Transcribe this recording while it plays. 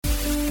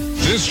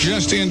This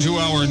just into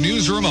our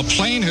newsroom. A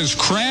plane has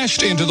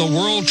crashed into the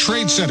World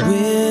Trade Center.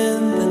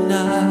 Apparently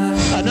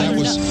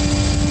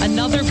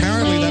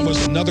that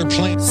was another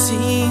plane.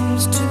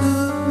 Seems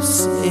to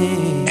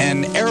say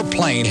an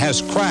airplane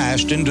has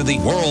crashed into the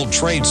World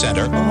Trade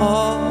Center.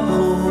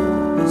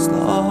 all is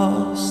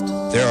lost,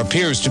 There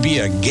appears to be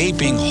a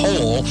gaping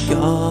hole.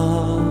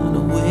 gone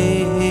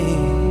away.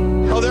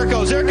 Oh, there it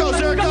goes. There it goes.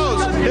 There it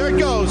goes. There it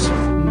goes.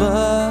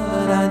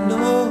 But I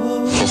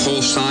know The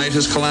whole side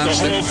has The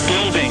collapsed. whole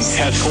building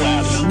has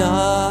collapsed.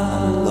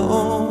 not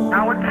alone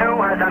Tower 2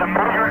 has had a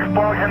major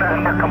explosion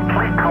and a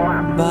complete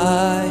collapse.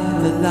 by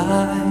the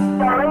light.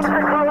 There is a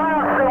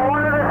collapse in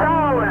one of the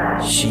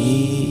towers.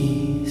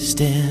 She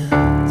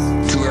stands.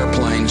 2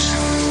 airplanes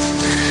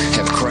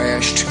have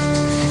crashed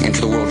into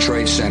the World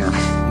Trade Center.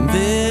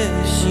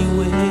 There she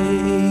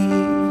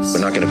waves.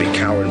 We're not going to be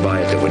cowed by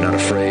it, that we're not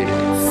afraid.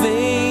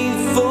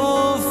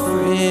 Faithful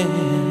friend.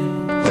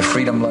 The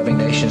freedom-loving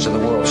nations of the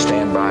world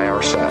stand by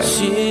our side.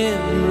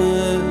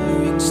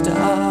 Shimmering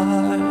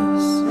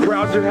stars.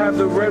 Proud to have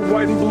the red,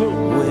 white, and blue.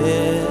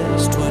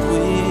 Westward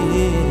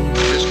wind.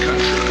 This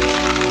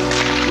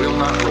country will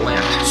not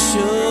relent.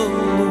 Show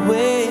the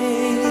way.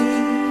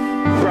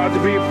 Proud to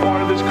be a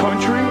part of this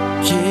country.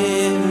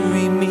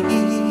 Carry me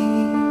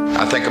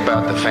I think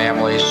about the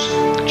families,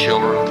 the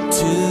children.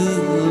 to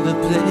the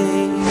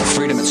place.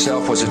 Freedom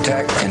itself was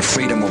attacked, and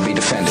freedom will be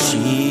defended.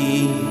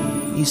 She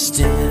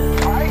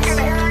stands. I can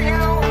hear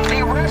you.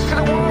 The rest of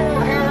the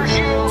world hears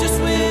you. Just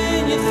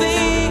when you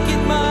think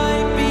it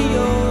might be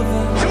over.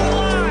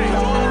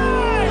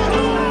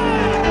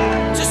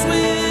 Just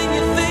when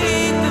you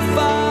think the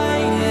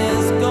fight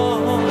is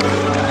gone.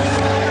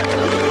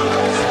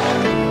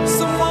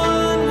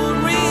 Someone will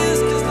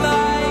risk his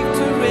life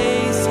to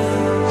raise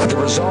her. The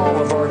resolve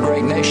of our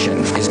great nation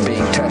is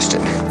being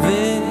tested.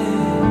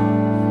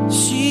 There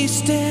she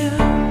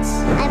stands.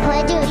 I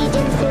pledge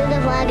allegiance to the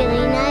flag of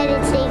the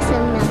United States of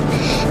America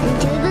and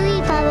to the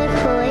republic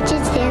for which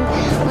it stands,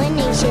 one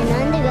nation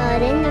under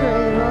God,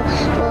 indivisible,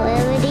 for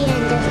liberty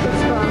and justice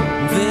for all.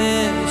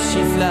 There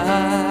she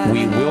flies.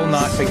 We will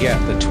not forget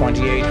the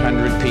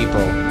 2,800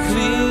 people.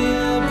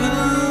 Clear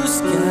blue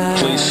sky.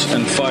 Police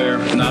and fire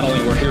not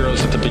only were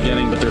heroes at the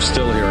beginning, but they're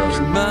still heroes.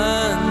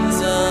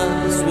 Reminds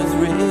us with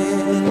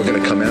red. We're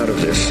going to come out of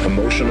this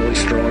emotionally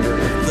stronger.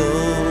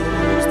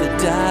 Those that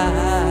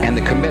die. And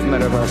the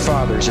commitment of our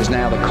fathers is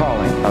now the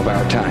calling of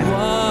our time.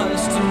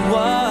 Washed and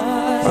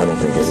white I don't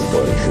think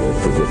anybody should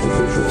forget the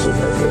visuals of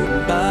that day.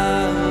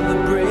 by the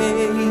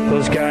brave.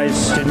 Those guys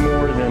did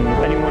more than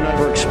anyone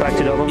ever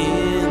expected of them.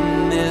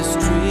 In this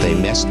tree. They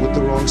messed with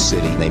the wrong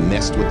city. They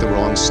messed with the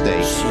wrong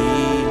state. She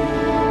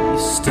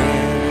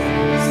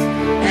stands.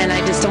 And I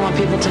just don't want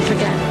people to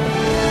forget.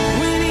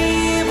 When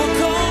evil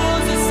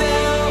calls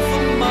itself a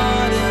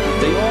martyr.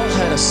 They all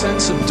had a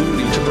sense of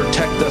duty to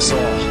protect us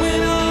all.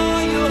 When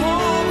all your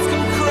hopes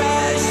come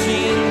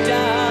crashing We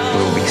down.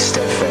 will be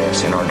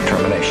steadfast in our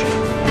determination.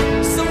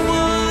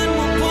 Someone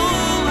will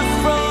pull it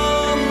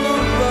from the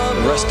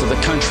rubble. The rest of the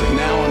country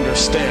now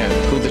understand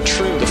who the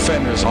true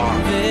defenders are.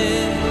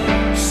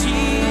 There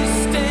she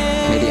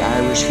stands. May the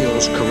Irish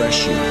hills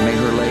caress you. May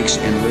her lakes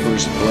and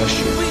rivers bless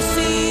you. We've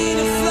seen a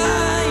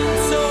flying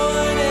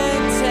sword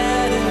and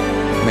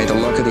tattered. May the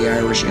luck of the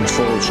Irish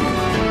enfold you.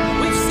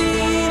 We've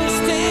seen her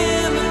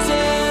stand the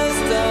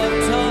test of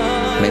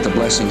time. May the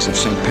blessings of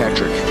St.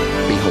 Patrick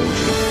behold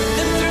you.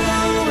 And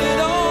through it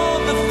all,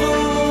 the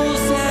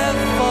fools have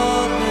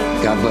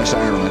fallen. God bless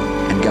Ireland,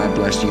 and God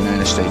bless the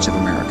United States of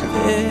America.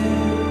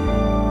 There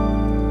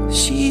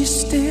she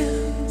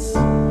stands.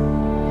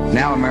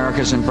 Now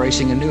America is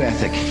embracing a new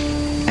ethic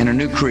and a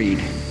new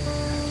creed.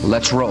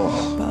 Let's roll.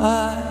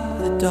 By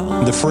the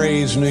dawn. The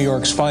phrase New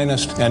York's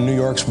finest and New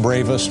York's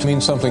bravest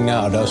means something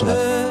now, doesn't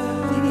it?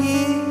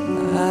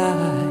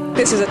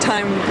 This is a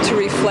time to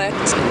reflect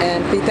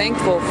and be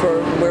thankful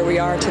for where we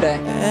are today.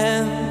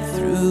 And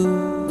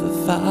through the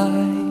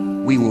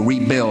fight, We will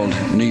rebuild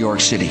New York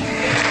City.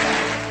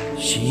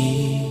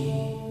 she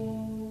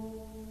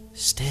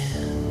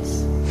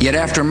stands. Yet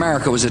after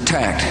America was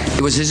attacked,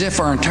 it was as if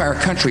our entire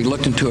country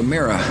looked into a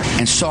mirror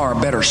and saw our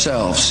better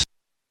selves.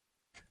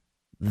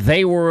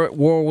 They were at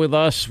war with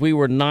us. We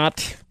were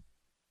not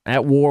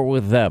at war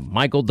with them.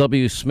 Michael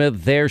W.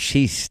 Smith, there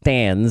she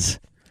stands.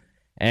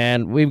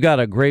 And we've got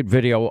a great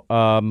video.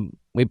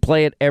 We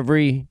play it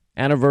every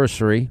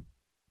anniversary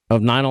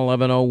of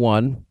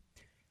 9/11/01.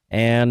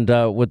 And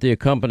with the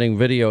accompanying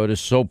video, it is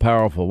so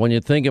powerful. When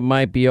you think it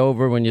might be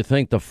over, when you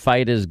think the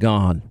fight is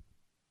gone,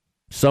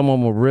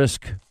 someone will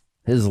risk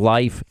his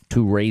life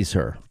to raise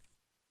her.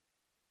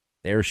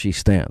 There she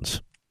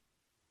stands.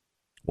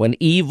 When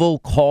evil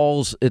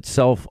calls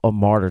itself a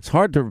martyr, it's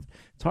hard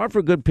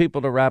for good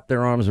people to wrap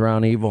their arms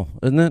around evil,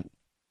 isn't it?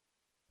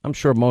 I'm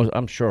sure if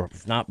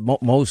not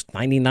most,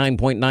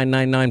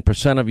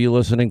 99.999% of you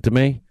listening to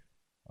me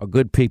are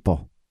good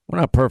people. We're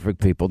not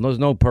perfect people. There's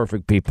no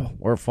perfect people.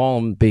 We're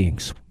fallen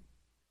beings.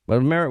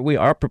 But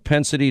our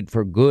propensity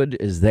for good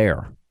is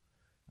there.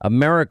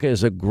 America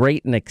is a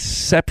great and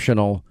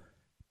exceptional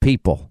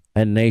people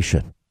and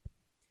nation.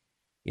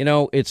 You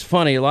know, it's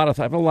funny. I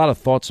have a lot of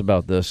thoughts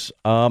about this.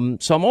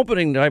 So I'm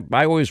opening.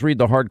 I always read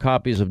the hard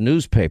copies of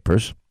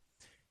newspapers,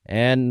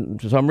 and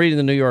so I'm reading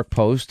the New York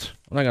Post.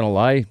 I'm not going to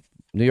lie,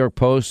 New York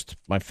Post,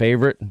 my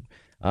favorite.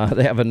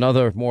 They have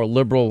another more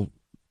liberal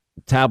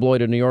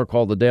tabloid in New York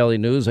called the Daily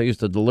News. I used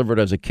to deliver it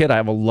as a kid.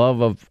 I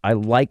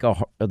like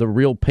the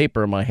real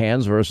paper in my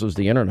hands versus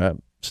the internet.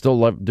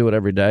 Still do it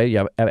every day. You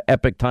have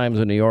Epic Times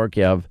in New York.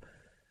 You have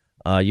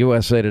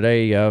USA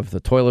Today. You have the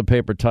Toilet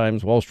Paper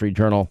Times, Wall Street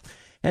Journal.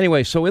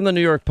 Anyway, so in the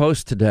New York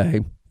Post today,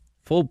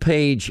 full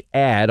page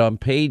ad on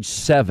page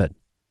 7.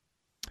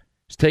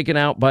 It's taken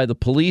out by the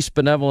Police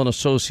Benevolent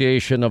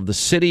Association of the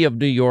City of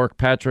New York,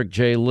 Patrick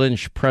J.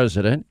 Lynch,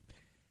 president.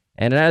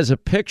 And it has a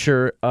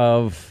picture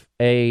of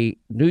a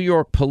New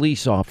York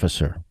police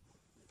officer.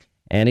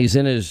 And he's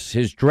in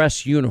his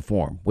dress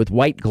uniform with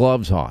white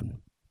gloves on.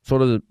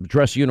 Sort of the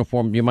dress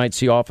uniform you might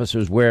see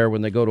officers wear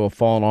when they go to a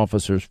fallen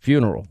officer's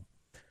funeral.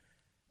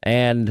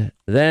 And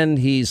then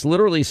he's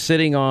literally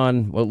sitting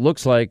on what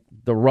looks like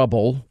the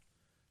rubble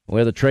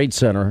where the Trade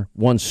Center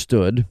once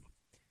stood,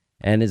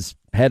 and his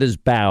head is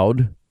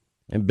bowed.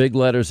 In big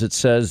letters, it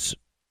says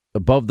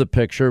above the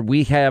picture,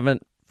 "We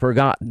haven't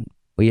forgotten.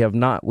 We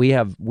haven't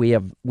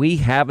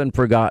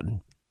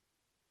forgotten."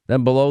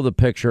 Then below the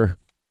picture,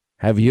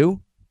 "Have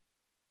you?"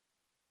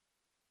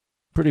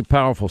 Pretty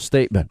powerful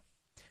statement.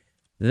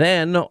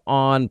 Then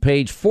on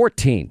page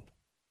 14,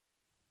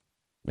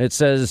 it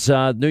says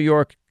New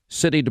York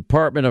City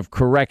Department of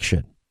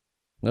Correction.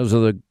 Those are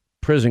the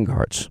prison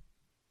guards.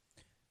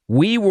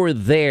 "We were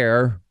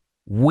there.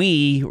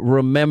 We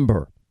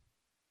remember."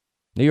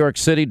 New York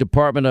City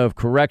Department of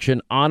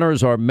Correction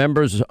honors our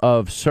members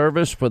of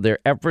service for their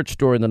efforts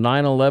during the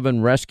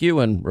 9/11 rescue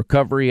and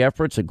recovery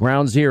efforts at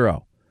Ground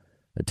Zero,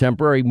 a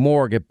temporary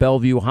morgue at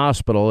Bellevue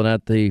Hospital, and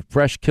at the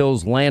Fresh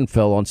Kills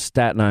landfill on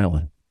Staten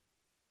Island.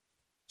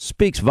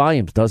 Speaks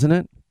volumes, doesn't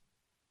it?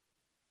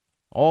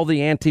 All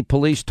the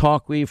anti-police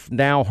talk we've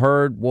now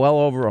heard, well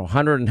over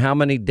 100 and how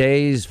many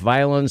days,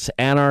 violence,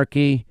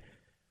 anarchy,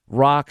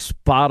 rocks,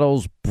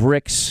 bottles,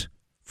 bricks,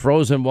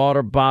 frozen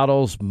water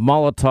bottles,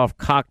 Molotov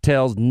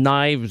cocktails,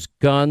 knives,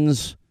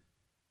 guns,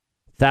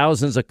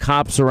 thousands of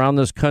cops around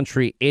this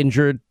country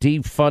injured,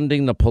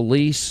 defunding the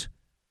police.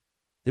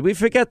 Did we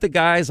forget the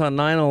guys on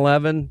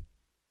 9/11?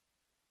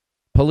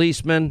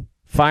 Policemen,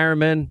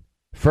 firemen,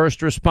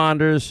 first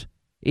responders,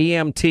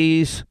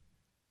 EMTs,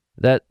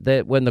 that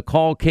when the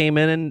call came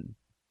in,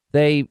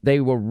 they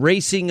were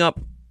racing up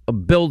a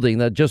building,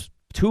 that just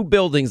 2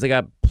 buildings that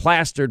got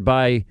plastered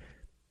by,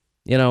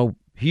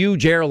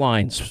 huge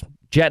airlines,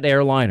 jet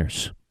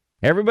airliners.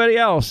 Everybody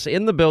else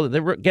in the building,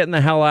 they were getting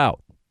the hell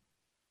out.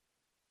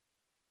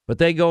 But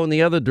they go in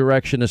the other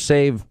direction to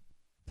save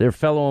their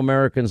fellow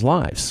Americans'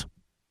 lives.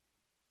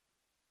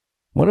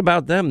 What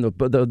about them? The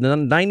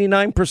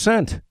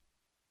 99%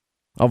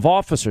 of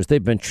officers,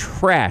 they've been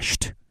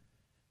trashed.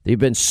 They've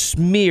been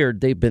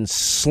smeared. They've been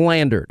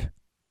slandered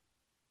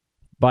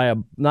by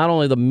not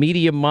only the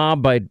media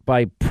mob,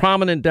 by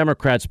prominent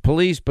Democrats.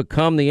 Police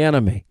become the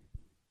enemy.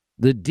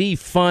 The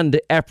defund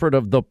effort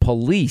of the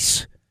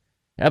police.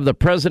 Have the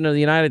president of the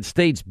United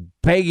States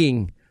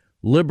begging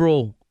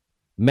liberal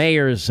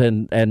mayors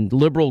and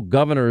liberal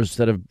governors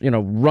that have,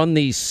 run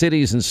these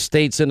cities and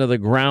states into the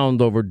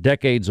ground over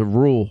decades of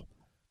rule.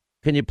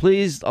 Can you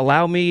please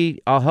allow me?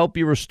 I'll help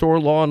you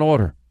restore law and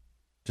order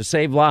to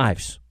save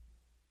lives.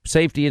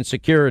 Safety and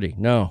security.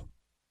 No.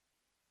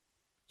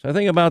 So I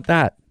think about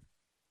that.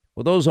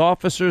 Well, those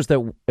officers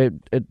that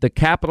the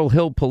Capitol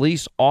Hill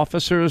police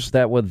officers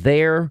that were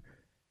there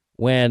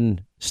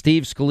when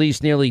Steve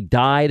Scalise nearly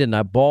died in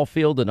that ball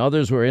field and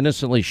others were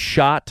innocently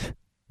shot,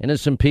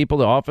 innocent people,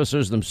 the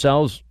officers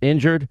themselves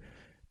injured,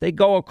 they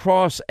go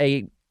across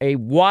a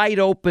wide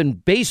open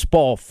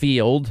baseball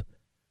field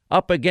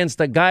up against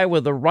a guy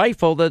with a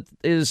rifle that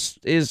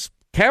is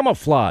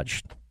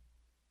camouflaged.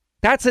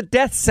 That's a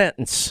death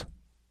sentence.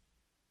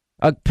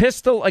 A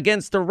pistol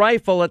against a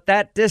rifle at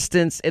that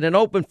distance in an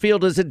open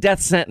field is a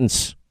death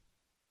sentence.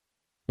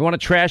 You want to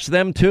trash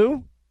them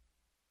too?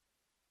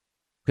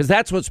 Because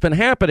that's what's been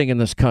happening in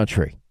this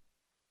country.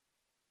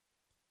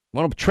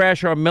 Want to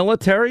trash our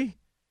military?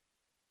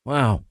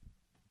 Wow.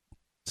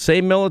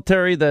 Same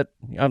military that,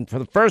 for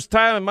the first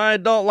time in my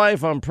adult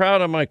life, I'm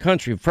proud of my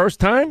country. First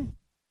time?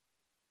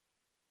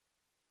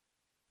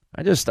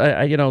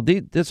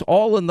 It's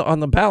all on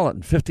the ballot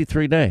in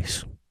 53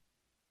 days.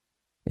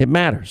 It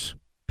matters.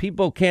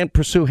 People can't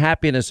pursue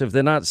happiness if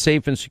they're not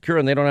safe and secure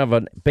and they don't have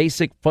a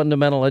basic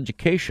fundamental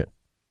education.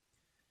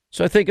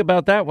 So I think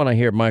about that when I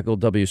hear Michael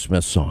W.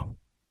 Smith's song.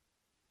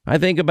 I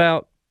think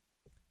about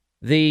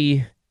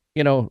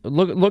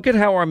look at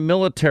how our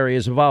military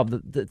has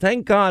evolved.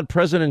 Thank God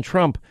President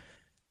Trump,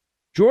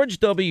 George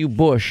W.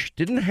 Bush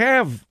didn't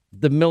have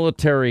the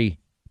military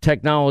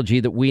technology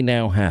that we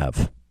now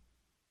have.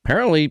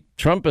 Apparently,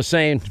 Trump is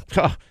saying,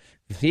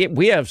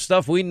 we have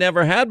stuff we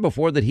never had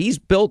before that he's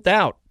built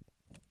out.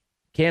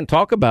 Can't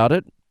talk about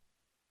it.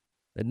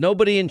 That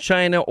nobody in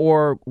China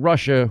or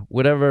Russia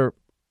would ever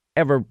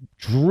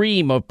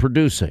dream of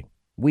producing.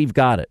 We've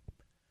got it.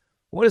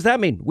 What does that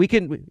mean? We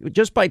can,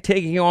 just by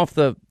taking off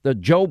the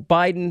Joe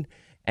Biden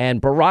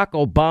and Barack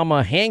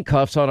Obama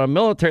handcuffs on our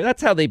military,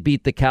 that's how they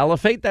beat the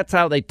caliphate. That's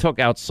how they took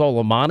out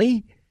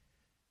Soleimani.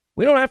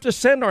 We don't have to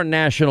send our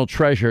national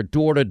treasure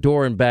door to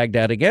door in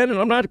Baghdad again. And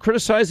I'm not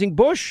criticizing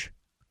Bush.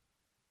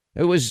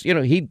 It was,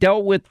 he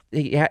dealt with,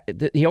 you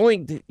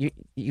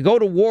go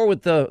to war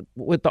with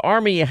the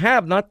army you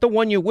have, not the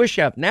one you wish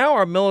you have. Now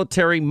our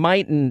military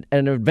might and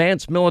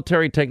advanced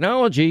military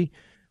technology,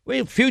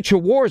 future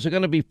wars are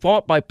going to be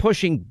fought by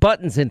pushing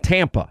buttons in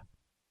Tampa.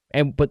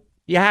 But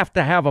you have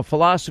to have a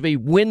philosophy,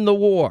 win the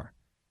war.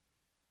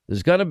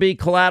 There's going to be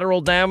collateral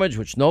damage,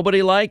 which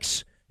nobody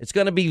likes. It's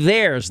going to be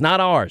theirs,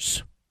 not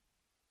ours.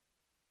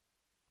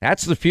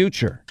 That's the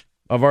future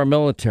of our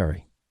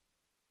military.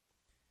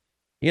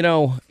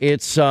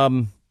 It's, you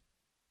want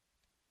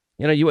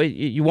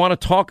to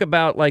talk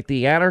about like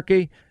the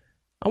anarchy.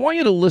 I want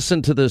you to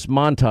listen to this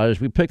montage.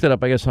 We picked it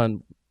up, I guess,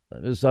 on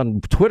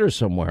Twitter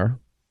somewhere.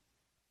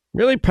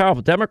 Really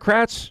powerful.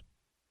 Democrats,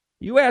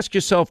 you ask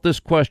yourself this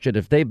question,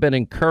 if they've been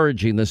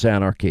encouraging this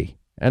anarchy,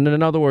 and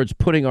in other words,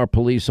 putting our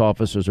police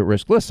officers at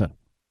risk. Listen.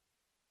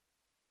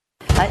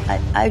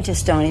 I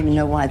just don't even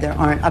know why there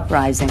aren't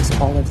uprisings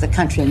all over the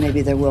country, and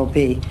maybe there will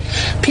be.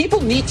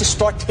 People need to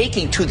start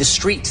taking to the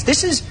streets.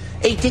 This is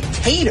a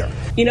dictator.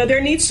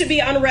 There needs to be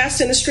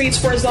unrest in the streets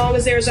for as long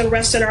as there's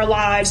unrest in our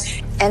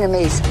lives.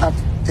 Enemies of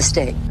the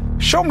state.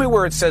 Show me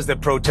where it says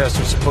that protests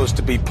are supposed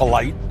to be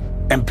polite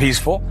and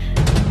peaceful.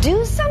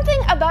 Do something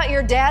about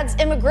your dad's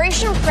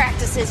immigration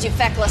practices, you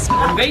feckless.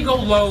 When they go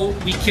low,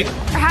 we kick.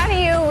 How do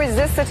you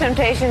resist the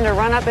temptation to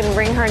run up and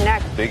wring her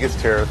neck? The biggest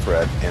terror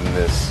threat in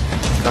this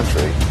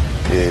country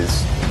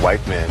is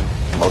white men,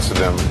 most of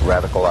them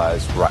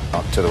radicalized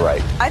to the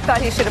right. I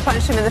thought he should have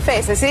punched him in the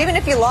face. I said, even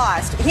if you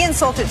lost, he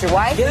insulted your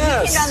wife.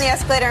 Yes. He came down the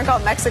escalator and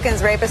called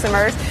Mexicans rapists and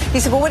murderers. He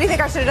said, well, what do you think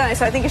I should have done? I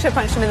said, I think you should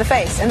have punched him in the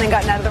face and then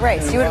gotten out of the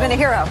race. You would have been a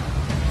hero.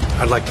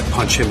 I'd like to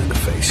punch him in the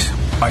face.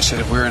 I said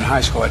if we were in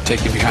high school, I'd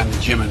take him behind the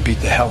gym and beat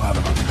the hell out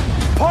of him.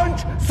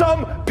 Punch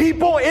some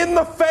people in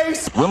the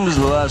face! When was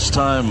the last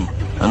time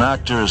an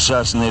actor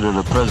assassinated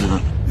a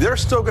president? They're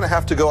still going to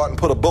have to go out and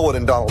put a bullet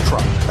in Donald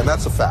Trump, and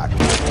that's a fact.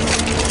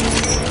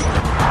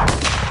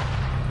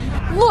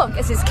 Look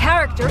as his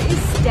character is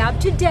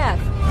stabbed to death.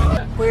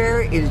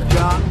 Where is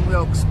John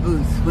Wilkes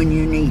Booth when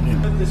you need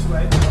him? This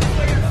way.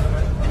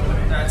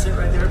 That's it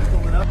right there.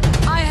 Pull it up.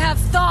 I have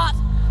thought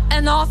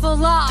an awful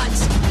lot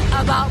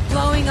about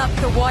blowing up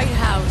the White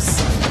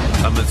House.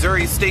 A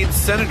Missouri state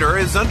senator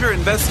is under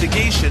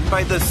investigation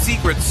by the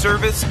Secret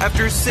Service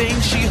after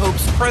saying she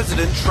hopes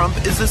President Trump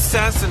is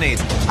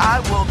assassinated. I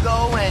will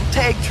go and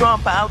take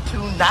Trump out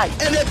tonight.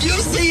 And if you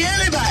see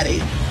anybody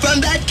from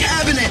that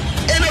cabinet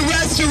in a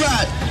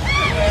restaurant,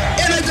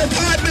 in a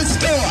department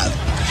store,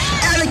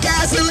 at a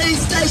gasoline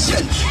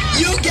station,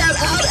 you get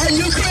out and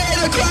you create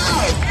a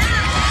crowd.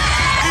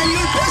 And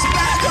you push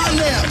back on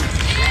them.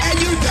 And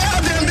you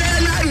tell them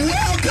they're not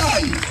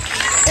welcome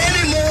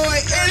anymore,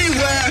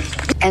 anywhere.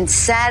 And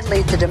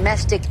sadly, the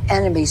domestic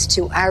enemies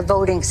to our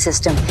voting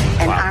system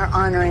and our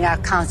honoring our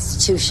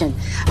Constitution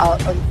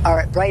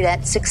are right at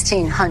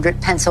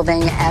 1600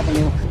 Pennsylvania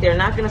Avenue. They're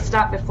not going to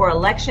stop before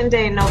Election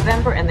Day in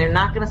November, and they're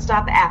not going to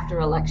stop after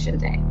Election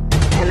Day.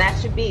 And that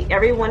should be,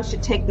 everyone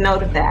should take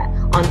note of that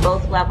on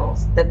both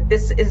levels, that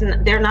this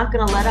isn't, they're not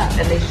going to let up,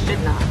 and they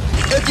should not.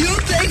 If you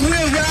think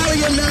we're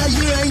rallying now,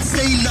 you ain't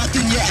seen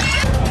nothing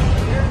yet.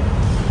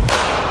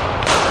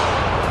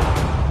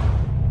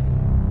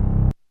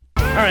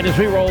 All right, as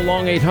we roll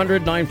along,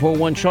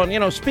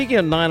 800-941-SEAN. Speaking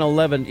of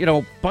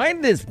 9/11,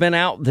 Biden has been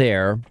out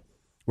there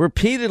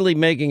repeatedly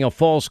making a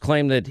false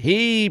claim that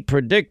he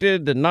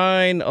predicted the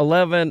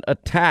 9/11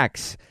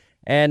 attacks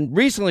and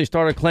recently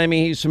started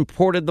claiming he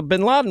supported the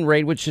bin Laden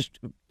raid, which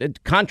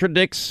it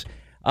contradicts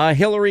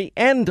Hillary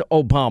and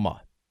Obama.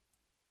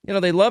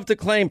 They love to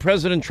claim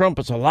President Trump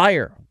is a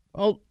liar.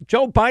 Well,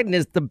 Joe Biden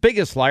is the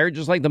biggest liar,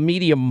 just like the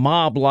media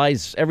mob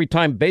lies every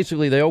time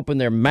basically they open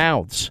their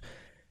mouths.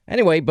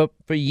 Anyway, but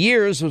for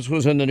years, this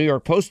was in the New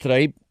York Post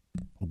today,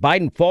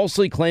 Biden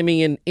falsely claiming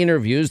in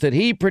interviews that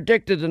he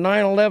predicted the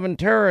 9/11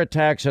 terror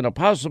attacks and a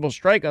possible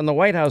strike on the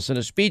White House in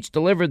a speech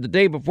delivered the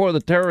day before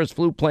the terrorists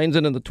flew planes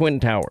into the Twin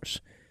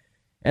Towers.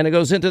 And it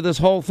goes into this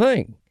whole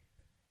thing.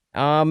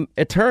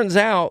 It turns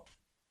out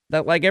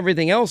that like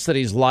everything else that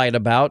he's lied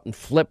about and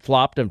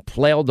flip-flopped and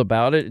flailed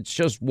about it's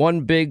just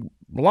one big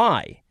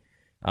lie.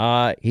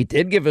 He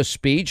did give a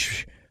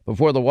speech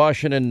before the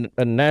Washington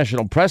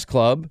National Press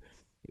Club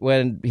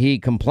when he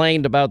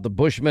complained about the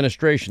Bush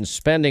administration's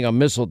spending on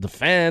missile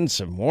defense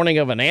and warning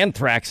of an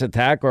anthrax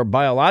attack or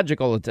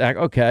biological attack.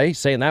 Okay,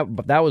 saying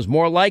that was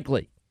more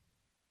likely.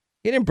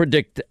 He didn't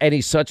predict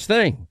any such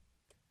thing.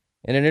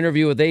 In an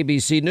interview with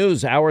ABC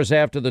News hours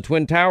after the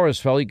Twin Towers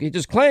fell, he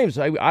just claims,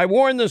 I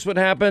warned this would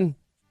happen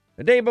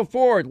the day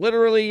before,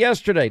 literally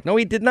yesterday. No,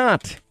 he did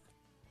not.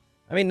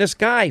 I mean, this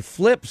guy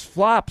flips,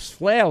 flops,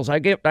 flails. I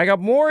got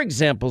more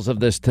examples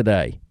of this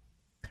today.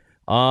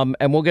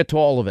 And we'll get to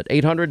all of it.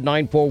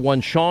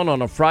 800-941-SEAN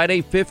on a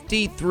Friday.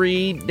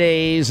 53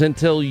 days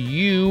until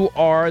you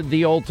are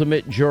the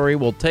ultimate jury.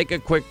 We'll take a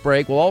quick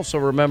break. We'll also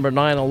remember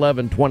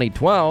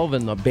 9/11-2012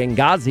 and the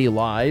Benghazi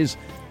lies,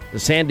 the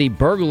Sandy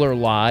burglar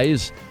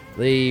lies,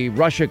 the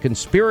Russia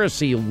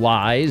conspiracy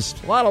lies.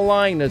 A lot of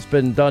lying that's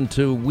been done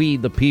to we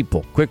the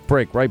people. Quick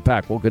break. Right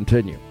back. We'll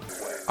continue.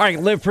 All right,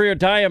 live free or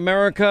die,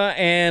 America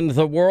and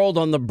the world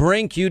on the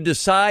brink. You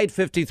decide.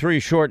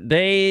 53 short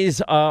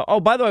days.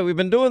 By the way, we've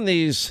been doing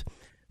these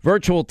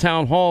virtual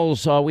town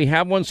halls. We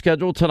have one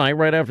scheduled tonight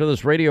right after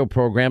this radio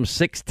program,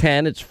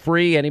 6:10. It's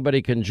free.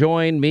 Anybody can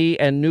join. Me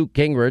and Newt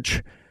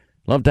Gingrich.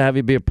 Love to have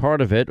you be a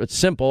part of it. It's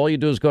simple. All you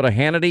do is go to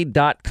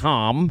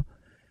Hannity.com,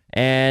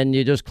 and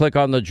you just click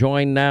on the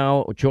Join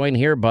Now, Join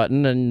Here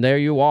button, and there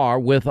you are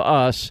with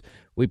us.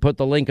 We put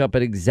the link up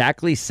at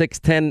exactly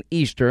 6:10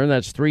 Eastern.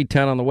 That's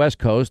 3:10 on the West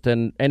Coast,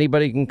 and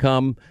anybody can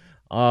come.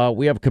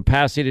 We have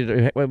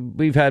capacity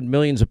we've had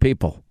millions of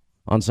people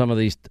on some of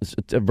these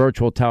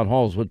virtual town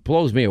halls, which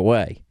blows me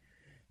away.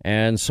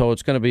 And so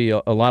it's going to be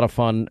a lot of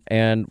fun,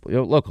 and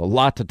look, a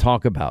lot to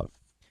talk about.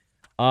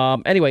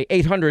 Anyway,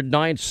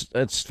 809,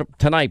 it's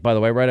tonight, by the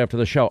way, right after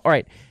the show. All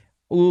right.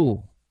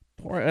 Ooh,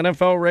 poor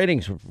NFL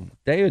ratings.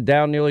 They were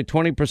down nearly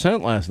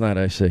 20% last night,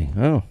 I see.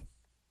 Oh,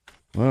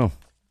 well.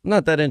 I'm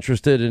not that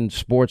interested in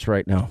sports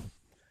right now.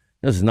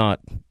 This is not.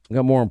 I've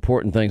got more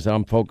important things that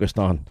I'm focused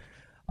on.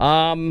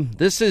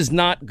 This is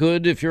not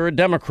good if you're a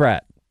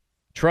Democrat.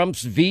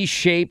 Trump's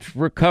V-shaped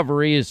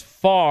recovery is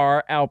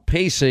far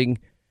outpacing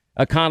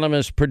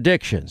economists'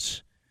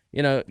 predictions.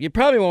 You know, you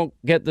probably won't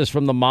get this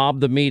from the mob,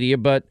 the media,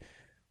 but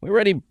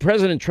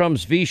President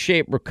Trump's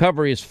V-shaped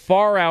recovery is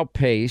far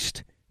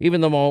outpaced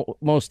even the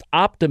most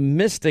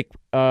optimistic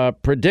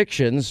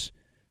predictions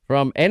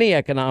from any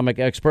economic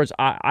experts.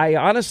 I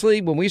honestly,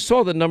 when we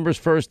saw the numbers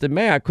first in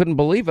May, I couldn't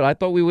believe it. I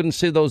thought we wouldn't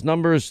see those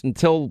numbers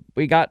until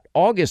we got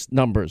August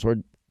numbers, or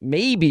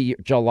maybe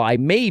July,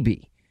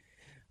 maybe.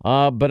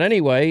 But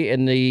anyway,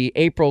 in the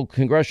April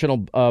Congressional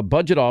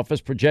Budget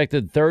Office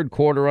projected third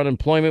quarter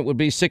unemployment would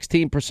be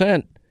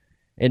 16%.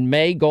 In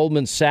May,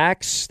 Goldman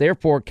Sachs, their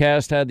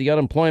forecast had the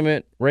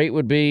unemployment rate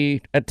would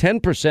be at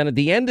 10% at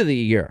the end of the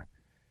year.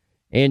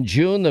 In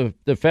June, the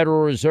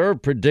Federal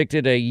Reserve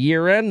predicted a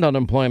year-end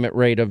unemployment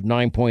rate of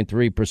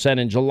 9.3%.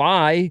 In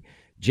July,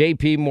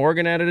 J.P.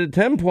 Morgan added a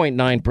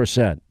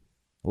 10.9%.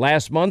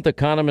 Last month,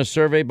 economists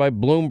surveyed by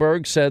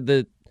Bloomberg said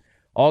that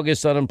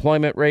August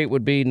unemployment rate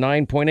would be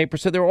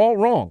 9.8%. They're all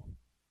wrong.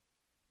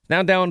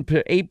 Now down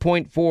to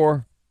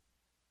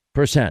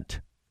 8.4%.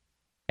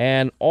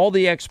 And all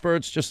the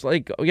experts, just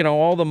like,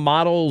 all the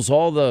models,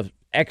 all the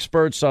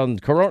experts on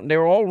corona, they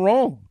were all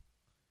wrong.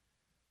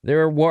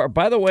 There were,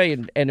 by the way,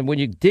 and when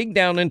you dig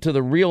down into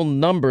the real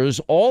numbers,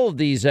 all of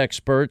these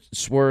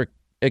experts were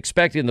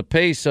expecting the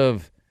pace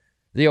of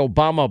the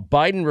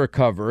Obama-Biden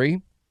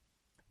recovery,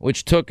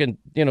 which took,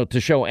 to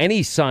show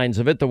any signs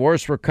of it, the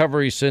worst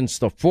recovery since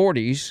the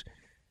 40s.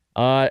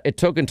 It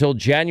took until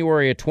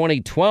January of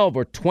 2012,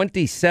 or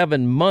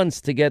 27 months,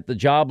 to get the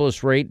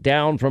jobless rate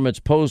down from its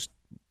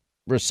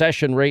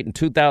post-recession rate in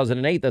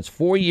 2008. That's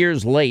 4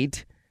 years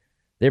late.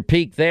 Their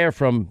peak there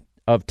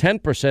of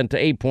 10% to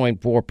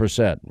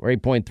 8.4% or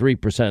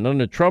 8.3%.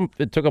 Under Trump,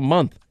 it took a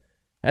month,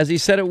 as he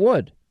said it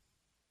would.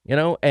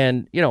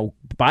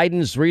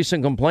 Biden's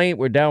recent complaint,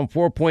 we're down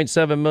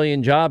 4.7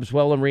 million jobs.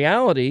 Well, in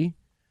reality,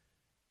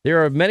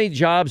 there are many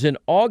jobs in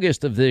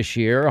August of this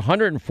year,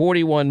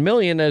 141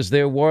 million, as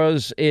there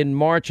was in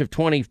March of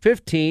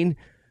 2015,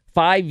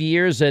 5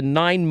 years and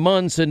 9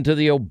 months into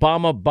the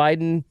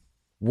Obama-Biden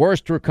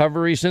worst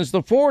recovery since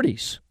the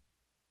 40s.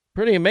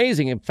 Pretty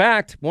amazing. In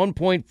fact,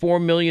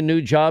 1.4 million new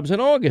jobs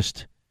in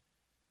August.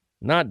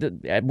 Not only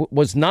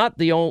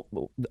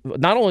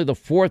the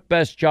fourth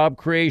best job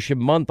creation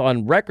month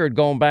on record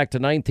going back to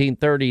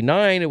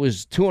 1939, it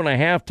was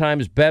 2.5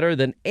 times better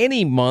than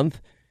any month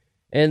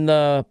in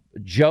the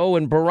Joe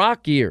and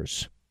Barack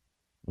years.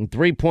 And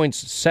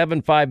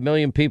 3.75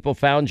 million people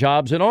found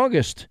jobs in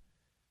August,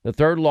 the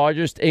third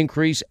largest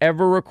increase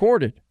ever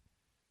recorded,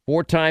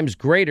 4 times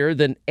greater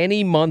than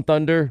any month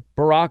under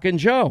Barack and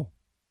Joe.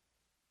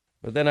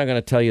 But they're not going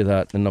to tell you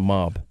that in the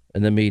mob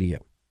and the media.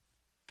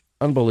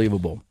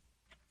 Unbelievable.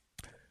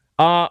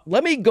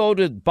 Let me go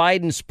to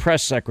Biden's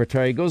press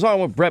secretary. He goes on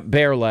with Bret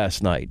Baier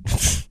last night.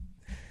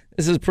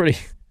 This is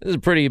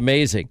pretty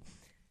amazing.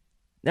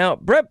 Now,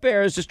 Bret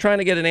Baier is just trying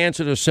to get an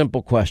answer to a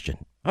simple question.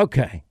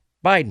 Okay,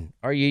 Biden,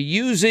 are you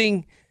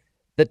using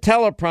the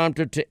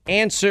teleprompter to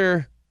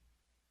answer,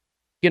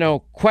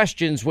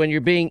 questions when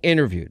you're being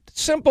interviewed?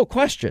 Simple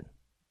question.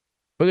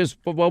 Because,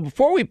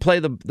 before we play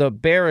the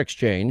Baier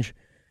exchange,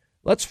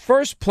 let's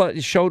first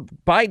show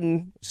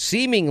Biden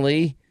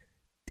seemingly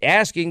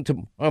asking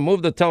to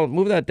move that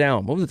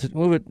down.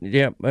 Move it.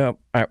 Yeah. All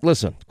right.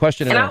 Listen.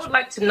 Question and answer. I would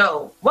like to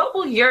know, what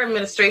will your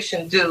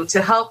administration do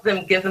to help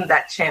them give them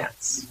that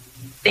chance?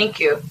 Thank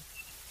you.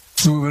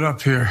 Move it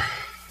up here.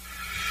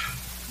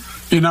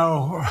 There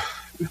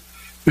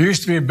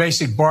used to be a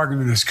basic bargain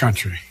in this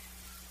country.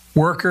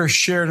 Workers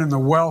shared in the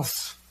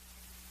wealth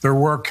their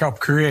work helped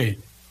create.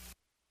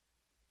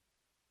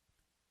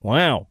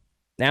 Wow.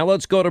 Now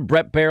let's go to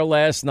Bret Baier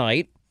last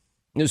night.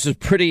 This is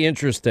pretty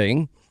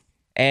interesting.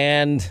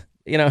 And,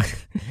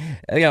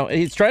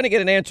 he's trying to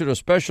get an answer to a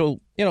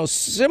special,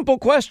 simple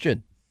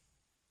question.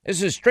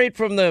 This is straight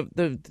from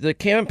the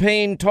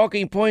campaign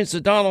talking points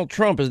of Donald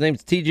Trump. His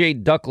name's T.J.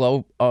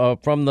 Ducklow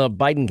from the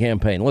Biden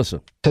campaign.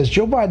 Listen. Has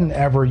Joe Biden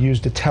ever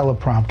used a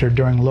teleprompter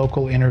during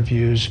local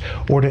interviews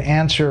or to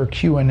answer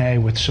Q&A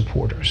with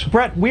supporters?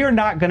 Brett, we are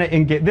not going to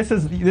engage. This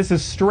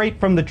is straight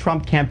from the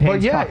Trump campaign. Well,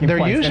 yeah, talking they're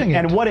points. using it.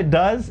 And what it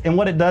does,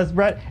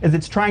 Brett, is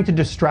it's trying to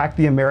distract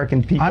the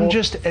American people.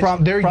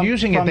 They're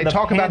using it. They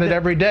talk about it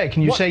every day.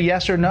 Can you say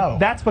yes or no?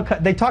 That's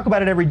because they talk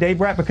about it every day,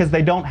 Brett, because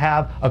they don't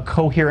have a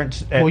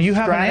coherent Well, you strategy.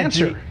 have an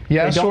answer.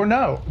 Yes or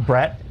no?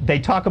 Brett, they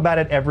talk about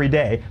it every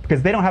day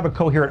because they don't have a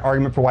coherent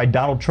argument for why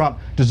Donald Trump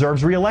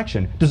deserves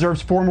re-election, deserves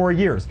 4 more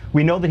years.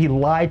 We know that he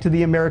lied to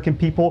the American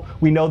people.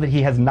 We know that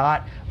he has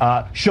not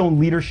shown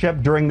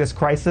leadership during this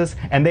crisis,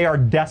 and they are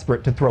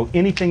desperate to throw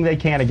anything they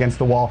can against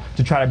the wall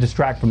to try to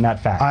distract from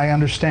that fact. I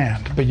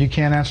understand, but you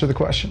can't answer the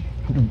question.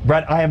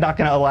 Brett, I am not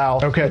going to allow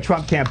the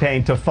Trump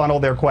campaign to funnel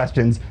their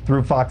questions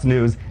through Fox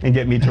News and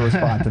get me to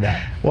respond to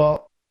that.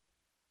 Well,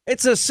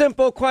 it's a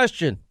simple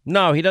question.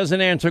 No, he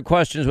doesn't answer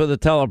questions with a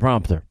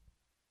teleprompter.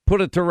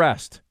 Put it to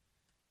rest.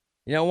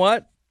 You know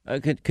what?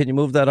 Can you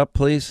move that up,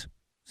 please?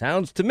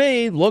 Sounds to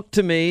me, looked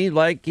to me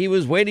like he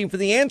was waiting for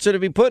the answer to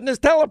be put in his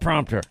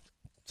teleprompter.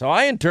 So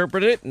I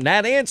interpret it, and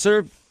that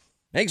answer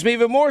makes me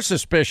even more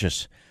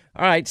suspicious.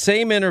 All right,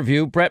 same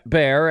interview, Bret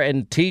Baier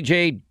and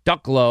T.J.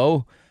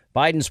 Ducklow,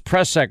 Biden's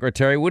press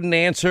secretary, wouldn't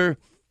answer.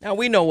 Now,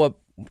 we know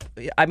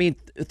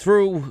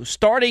through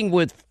starting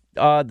with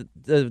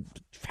February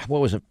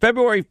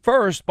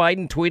 1st,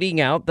 Biden tweeting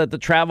out that the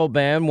travel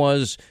ban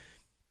was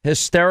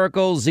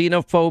hysterical,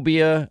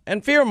 xenophobia,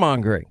 and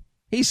fear-mongering.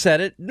 He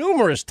said it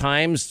numerous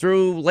times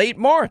through late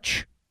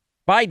March.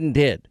 Biden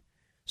did.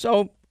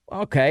 So,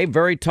 okay,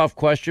 very tough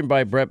question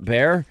by Bret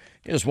Baier.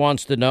 He just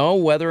wants to know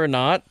whether or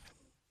not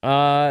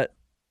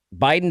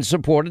Biden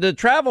supported the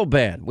travel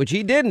ban, which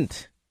he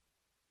didn't.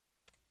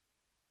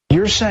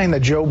 You're saying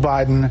that Joe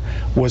Biden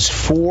was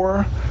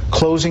for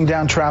closing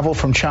down travel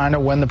from China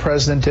when the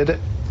president did it?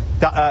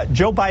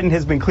 Joe Biden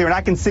has been clear, and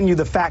I can send you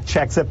the fact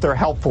checks if they're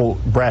helpful,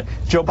 Brett.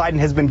 Joe Biden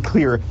has been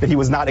clear that he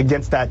was not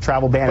against that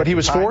travel ban. But he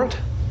was for it?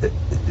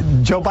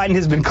 Joe Biden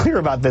has been clear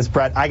about this,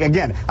 Brett. I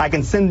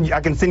can send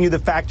you the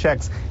fact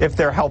checks if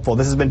they're helpful.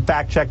 This has been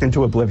fact checked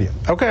into oblivion.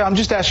 Okay, I'm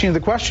just asking you the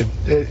question.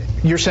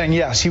 You're saying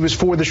yes, he was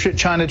for the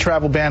China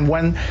travel ban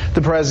when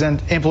the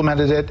president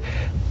implemented it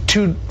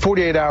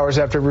 48 hours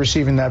after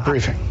receiving that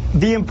briefing.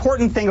 The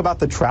important thing about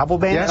the travel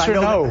ban, yes or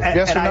no?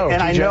 Yes or no?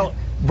 And I know,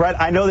 Brett,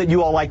 I know that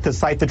you all like to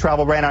cite the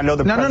travel ban. I know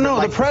the president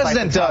No, the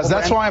president does.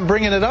 That's why I'm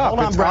bringing it up.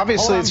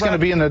 Obviously, it's going to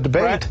be in the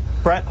debate.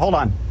 Brett, hold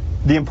on.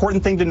 The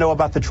important thing to know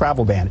about the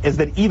travel ban is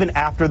that even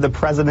after the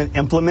president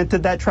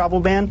implemented that travel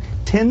ban,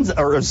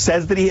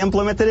 says that he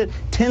implemented it,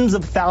 tens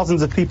of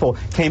thousands of people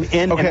came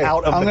in and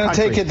out of the country. I'm going to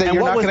take it that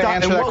you're not going to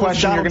answer that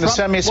question. You're going to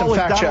send me some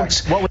fact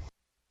checks.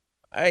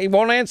 He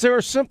won't answer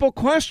a simple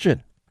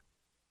question.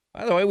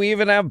 By the way, we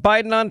even have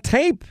Biden on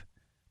tape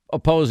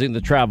opposing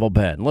the travel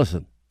ban.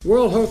 Listen. The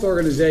World Health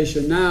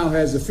Organization now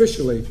has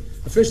officially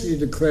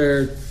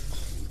declared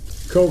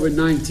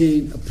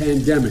COVID-19 a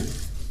pandemic.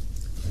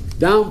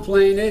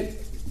 Downplaying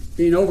it,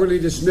 being overly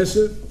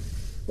dismissive,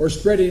 or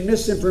spreading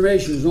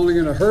misinformation is only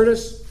going to hurt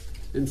us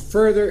and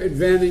further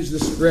advantage the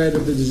spread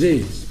of the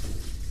disease.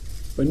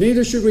 But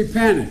neither should we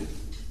panic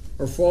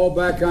or fall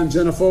back on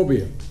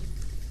xenophobia.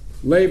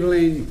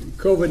 Labeling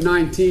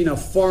COVID-19 a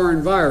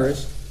foreign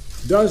virus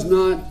does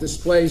not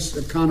displace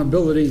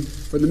accountability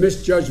for the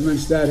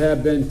misjudgments that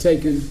have been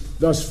taken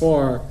thus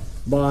far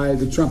by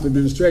the Trump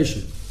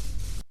administration.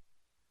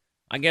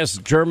 I guess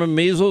German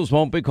measles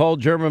won't be called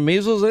German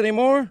measles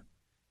anymore.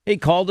 He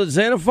called it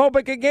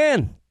xenophobic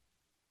again.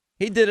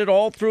 He did it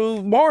all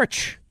through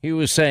March. He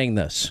was saying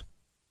this.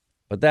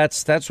 But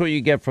that's what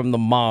you get from the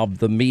mob,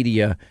 the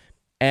media.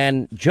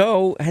 And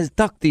Joe has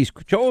ducked these.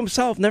 Joe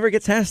himself never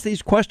gets asked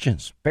these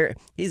questions.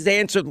 He's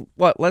answered,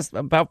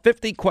 about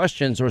 50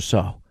 questions or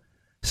so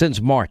since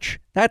March.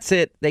 That's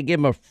it. They give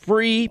him a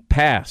free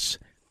pass.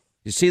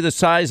 You see the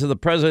size of the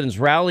president's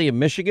rally in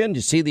Michigan?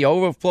 You see the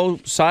overflow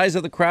size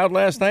of the crowd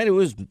last night? It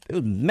was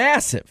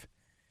massive.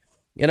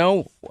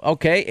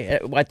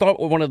 I thought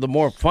one of the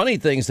more funny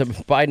things that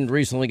Biden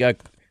recently got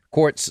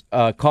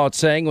caught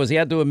saying was he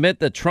had to admit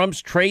that Trump's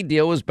trade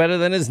deal was better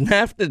than his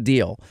NAFTA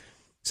deal.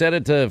 Said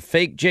it to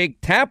fake Jake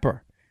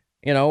Tapper,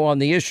 on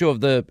the issue of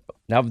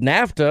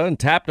NAFTA. And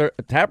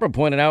Tapper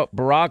pointed out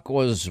Barack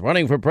was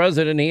running for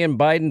president. He and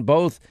Biden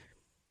both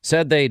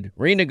said they'd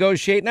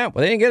renegotiate now, but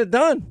they didn't get it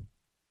done.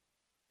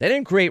 They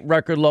didn't create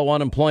record low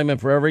unemployment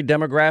for every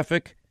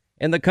demographic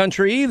in the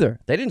country either.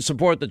 They didn't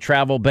support the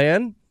travel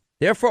ban.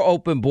 They're for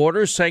open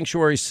borders,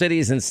 sanctuary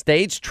cities and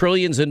states,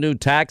 trillions in new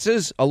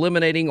taxes,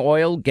 eliminating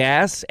oil,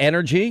 gas,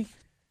 energy,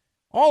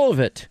 all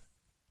of it.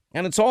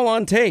 And it's all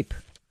on tape,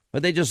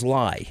 but they just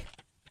lie.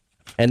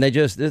 And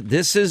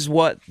this is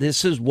what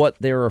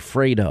they're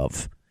afraid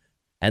of.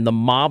 And the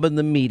mob and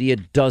the media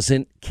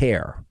doesn't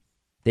care.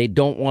 They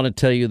don't want to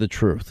tell you the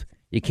truth.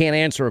 You can't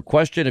answer a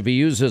question if he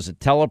uses a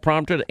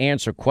teleprompter to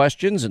answer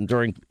questions and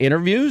during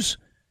interviews.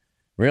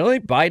 Really?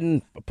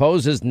 Biden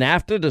opposes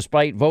NAFTA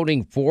despite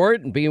voting for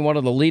it and being one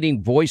of the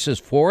leading voices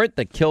for it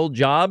that killed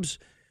jobs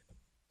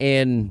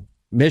in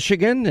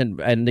Michigan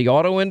and the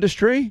auto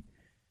industry.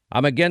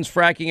 I'm against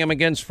fracking. I'm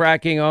against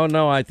fracking. Oh,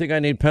 no, I think I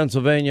need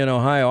Pennsylvania and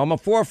Ohio. I'm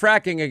for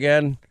fracking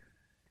again.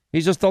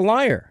 He's just a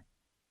liar.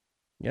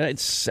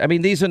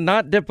 These are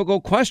not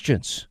difficult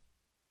questions.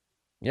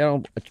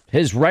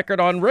 His record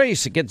on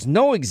race, it gets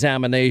no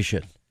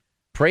examination.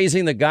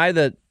 Praising the guy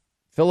that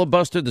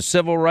filibustered the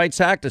Civil Rights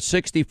Act of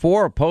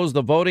 1964, opposed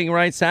the Voting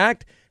Rights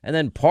Act, and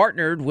then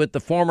partnered with the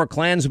former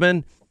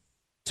Klansmen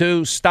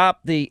to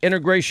stop the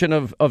integration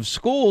of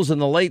schools in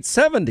the late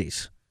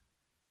 70s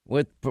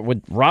with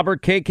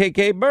Robert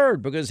KKK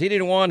Byrd, because he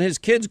didn't want his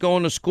kids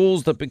going to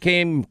schools that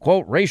became,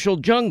 quote, racial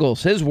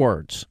jungles, his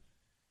words.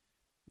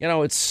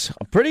 It's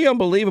pretty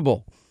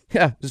unbelievable.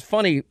 Yeah, it's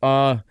funny.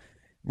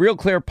 Real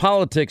Clear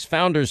Politics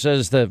founder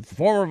says the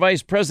former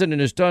vice president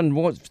has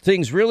done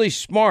things really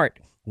smart.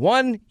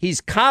 One,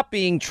 he's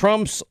copying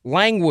Trump's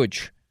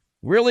language.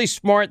 Really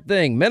smart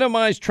thing.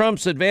 Minimize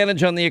Trump's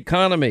advantage on the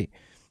economy.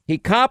 He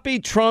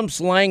copied Trump's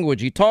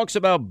language. He talks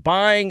about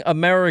buying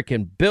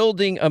American,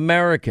 building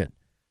American.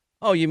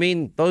 Oh, you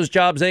mean those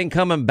jobs ain't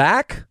coming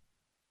back?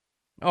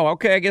 Oh,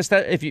 okay. I guess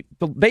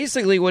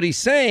basically what he's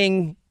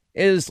saying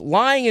is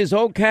lying is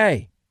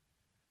okay.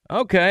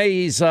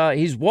 Okay,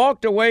 he's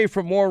walked away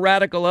from more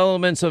radical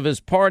elements of his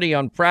party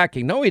on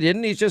fracking. No, he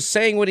didn't. He's just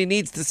saying what he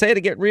needs to say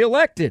to get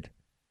reelected.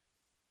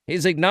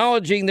 He's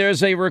acknowledging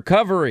there's a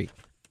recovery.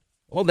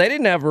 Well, they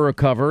didn't have a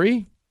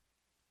recovery.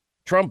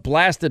 Trump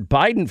blasted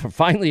Biden for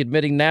finally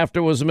admitting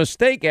NAFTA was a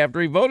mistake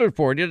after he voted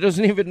for it. He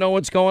doesn't even know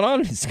what's going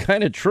on. It's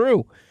kind of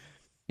true.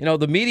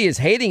 The media is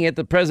hating it.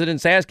 The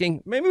president's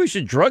asking, maybe we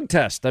should drug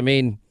test. I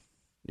mean,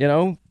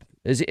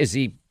 is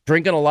he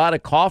drinking a lot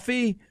of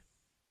coffee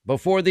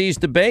before these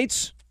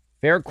debates?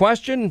 Fair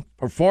question.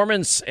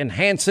 Performance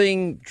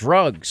enhancing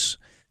drugs,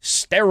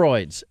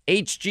 steroids,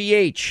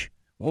 HGH.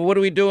 Well, what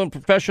do we do in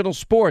professional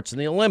sports, in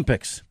the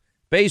Olympics,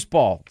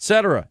 baseball,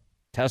 etc.?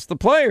 Test the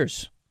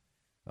players.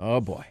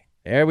 Oh, boy.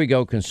 There we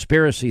go.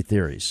 Conspiracy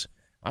theories.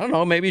 I don't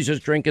know. Maybe he's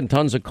just drinking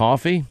tons of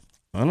coffee.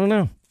 I don't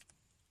know.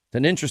 It's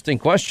an interesting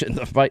question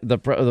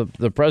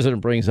the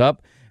president brings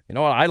up. You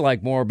know what I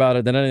like more about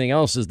it than anything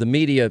else is the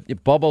media.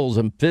 It bubbles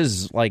and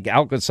fizz like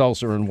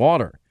Alka-Seltzer in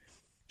water.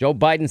 Joe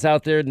Biden's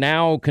out there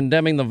now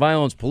condemning the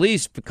violence.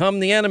 Police become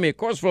the enemy. Of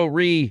course, we'll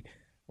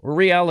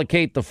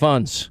reallocate the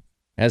funds,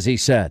 as he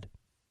said.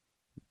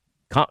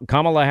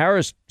 Kamala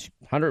Harris,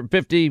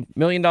 $150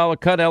 million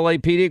cut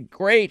LAPD.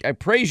 Great. I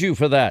praise you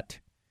for that.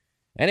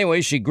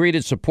 Anyway, she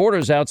greeted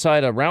supporters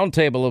outside a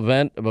roundtable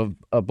event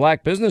of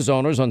black business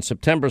owners on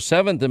September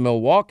 7th in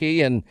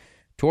Milwaukee and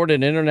toured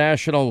an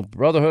International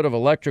Brotherhood of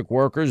Electric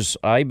Workers,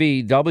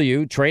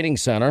 IBW, training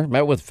center,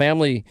 met with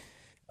family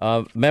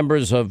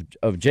members of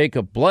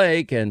Jacob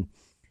Blake, and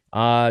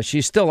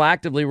she's still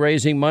actively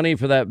raising money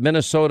for that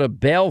Minnesota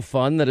bail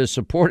fund that has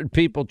supported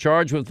people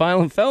charged with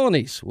violent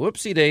felonies.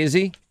 Whoopsie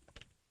daisy.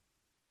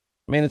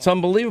 I mean, it's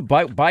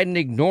unbelievable. Biden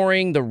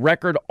ignoring the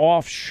record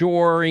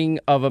offshoring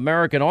of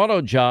American auto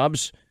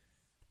jobs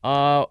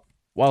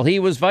while he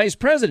was vice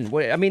president.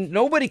 I mean,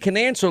 nobody can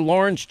answer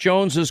Lawrence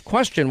Jones's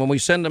question when we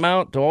send him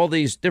out to all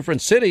these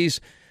different cities.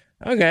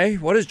 Okay,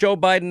 what has Joe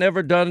Biden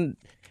ever done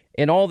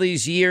in all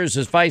these years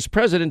as vice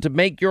president to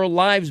make your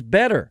lives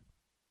better?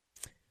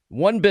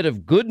 One bit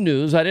of good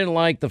news, I didn't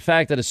like the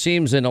fact that it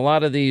seems in a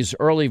lot of these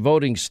early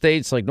voting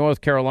states like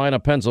North Carolina,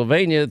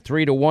 Pennsylvania,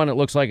 3-1, it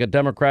looks like a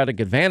Democratic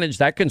advantage.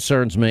 That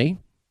concerns me.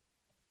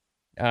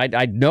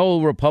 I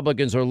know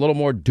Republicans are a little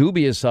more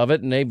dubious of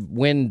it, and they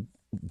win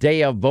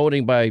day of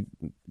voting by,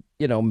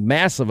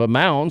 massive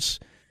amounts.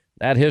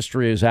 That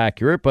history is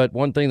accurate. But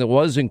one thing that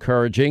was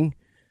encouraging,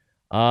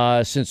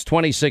 since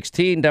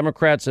 2016,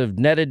 Democrats have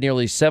netted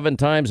nearly 7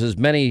 times as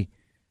many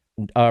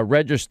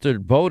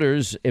registered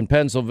voters in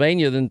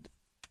Pennsylvania than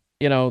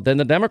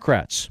the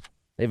Democrats.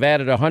 They've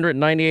added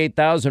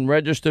 198,000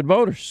 registered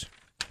voters.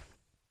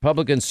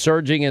 Republicans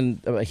surging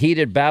in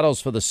heated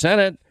battles for the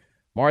Senate.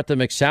 Martha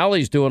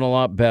McSally's doing a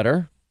lot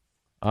better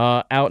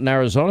out in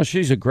Arizona.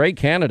 She's a great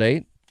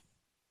candidate.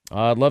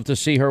 I'd love to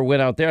see her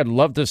win out there. I'd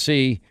love to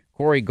see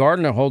Cory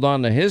Gardner hold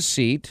on to his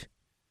seat.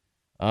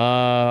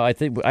 I'd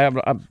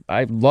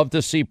love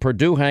to see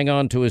Perdue hang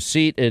on to his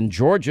seat in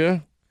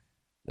Georgia.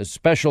 The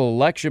special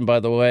election, by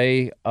the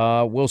way,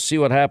 we'll see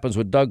what happens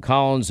with Doug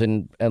Collins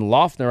and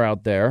Loeffner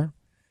out there.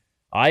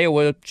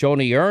 Iowa,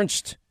 Joni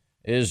Ernst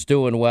is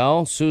doing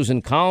well.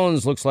 Susan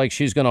Collins looks like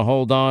she's going to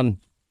hold on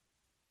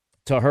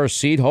to her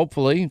seat.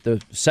 Hopefully,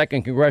 the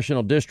 2nd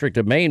Congressional District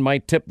of Maine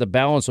might tip the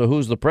balance of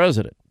who's the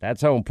president.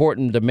 That's how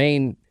important the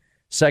Maine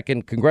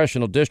 2nd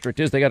Congressional District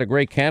is. They got a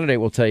great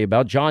candidate we'll tell you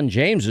about. John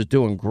James is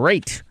doing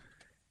great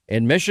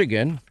in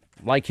Michigan.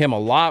 Like him a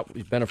lot.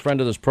 He's been a friend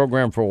of this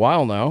program for a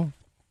while now.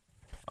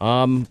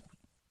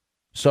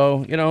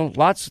 So,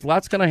 lots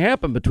going to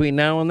happen between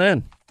now and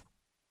then.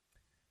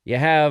 You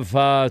have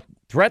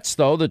threats,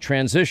 though. The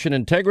Transition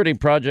Integrity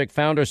Project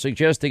founder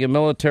suggesting a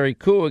military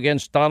coup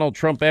against Donald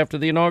Trump after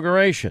the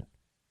inauguration.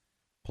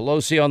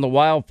 Pelosi on the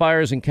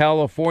wildfires in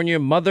California.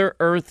 Mother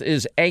Earth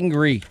is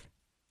angry.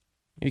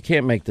 You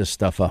can't make this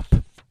stuff up.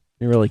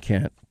 You really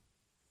can't.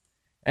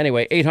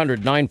 Anyway,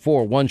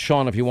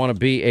 800-941-SEAN if you want to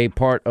be a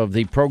part of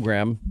the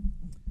program.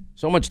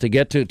 So much to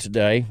get to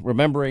today.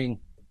 Remembering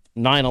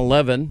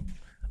 9/11.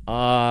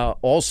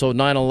 Also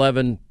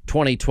 9/11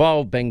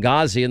 2012,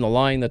 Benghazi, and the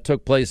lying that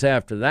took place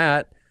after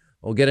that.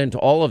 We'll get into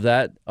all of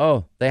that.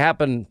 Oh, they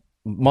happened.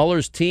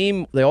 Mueller's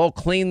team, they all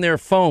cleaned their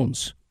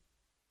phones.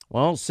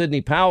 Well, Sidney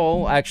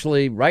Powell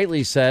actually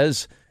rightly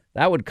says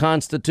that would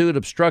constitute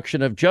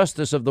obstruction of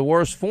justice of the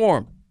worst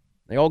form.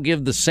 They all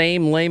give the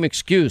same lame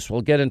excuse.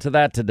 We'll get into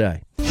that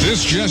today.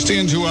 This just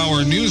into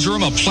our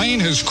newsroom. A plane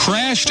has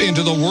crashed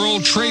into the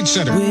World Trade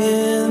Center.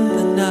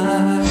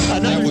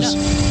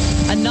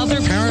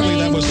 Apparently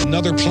that was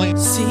another plane.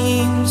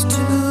 Seems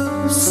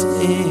to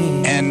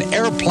say an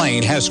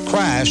airplane has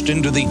crashed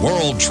into the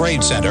World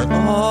Trade Center.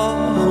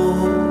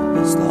 All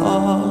is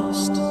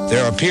lost.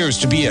 There appears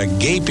to be a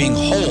gaping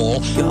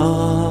hole.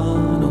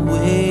 Gone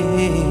away.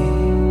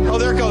 Oh,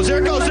 there it goes, there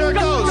it goes, there it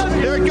goes,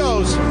 there it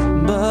goes.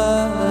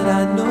 But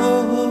I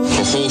know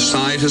the whole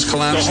side has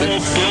collapsed. The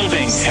whole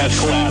building has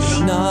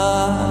collapsed.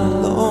 Not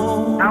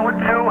alone. Tower 2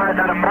 has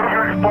had a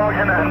major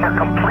explosion and a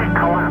complete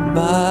collapse.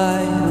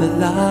 By the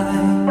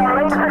light.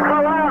 There is a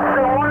collapse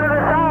in one of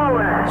the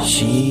towers.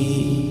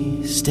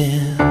 She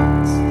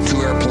stands. 2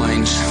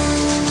 airplanes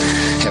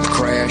have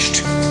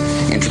crashed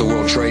into the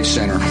World Trade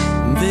Center.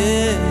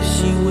 There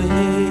she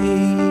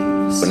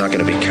waits. We're not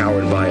going to be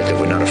cowed by it, that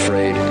we're not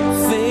afraid.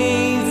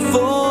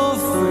 Faithful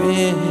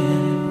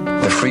friend.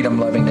 The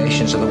freedom-loving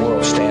nations of the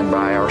world stand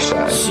by our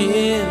side.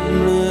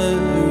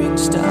 Shimmering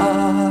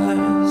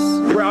stars.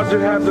 Proud to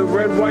have the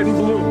red, white, and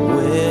blue.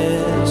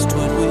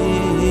 Westward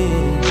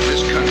wind.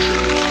 This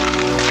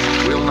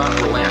country will not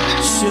relent.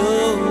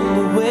 Show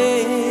the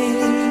way.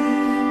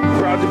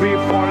 Proud to be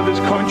a part of this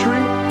country.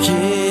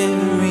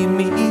 Carry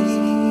me.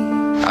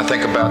 I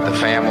think about the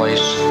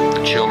families,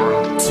 the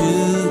children. To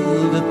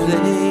the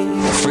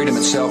place. Freedom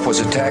itself was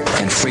attacked,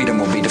 and freedom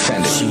will be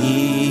defended.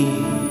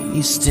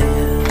 She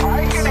stands.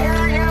 I can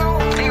hear you.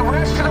 The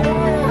rest of the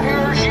world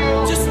hears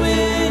you. Just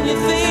when you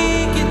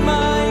think it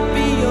might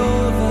be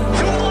over.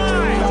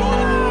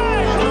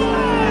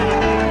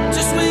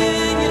 Just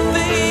when you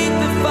think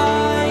the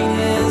fight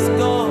is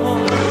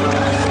gone.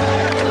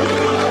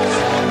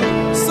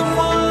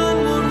 Someone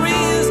will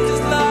risk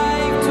his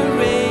life to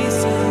raise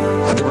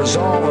her. The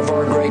resolve of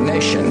our great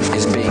nation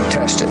is being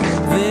tested.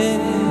 Then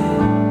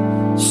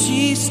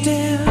she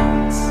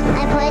stands.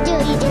 I pledge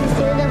allegiance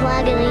to the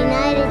flag of the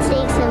United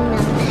States of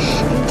America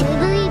and to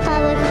the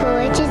republic for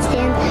which it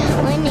stands,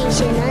 one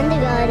nation under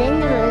God,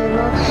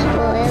 indivisible,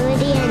 for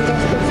liberty and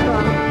justice for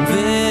all.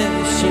 Then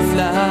she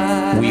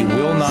flies. We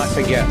will not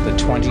forget the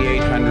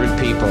 2,800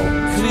 people.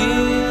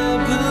 Clear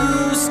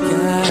blue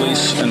sky.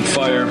 Police and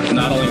fire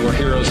not only were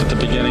heroes at the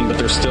beginning, but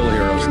they're still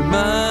heroes.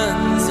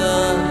 Reminds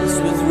us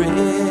with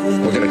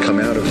red. We're going to come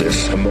out of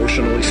this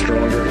emotionally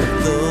stronger.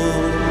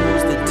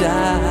 Those that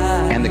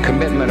die. And the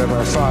commitment of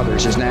our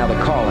fathers is now the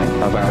calling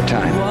of our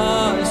time.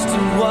 Washed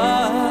and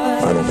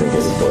white. I don't think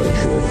anybody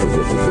should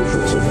forget the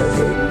difference in that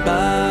day.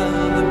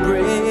 By the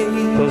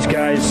brave. Those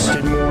guys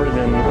did more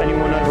than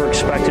anyone ever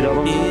expected of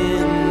them.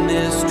 In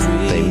this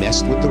dream. They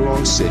messed with the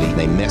wrong city.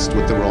 They messed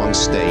with the wrong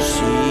state. She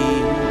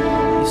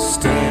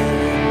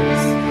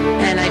stands.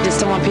 And I just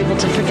don't want people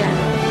to forget.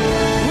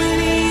 When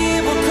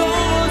evil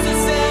calls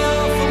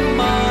itself a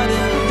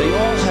martyr. They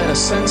all had a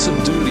sense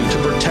of duty to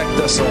protect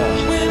us all.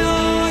 When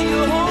all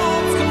your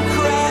hopes come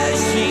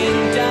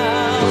crashing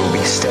down. We will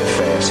be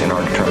steadfast in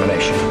our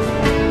determination.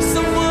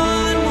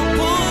 Someone will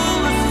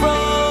pull us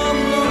from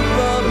the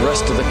rubble. The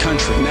rest of the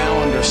country now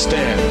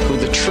understand who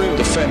the true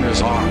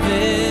defenders are.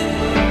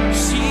 There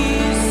she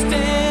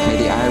stands. May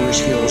the Irish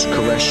hills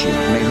caress you.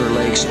 May her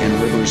lakes and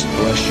rivers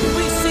bless you.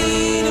 We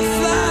see the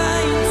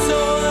flying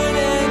sword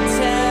and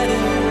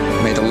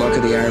tattered. May the luck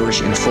of the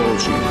Irish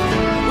enfold you.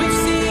 We've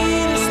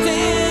seen her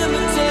stand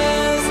the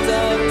test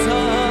of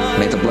time.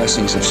 May the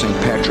blessings of St.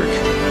 Patrick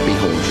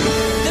behold you.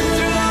 And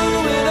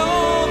through it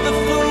all the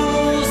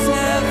fools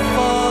have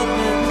fallen.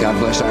 God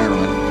bless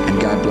Ireland, and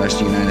God bless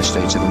the United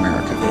States of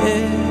America.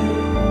 There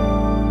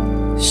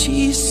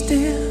she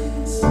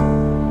stands.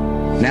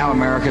 Now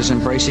America's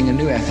embracing a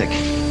new ethic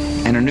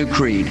and a new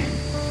creed.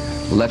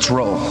 Let's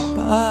roll.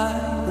 By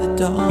the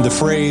dawn. The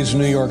phrase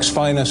New York's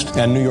finest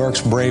and New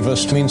York's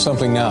bravest means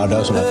something now,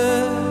 doesn't it?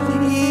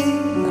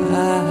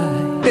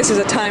 This is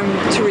a time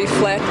to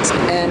reflect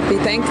and be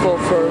thankful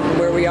for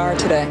where we are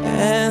today.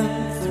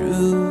 And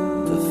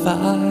through the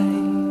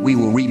fight. We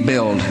will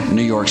rebuild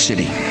New York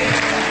City.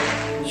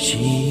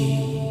 She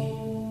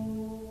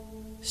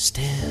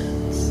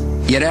stands.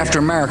 Yet after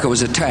America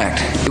was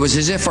attacked, it was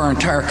as if our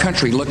entire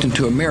country looked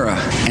into a mirror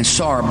and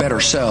saw our better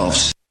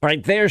selves.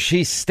 Right there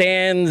she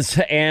stands,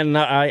 and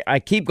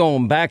I keep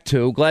going back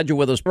to, glad you're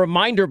with us.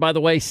 Reminder, by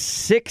the way,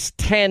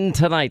 6:10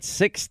 tonight,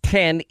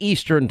 6:10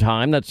 Eastern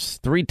time. That's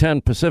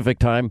 3:10 Pacific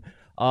time.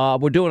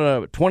 We're doing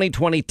a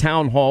 2020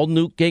 town hall.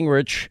 Newt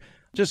Gingrich,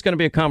 just going to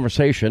be a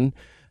conversation.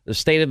 The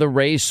state of the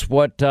race,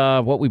 what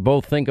we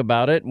both think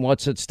about it, and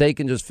what's at stake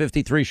in just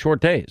 53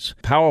 short days.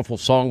 Powerful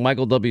song,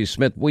 Michael W.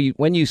 Smith.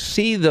 When you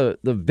see the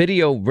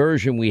video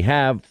version we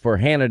have for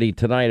Hannity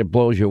tonight, it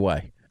blows you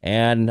away.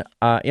 And,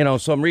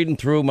 so I'm reading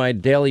through my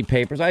daily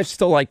papers. I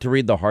still like to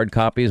read the hard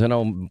copies. I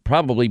know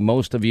probably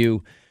most of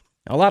you,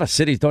 a lot of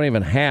cities don't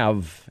even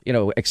have,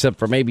 except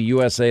for maybe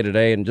USA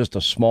Today and just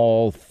a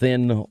small,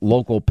 thin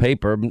local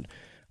paper.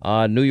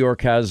 New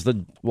York has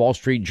the Wall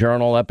Street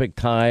Journal, Epoch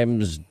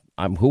Times.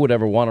 Who would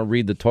ever want to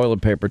read the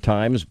toilet paper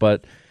Times?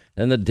 But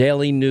then the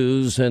Daily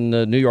News and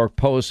the New York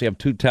Post, you have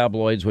two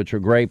tabloids, which are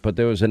great. But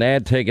there was an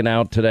ad taken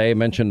out today, I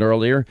mentioned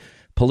earlier.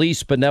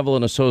 Police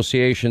Benevolent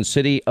Association,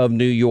 City of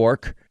New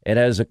York. It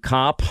has a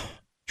cop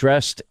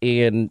dressed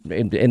in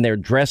their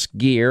dress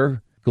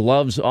gear,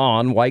 gloves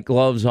on, white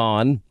gloves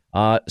on,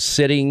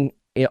 sitting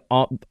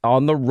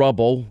on the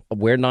rubble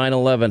where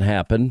 9/11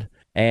 happened,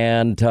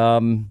 and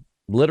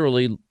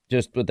literally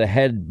just with the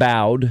head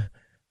bowed.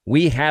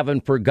 We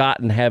haven't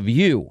forgotten, have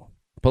you?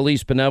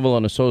 Police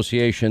Benevolent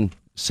Association,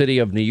 City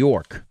of New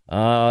York.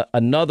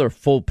 Another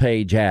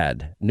full-page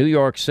ad. New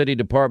York City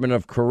Department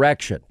of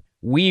Correction.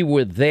 We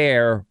were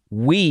there.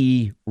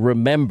 We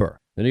remember.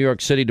 The New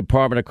York City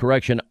Department of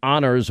Correction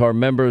honors our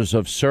members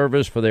of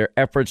service for their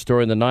efforts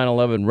during the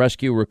 9/11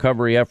 rescue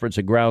recovery efforts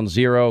at Ground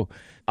Zero.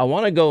 I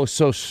want to go,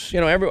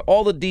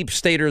 all the deep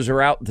staters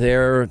are out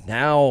there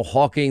now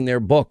hawking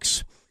their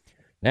books.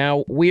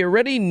 Now, we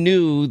already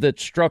knew that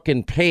Strzok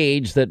and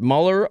Page that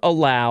Mueller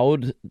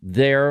allowed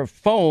their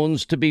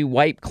phones to be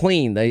wiped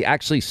clean. They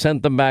actually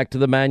sent them back to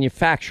the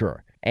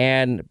manufacturer.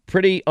 And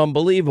pretty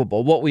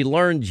unbelievable. What we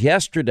learned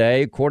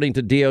yesterday, according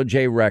to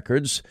DOJ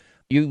records,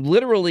 you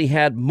literally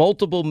had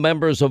multiple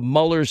members of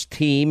Mueller's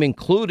team,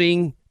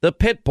 including the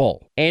pit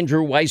bull,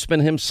 Andrew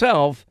Weissmann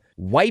himself,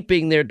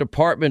 wiping their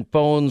department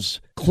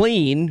phones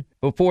clean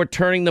before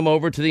turning them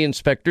over to the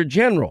inspector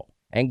general.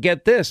 And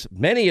get this,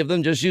 many of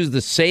them just used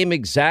the same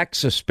exact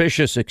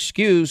suspicious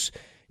excuse.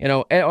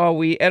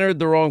 We entered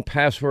the wrong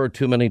password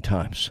too many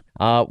times.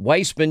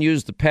 Weissmann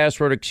used the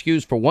password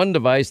excuse for one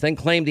device, then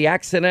claimed he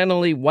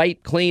accidentally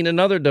wiped clean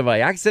another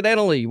device.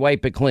 Accidentally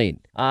wipe it clean.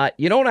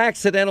 You don't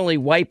accidentally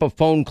wipe a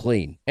phone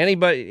clean.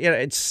 Anybody,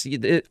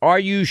 are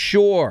you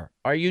sure?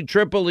 Are you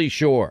triply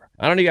sure?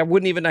 I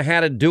wouldn't even know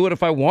how to do it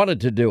if I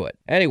wanted to do it.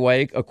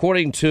 Anyway,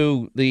 according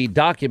to the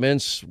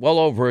documents, well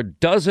over a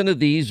dozen of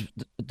these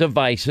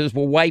devices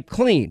were wiped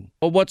clean.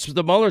 Well, what's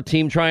the Mueller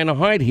team trying to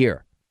hide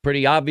here?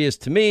 Pretty obvious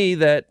to me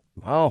that,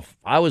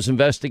 I was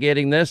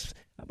investigating this.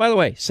 By the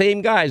way,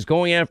 same guys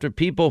going after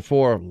people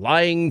for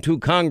lying to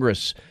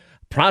Congress,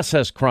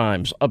 process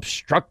crimes,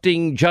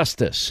 obstructing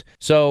justice.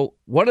 So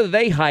what are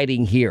they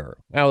hiding here?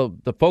 Now,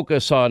 the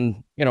focus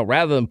on,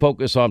 rather than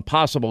focus on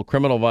possible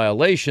criminal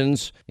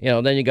violations,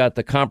 then you got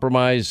the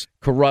compromised,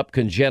 corrupt,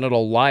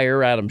 congenital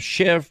liar, Adam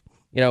Schiff.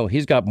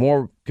 He's got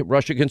more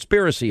Russia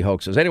conspiracy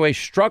hoaxes. Anyway,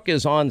 Strzok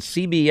is on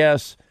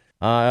CBS.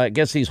 I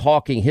guess he's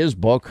hawking his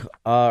book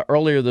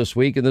earlier this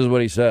week, and this is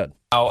what he said.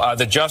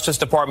 The Justice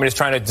Department is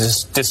trying to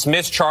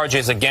dismiss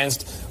charges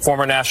against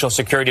former National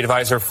Security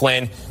Advisor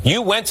Flynn.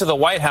 You went to the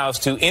White House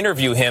to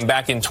interview him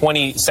back in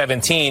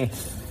 2017.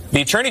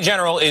 The Attorney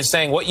General is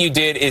saying what you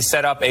did is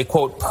set up a,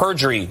 quote,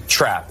 perjury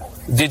trap.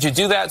 Did you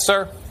do that,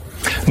 sir?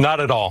 Not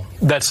at all.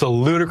 That's a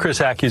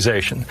ludicrous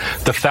accusation.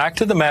 The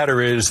fact of the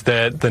matter is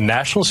that the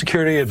National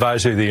Security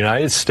Advisor of the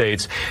United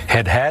States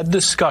had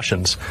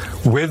discussions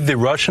with the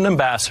Russian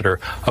ambassador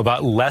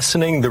about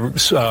lessening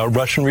the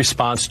Russian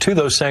response to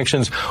those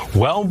sanctions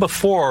well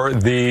before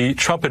the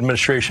Trump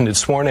administration had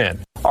sworn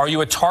in. Are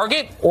you a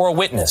target or a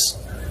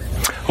witness?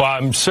 Well,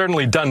 I've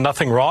certainly done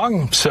nothing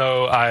wrong,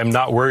 so I'm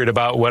not worried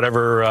about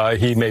whatever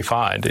he may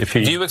find. If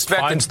he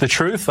finds the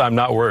truth, I'm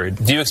not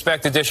worried. Do you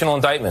expect additional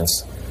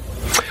indictments?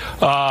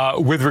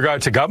 With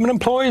regard to government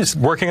employees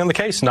working on the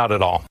case, not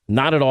at all.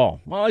 Not at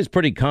all. Well, he's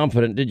pretty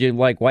confident. Did you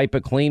wipe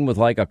it clean with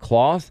a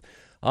cloth?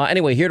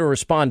 Anyway, here to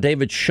respond,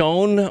 David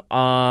Schoen,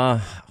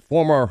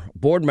 former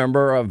board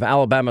member of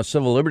Alabama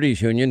Civil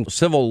Liberties Union,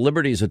 civil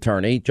liberties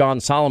attorney,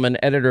 John Solomon,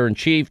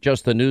 editor-in-chief,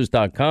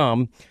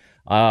 justthenews.com.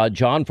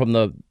 John, from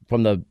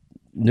the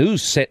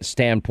news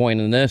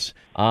standpoint in this,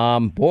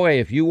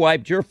 if you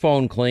wiped your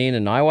phone clean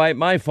and I wiped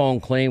my phone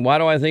clean, why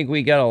do I think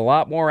we get a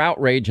lot more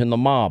outrage in the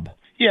mob?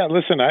 Yeah,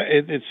 listen,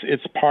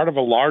 it's part of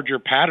a larger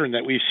pattern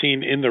that we've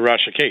seen in the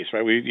Russia case,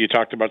 right? You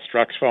talked about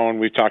Strzok's phone.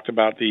 We've talked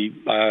about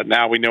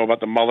now we know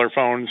about the Mueller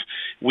phones.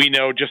 We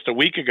know just a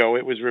week ago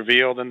it was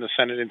revealed in the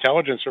Senate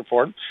intelligence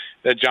report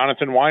that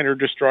Jonathan Weiner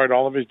destroyed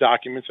all of his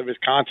documents of his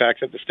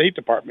contacts at the State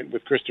Department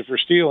with Christopher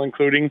Steele,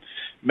 including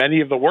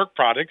many of the work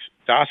products,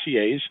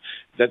 dossiers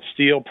that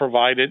Steele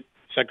provided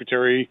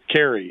Secretary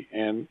Kerry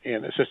and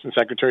Assistant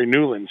Secretary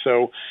Nuland.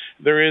 So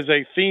there is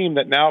a theme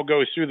that now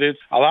goes through this.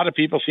 A lot of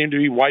people seem to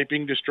be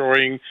wiping,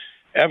 destroying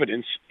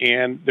evidence.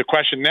 And the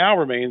question now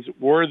remains,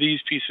 were these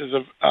pieces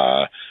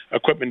of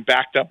equipment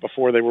backed up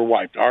before they were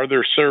wiped? Are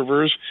there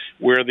servers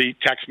where the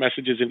text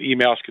messages and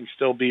emails can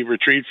still be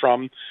retrieved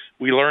from?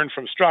 We learned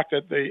from Strzok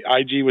that the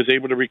IG was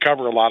able to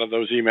recover a lot of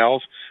those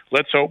emails.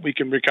 Let's hope we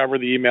can recover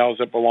the emails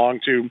that belong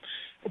to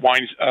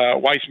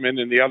Weissman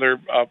and the other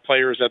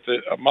players at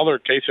the Mueller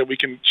case, so we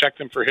can check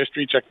them for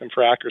history, check them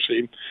for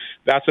accuracy.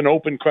 That's an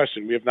open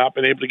question. We have not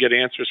been able to get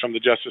answers from the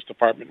Justice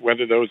Department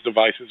whether those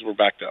devices were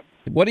backed up.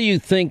 What do you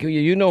think?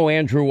 You know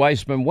Andrew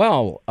Weissman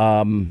well,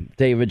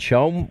 David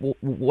Schoen.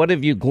 What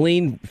have you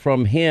gleaned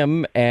from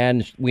him?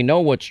 And we know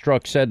what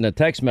Strzok said in the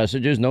text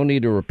messages. No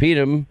need to repeat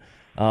him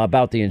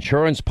about the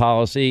insurance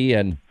policy.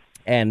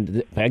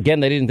 And again,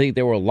 they didn't think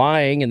they were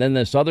lying. And then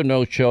this other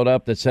note showed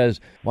up that says,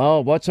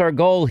 well, what's our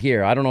goal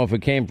here? I don't know if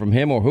it came from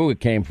him or who it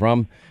came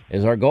from.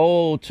 Is our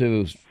goal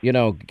to,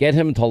 get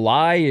him to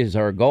lie? Is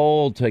our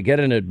goal to get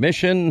an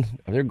admission?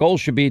 Their goal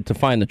should be to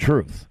find the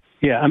truth.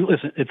 Yeah,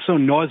 listen, it's so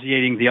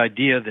nauseating, the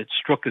idea that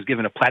Strzok is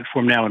given a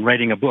platform now and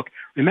writing a book.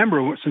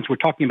 Remember, since we're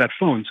talking about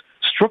phones,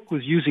 Strzok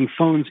was using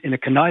phones in a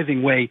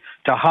conniving way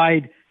to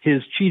hide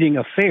his cheating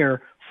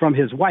affair from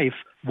his wife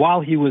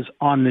while he was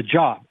on the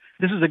job.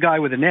 This is a guy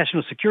with a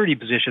national security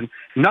position.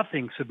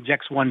 Nothing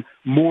subjects one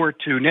more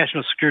to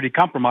national security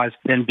compromise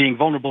than being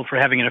vulnerable for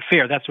having an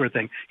affair, that sort of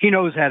thing. He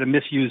knows how to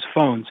misuse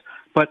phones.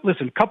 But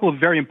listen, a couple of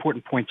very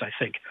important points, I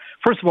think.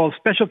 First of all, the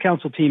special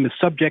counsel team is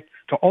subject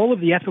to all of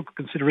the ethical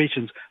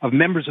considerations of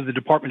members of the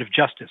Department of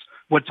Justice.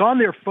 What's on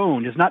their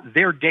phone is not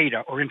their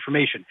data or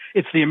information.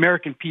 It's the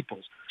American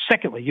people's.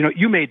 Secondly,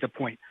 you made the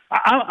point.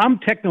 I'm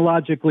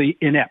technologically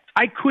inept.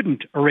 I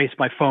couldn't erase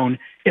my phone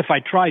if I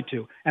tried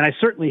to, and I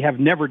certainly have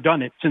never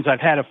done it since I've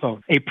had a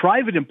phone. A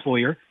private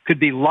employer could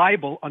be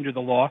liable under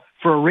the law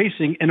for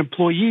erasing an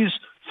employee's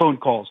phone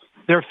calls.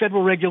 There are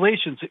federal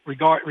regulations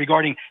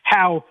regarding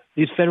how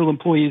these federal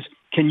employees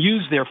can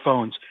use their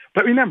phones.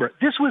 But remember,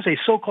 this was a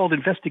so-called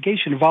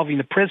investigation involving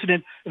the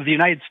President of the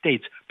United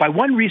States. By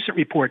one recent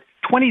report,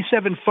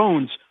 27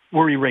 phones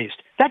were erased.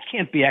 That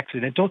can't be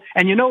accidental.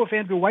 And if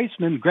Andrew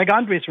Weissman, Greg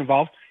Andres are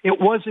involved, it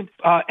wasn't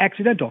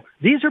accidental.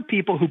 These are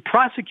people who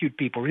prosecute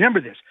people. Remember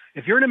this.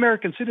 If you're an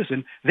American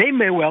citizen, they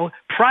may well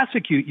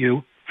prosecute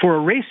you for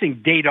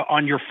erasing data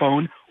on your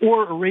phone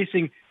or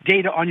erasing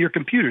data on your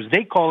computers.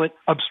 They call it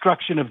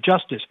obstruction of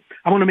justice.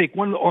 I want to make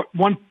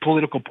one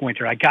political point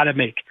here I got to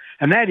make,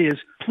 and that is,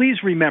 please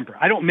remember,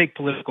 I don't make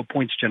political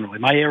points generally.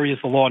 My area is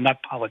the law,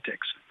 not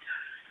politics.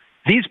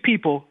 These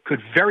people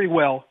could very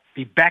well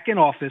be back in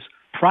office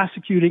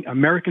prosecuting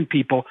American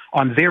people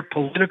on their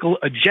political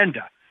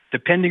agenda,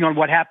 depending on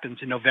what happens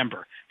in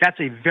November. That's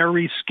a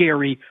very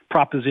scary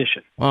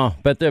proposition. Well,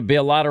 bet there'd be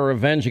a lot of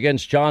revenge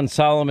against John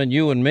Solomon,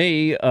 you and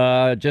me.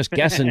 Just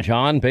guessing,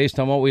 John, based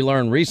on what we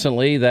learned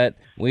recently, that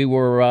we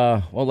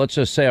were, let's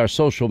just say our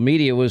social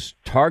media was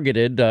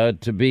targeted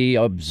to be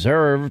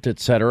observed, et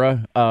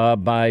cetera,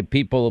 by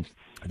people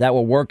that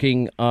were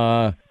working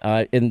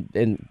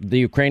in the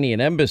Ukrainian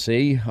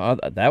embassy.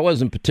 That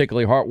wasn't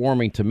particularly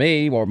heartwarming to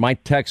me, or my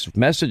text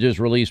messages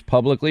released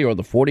publicly, or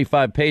the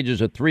 45 pages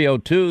of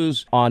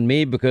 302s on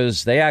me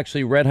because they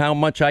actually read how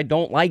much I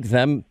don't like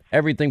them.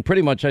 Everything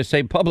pretty much I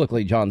say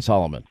publicly, John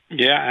Solomon.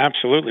 Yeah,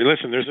 absolutely.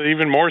 Listen, there's an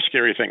even more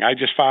scary thing. I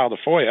just filed a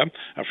FOIA,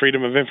 a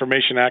Freedom of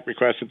Information Act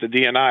request at the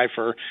DNI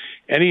for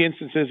any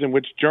instances in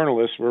which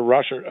journalists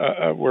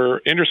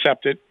were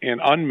intercepted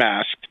and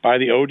unmasked by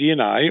the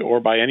ODNI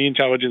or by any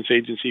intelligence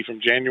agency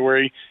from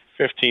January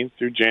 15th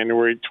through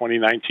January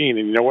 2019.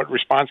 And you know what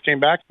response came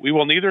back? We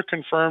will neither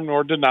confirm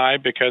nor deny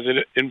because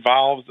it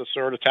involves the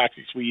sort of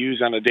tactics we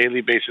use on a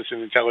daily basis in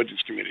the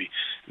intelligence community.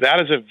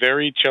 That is a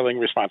very chilling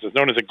response. It's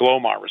known as a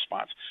GLOMAR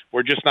response.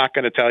 We're just not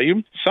going to tell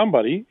you.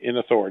 Somebody in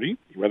authority,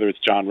 whether it's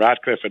John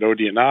Ratcliffe at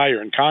ODNI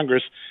or in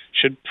Congress,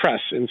 should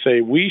press and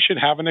say we should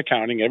have an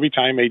accounting every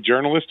time a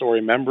journalist or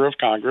a member of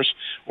Congress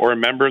or a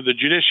member of the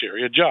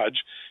judiciary, a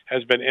judge,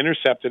 has been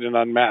intercepted and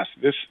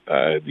unmasked.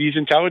 These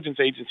intelligence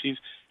agencies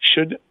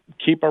should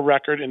keep a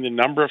record in the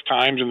number of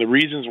times and the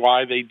reasons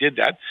why they did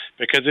that,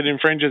 because it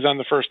infringes on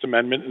the First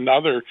Amendment and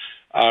other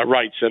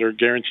rights that are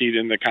guaranteed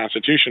in the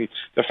Constitution.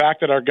 The fact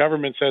that our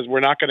government says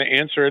we're not going to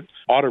answer it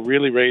ought to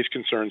really raise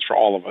concerns for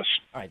all of us.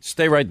 All right,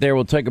 stay right there.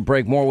 We'll take a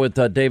break. More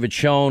with David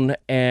Schoen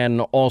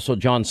and also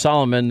John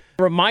Solomon.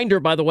 Reminder,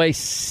 by the way,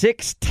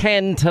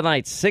 6:10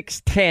 tonight,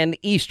 6:10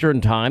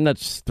 Eastern Time.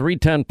 That's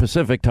 3:10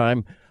 Pacific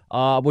Time.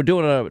 We're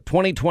doing a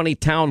 2020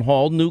 town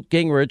hall. Newt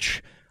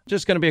Gingrich.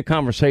 Just going to be a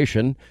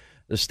conversation.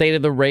 The state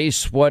of the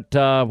race, what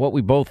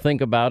we both think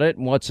about it,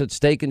 and what's at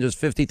stake in just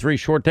 53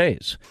 short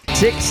days.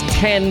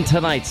 6:10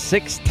 tonight,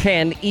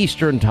 6:10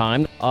 Eastern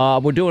Time.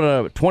 We're doing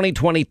a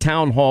 2020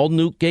 town hall.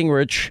 Newt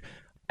Gingrich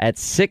at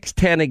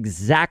 6:10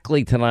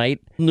 exactly tonight.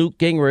 Newt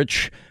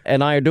Gingrich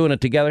and I are doing it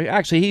together.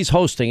 Actually, he's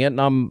hosting it, and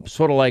I'm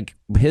sort of like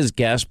his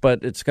guest,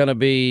 but it's going to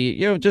be,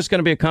 just going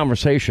to be a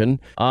conversation.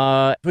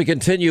 We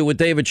continue with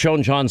David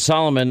Schoen, John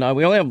Solomon.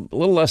 We only have a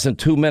little less than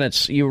 2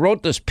 minutes. You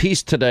wrote this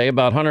piece today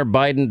about Hunter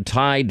Biden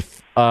tied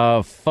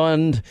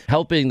fund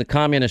helping the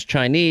communist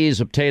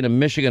Chinese obtain a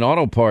Michigan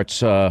auto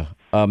parts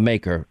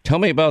maker. Tell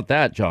me about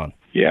that, John.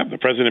 Yeah, the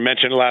president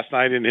mentioned it last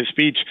night in his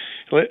speech.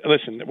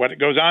 Listen, what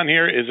goes on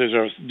here is there's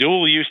a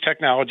dual-use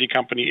technology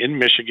company in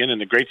Michigan, in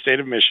the great state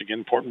of Michigan,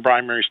 important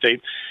primary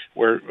state,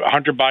 where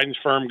Hunter Biden's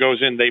firm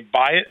goes in, they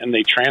buy it, and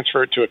they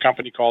transfer it to a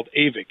company called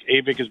AVIC.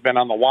 AVIC has been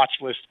on the watch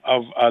list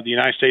of the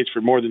United States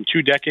for more than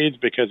 2 decades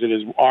because it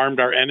has armed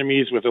our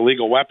enemies with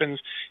illegal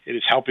weapons. It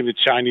is helping the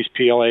Chinese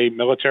PLA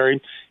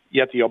military.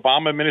 Yet the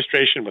Obama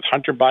administration, with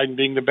Hunter Biden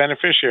being the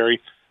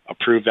beneficiary,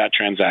 approved that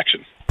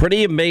transaction.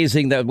 Pretty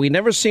amazing that we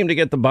never seem to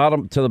get the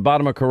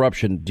bottom of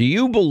corruption. Do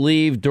you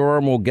believe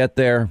Durham will get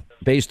there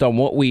based on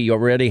what we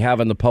already have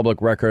in the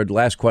public record?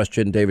 Last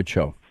question, David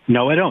Cho.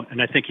 No, I don't.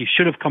 And I think he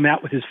should have come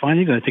out with his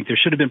findings. And I think there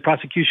should have been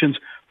prosecutions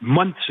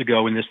months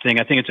ago in this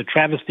thing. I think it's a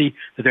travesty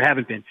that there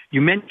haven't been.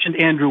 You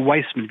mentioned Andrew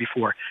Weissman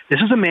before.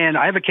 This is a man,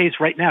 I have a case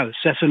right now, the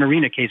Sesson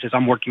Arena cases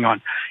I'm working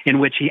on, in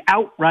which he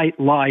outright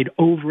lied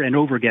over and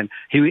over again.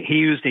 He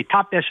used a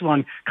top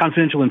echelon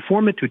confidential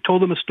informant who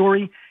told him a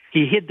story.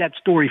 He hid that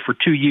story for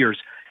 2 years.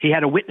 He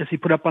had a witness he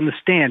put up on the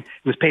stand.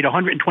 He was paid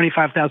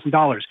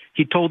 $125,000.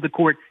 He told the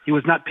court he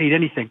was not paid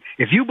anything.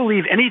 If you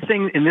believe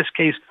anything in this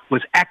case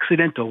was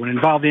accidental when it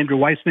involved Andrew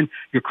Weissman,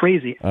 you're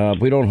crazy.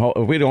 If we don't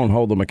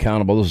hold them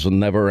accountable, this will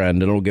never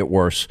end. It'll get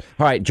worse.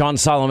 All right, John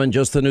Solomon,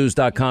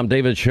 justthenews.com.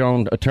 David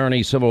Schoen,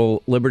 attorney,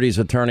 civil liberties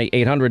attorney,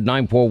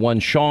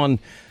 800-941-SEAN.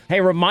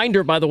 Hey,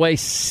 reminder, by the way,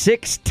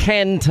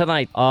 6:10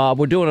 tonight.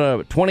 We're doing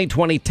a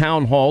 2020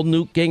 town hall.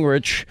 Newt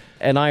Gingrich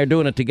and I are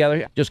doing it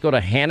together. Just go to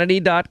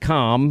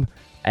Hannity.com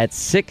at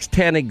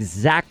 6:10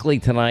 exactly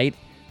tonight,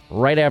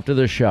 right after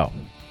the show. All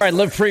right,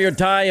 live free or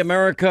die,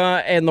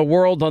 America and the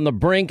world on the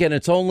brink, and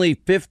it's only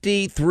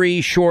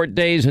 53 short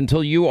days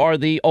until you are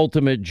the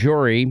ultimate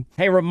jury.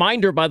 Hey,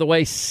 reminder, by the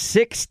way,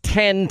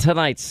 6:10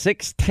 tonight,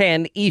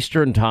 6:10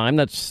 Eastern time.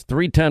 That's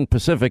 3:10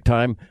 Pacific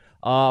time.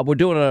 We're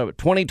doing a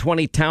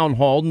 2020 town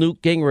hall.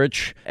 Newt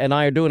Gingrich and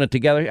I are doing it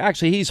together.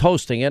 Actually, he's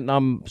hosting it, and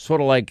I'm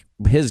sort of like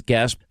his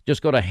guest.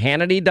 Just go to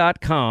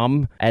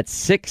Hannity.com at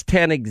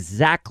 6:10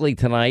 exactly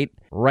tonight,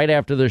 right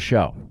after the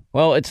show.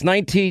 Well, it's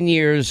 19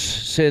 years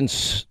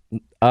since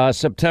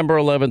September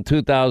 11,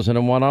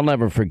 2001. I'll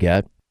never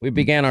forget. We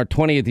began our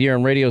 20th year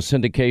in radio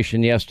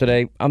syndication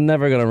yesterday. I'm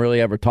never going to really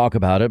ever talk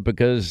about it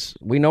because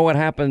we know what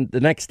happened the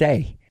next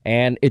day,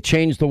 and it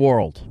changed the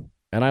world.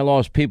 And I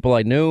lost people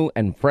I knew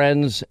and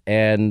friends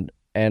and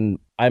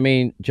I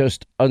mean,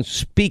 just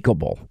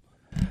unspeakable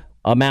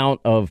amount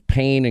of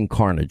pain and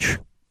carnage.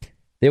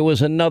 There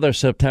was another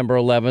September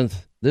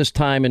 11th, this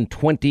time in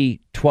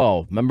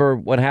 2012. Remember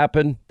what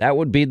happened? That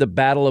would be the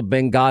Battle of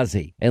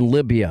Benghazi in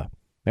Libya.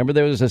 Remember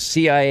there was a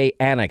CIA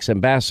annex,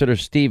 Ambassador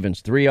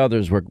Stevens, 3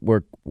 others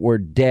were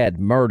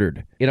dead,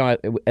 murdered. You know,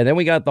 and then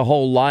we got the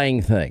whole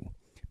lying thing.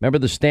 Remember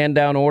the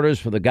stand-down orders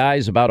for the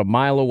guys about a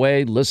mile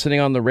away, listening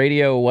on the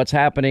radio, what's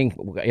happening,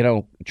 you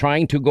know,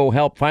 trying to go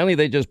help. Finally,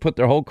 they just put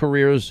their whole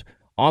careers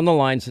on the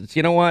line. Said,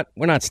 you know what?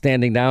 We're not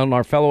standing down.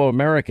 Our fellow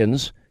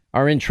Americans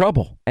are in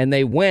trouble. And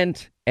they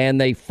went and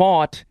they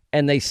fought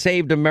and they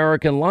saved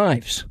American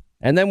lives.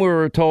 And then we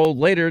were told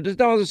later,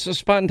 no, it's a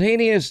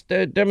spontaneous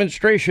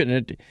demonstration.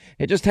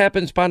 It just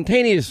happened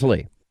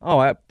spontaneously.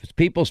 Oh,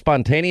 people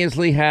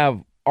spontaneously have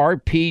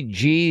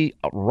RPG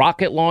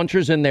rocket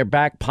launchers in their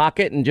back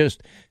pocket and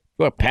just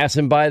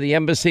passing by the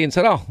embassy and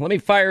said, oh, let me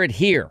fire it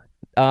here.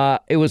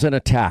 It was an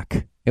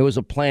attack. It was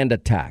a planned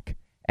attack.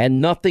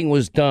 And nothing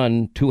was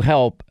done to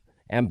help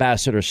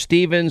Ambassador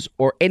Stevens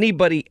or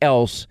anybody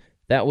else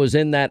that was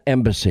in that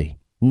embassy.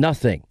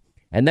 Nothing.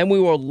 And then we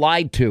were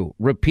lied to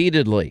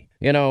repeatedly.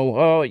 You know,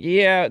 oh,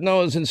 yeah,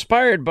 no, it was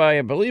inspired by,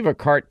 I believe, a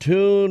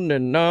cartoon.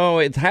 And no,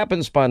 it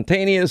happened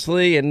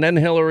spontaneously. And then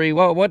Hillary,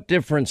 well, what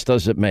difference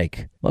does it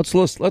make? Let's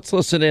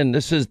listen in.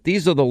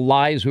 These are the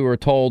lies we were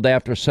told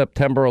after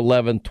September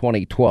 11,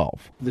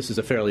 2012. This is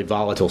a fairly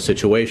volatile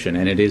situation,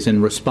 and it is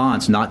in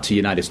response not to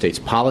United States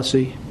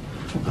policy,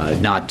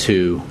 not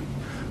to,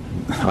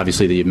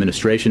 obviously, the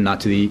administration, not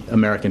to the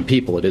American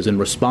people. It is in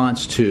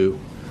response to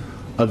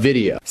a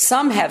video.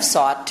 Some have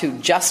sought to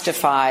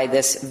justify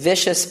this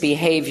vicious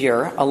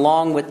behavior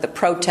along with the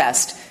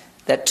protest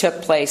that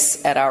took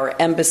place at our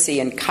embassy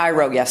in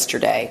Cairo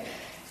yesterday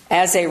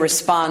as a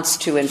response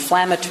to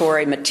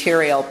inflammatory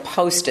material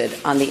posted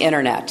on the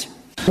internet.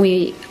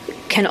 We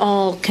can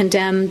all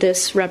condemn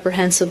this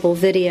reprehensible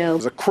video. It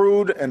was a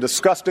crude and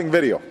disgusting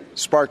video,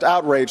 sparked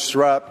outrage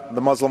throughout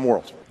the Muslim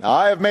world. Now,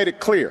 I have made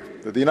it clear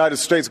that the United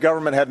States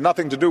government had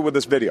nothing to do with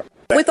this video.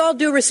 With all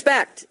due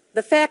respect,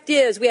 the fact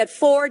is we had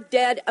 4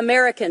 dead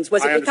Americans.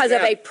 Was it because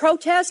of a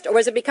protest, or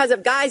was it because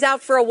of guys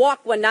out for a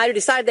walk one night who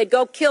decided they'd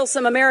go kill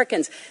some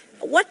Americans?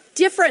 What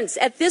difference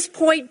at this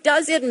point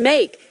does it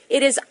make?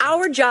 It is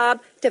our job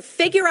to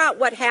figure out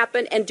what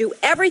happened and do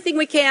everything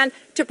we can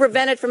to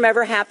prevent it from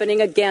ever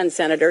happening again,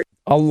 Senator.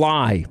 A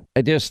lie.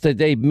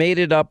 They made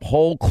it up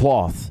whole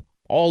cloth,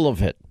 all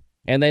of it.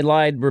 And they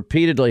lied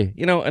repeatedly.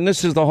 You know, and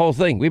this is the whole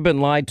thing. We've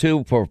been lied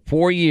to for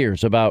 4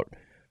 years about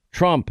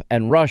Trump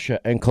and Russia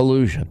and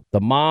collusion. The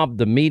mob,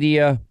 the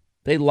media,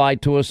 they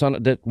lied to us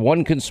on that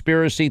one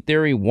conspiracy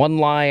theory, one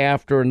lie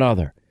after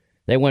another.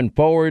 They went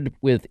forward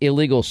with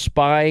illegal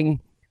spying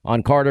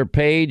on Carter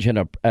Page and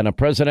a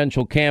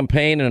presidential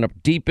campaign and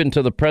deep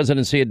into the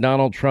presidency of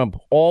Donald Trump,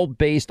 all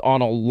based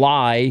on a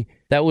lie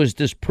that was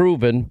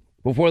disproven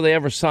before they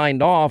ever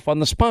signed off on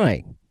the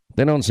spying.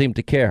 They don't seem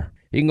to care.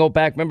 You can go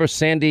back. Remember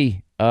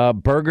Sandy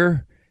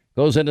Berger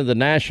goes into the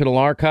National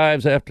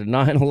Archives after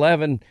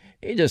 9/11.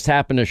 He just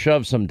happened to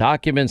shove some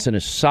documents in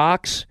his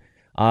socks,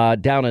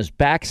 down his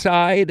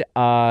backside,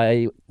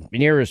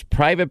 near his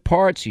private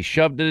parts. He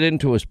shoved it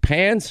into his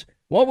pants.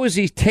 What was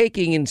he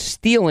taking and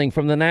stealing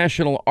from the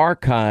National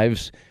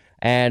Archives?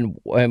 And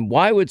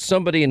why would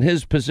somebody in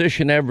his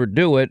position ever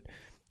do it?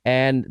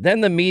 And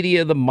then the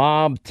media, the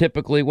mob,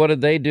 typically, what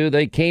did they do?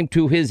 They came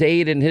to his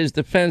aid and his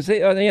defense. They,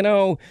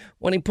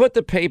 when he put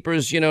the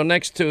papers,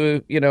 next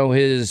to,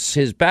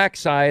 his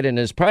backside and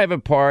his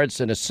private parts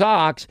and his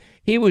socks,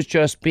 he was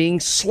just being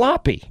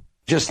sloppy.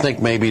 Just think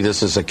maybe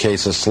this is a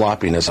case of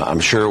sloppiness. I'm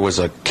sure it was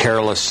a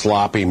careless,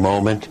 sloppy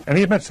moment. And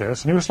he admits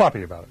this, and he was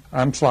sloppy about it.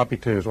 I'm sloppy,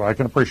 too, as well. I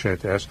can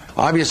appreciate this.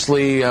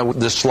 Obviously,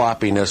 the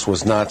sloppiness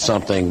was not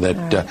something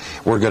that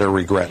we're going to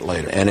regret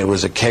later. And it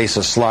was a case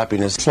of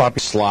sloppiness.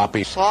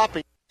 Sloppy.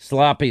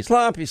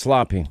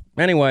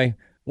 Anyway,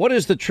 what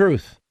is the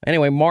truth?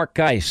 Anyway, Mark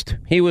Geist,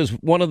 he was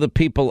one of the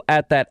people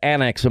at that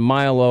annex a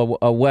mile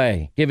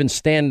away, giving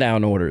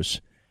stand-down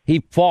orders. He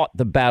fought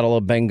the Battle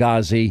of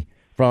Benghazi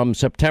from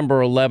September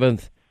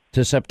 11th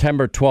to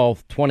September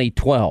 12th,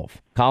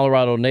 2012.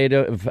 Colorado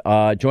native,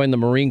 joined the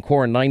Marine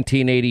Corps in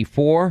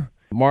 1984.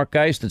 Mark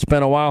Geist, it's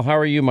been a while. How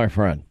are you, my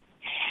friend?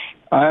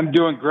 I'm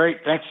doing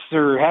great. Thanks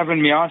for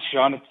having me on,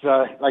 Sean.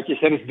 It's like you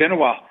said, it's been a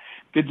while.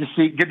 Good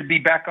to be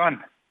back on.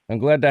 I'm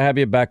glad to have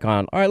you back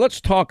on. All right,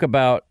 let's talk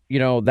about,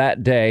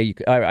 that day.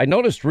 I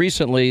noticed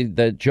recently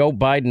that Joe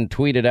Biden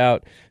tweeted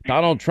out,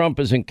 Donald Trump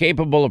is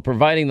incapable of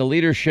providing the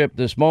leadership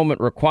this moment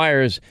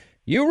requires.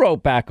 You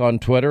wrote back on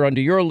Twitter,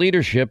 under your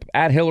leadership,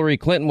 Hillary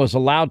Clinton was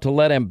allowed to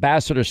let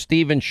Ambassador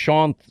Stephen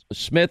Sean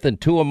Smith and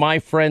two of my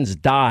friends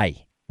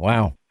die.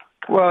 Wow.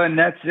 Well, and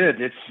that's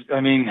it.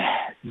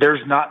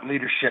 There's not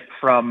leadership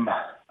from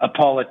a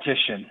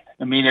politician.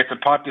 It's a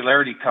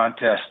popularity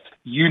contest.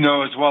 You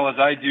know as well as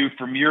I do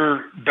from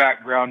your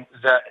background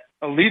that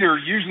a leader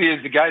usually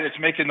is the guy that's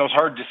making those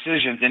hard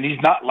decisions, and he's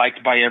not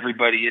liked by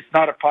everybody. It's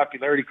not a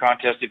popularity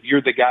contest if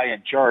you're the guy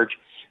in charge.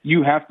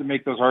 You have to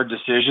make those hard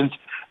decisions.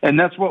 And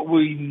that's what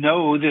we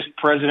know this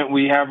president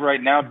we have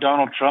right now,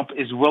 Donald Trump,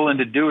 is willing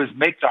to do, is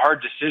make the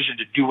hard decision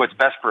to do what's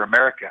best for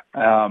America.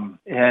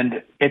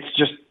 And it's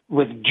just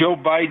with Joe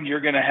Biden,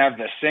 you're going to have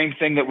the same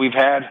thing that we've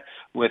had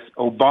with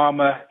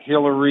Obama,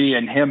 Hillary,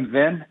 and him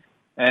then.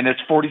 And it's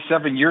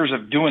 47 years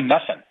of doing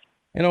nothing.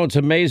 It's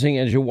amazing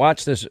as you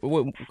watch this.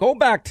 Go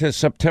back to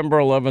September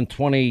 11,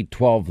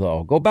 2012,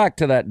 though. Go back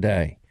to that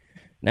day.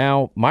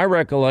 Now, my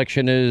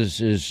recollection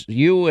is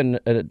you and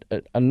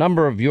a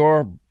number of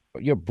your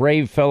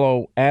brave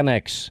fellow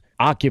annex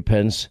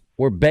occupants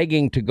were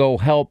begging to go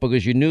help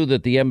because you knew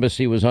that the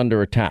embassy was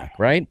under attack,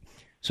 right?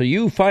 So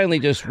you finally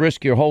just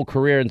risk your whole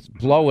career and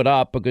blow it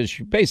up because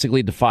you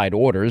basically defied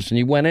orders and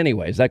you went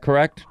anyway. Is that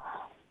correct?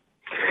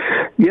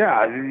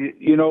 Yeah,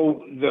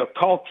 the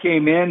call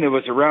came in. It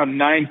was around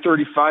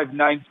 9:35,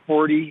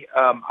 9:40.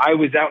 I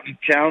was out in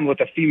town with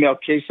a female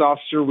case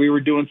officer. We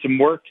were doing some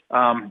work.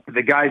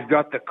 The guys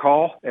got the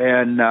call,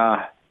 and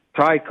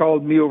Ty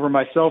called me over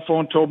my cell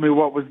phone, told me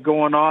what was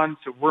going on.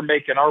 So we're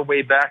making our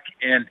way back.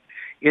 And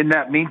in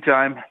that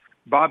meantime,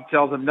 Bob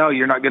tells him, no,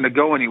 you're not going to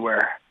go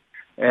anywhere.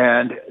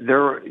 And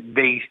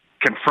they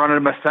confronted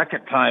him a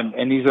second time,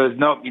 and he says,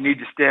 no, you need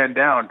to stand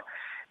down.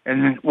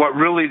 And what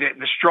really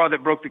the straw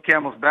that broke the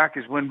camel's back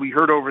is when we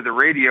heard over the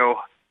radio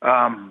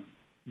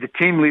the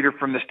team leader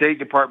from the State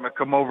Department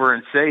come over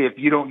and say, if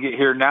you don't get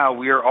here now,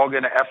 we are all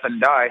going to effing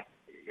die.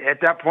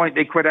 At that point,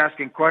 they quit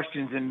asking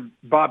questions, and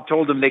Bob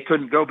told them they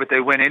couldn't go, but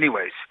they went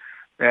anyways.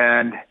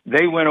 And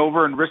they went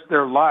over and risked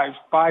their lives,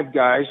 5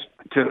 guys,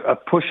 to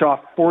push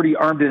off 40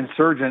 armed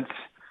insurgents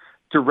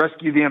to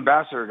rescue the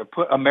ambassador, to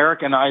put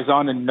American eyes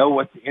on and know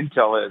what the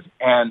intel is.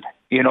 And,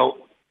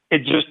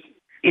 it just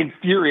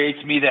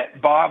infuriates me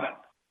that Bob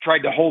tried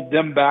to hold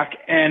them back.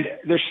 And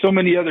there's so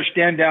many other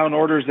stand-down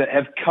orders that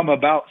have come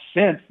about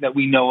since that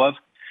we know of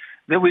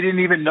that we didn't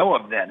even know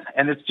of then.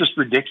 And it's just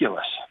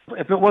ridiculous.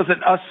 If it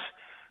wasn't us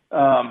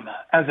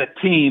as a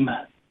team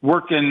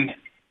working,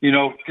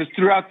 because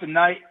throughout the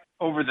night,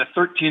 over the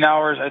 13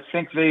 hours, I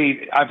think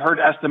I've heard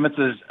estimates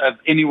of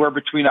anywhere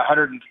between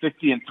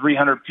 150 and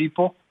 300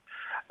 people.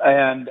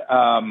 And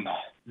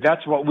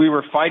that's what we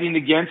were fighting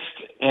against.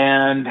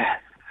 And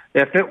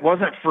if it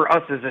wasn't for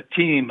us as a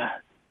team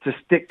to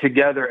stick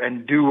together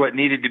and do what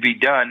needed to be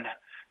done,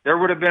 there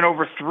would have been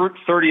over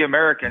 30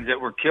 Americans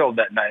that were killed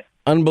that night.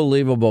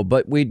 Unbelievable.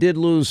 But we did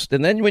lose.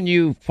 And then when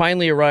you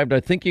finally arrived, I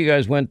think you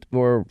guys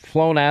were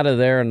flown out of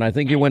there, and I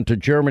think you went to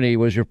Germany.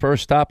 Was your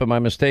first stop? Am I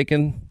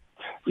mistaken?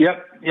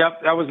 Yep.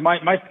 That was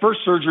my first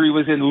surgery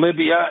was in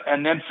Libya,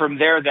 and then from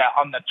there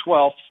on the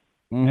 12th,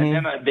 and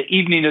then the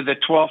evening of the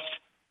 12th,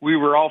 we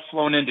were all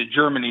flown into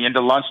Germany, into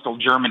Landstuhl,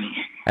 Germany.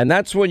 And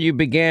that's when you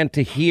began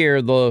to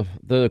hear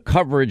the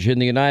coverage in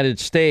the United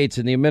States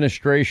and the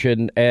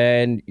administration,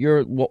 and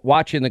you're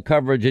watching the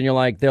coverage and you're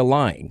like, they're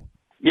lying.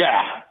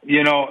 Yeah,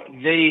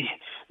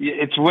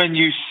 it's when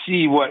you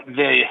see what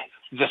the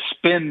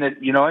spin that,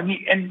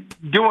 and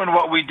doing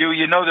what we do,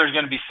 there's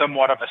going to be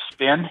somewhat of a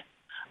spin,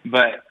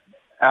 but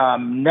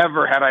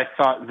never had I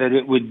thought that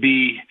it would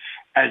be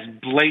as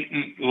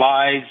blatant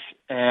lies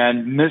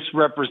and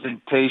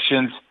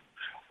misrepresentations.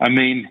 I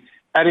mean,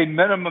 at a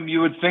minimum, you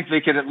would think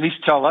they could at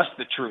least tell us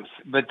the truth,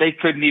 but they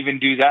couldn't even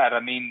do that. I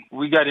mean,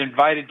 we got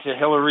invited to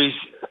Hillary's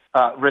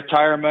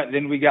retirement,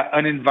 then we got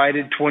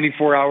uninvited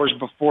 24 hours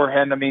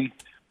beforehand. I mean,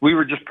 we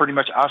were just pretty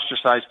much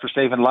ostracized for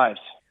saving lives.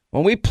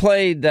 When we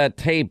played that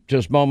tape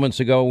just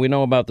moments ago, we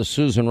know about the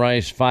Susan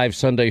Rice 5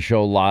 Sunday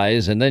Show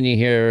lies, and then you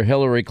hear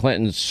Hillary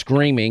Clinton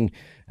screaming.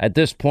 At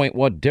this point,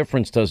 what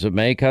difference does it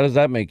make? How does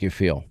that make you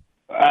feel?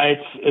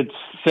 It's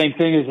the same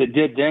thing as it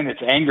did then.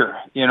 It's anger,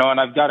 and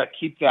I've got to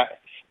keep that.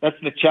 That's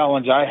the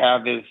challenge I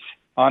have, is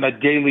on a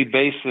daily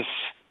basis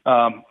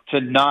to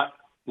not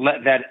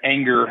let that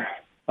anger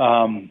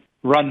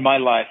run my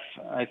life.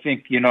 I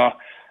think,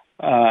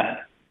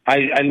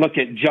 I look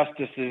at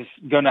justice is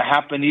going to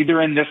happen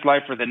either in this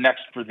life or the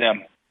next for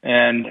them.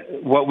 And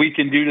what we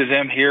can do to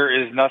them here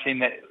is nothing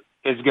that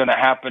is going to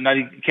happen.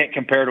 You can't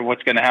compare to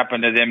what's going to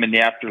happen to them in the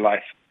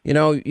afterlife.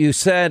 You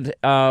said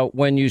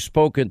when you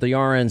spoke at the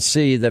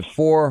RNC that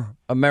 4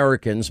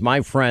 Americans,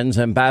 my friends,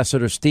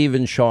 Ambassador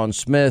Stephen, Sean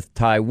Smith,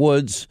 Ty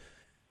Woods,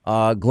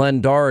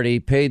 Glenn Doherty,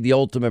 paid the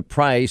ultimate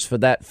price for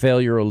that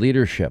failure of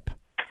leadership.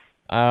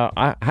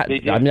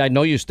 I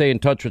know you stay in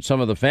touch with some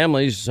of the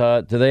families.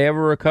 Do they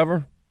ever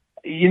recover?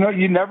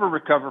 You never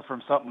recover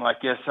from something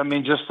like this. I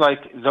mean, just like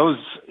those,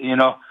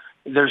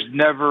 there's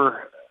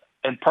never,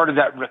 and part of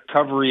that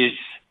recovery is,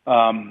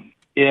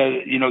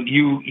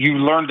 you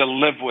learn to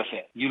live with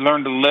it. You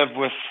learn to live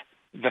with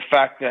the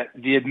fact that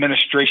the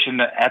administration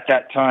at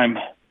that time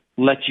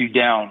let you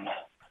down.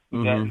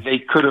 Mm-hmm.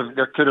 That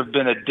there could have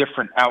been a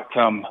different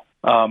outcome.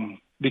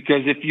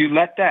 Because if you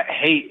let that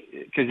hate,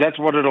 because that's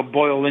what it'll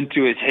boil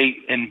into, is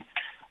hate, and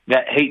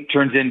that hate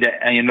turns into,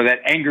 that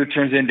anger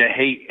turns into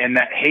hate, and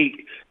that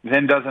hate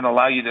then doesn't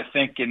allow you to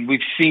think. And we've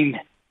seen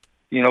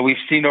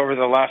over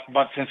the last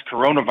month since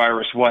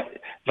coronavirus what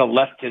the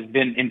left has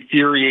been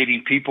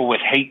infuriating people with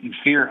hate and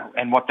fear,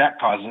 and what that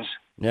causes.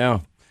 Yeah.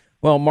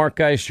 Well, Mark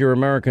Geist, you're an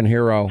American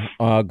hero.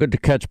 Good to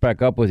catch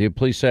back up with you.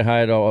 Please say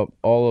hi to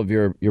all of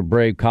your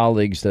brave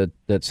colleagues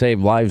that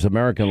saved lives,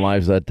 American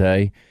lives, that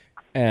day.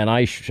 And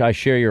I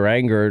share your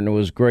anger, and it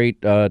was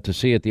great to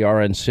see at the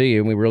RNC,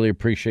 and we really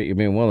appreciate you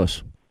being with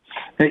us.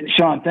 Hey,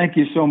 Sean, thank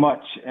you so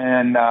much.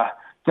 And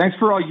thanks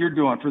for all you're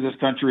doing for this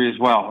country as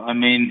well. I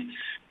mean,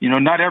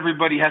 not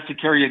everybody has to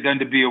carry a gun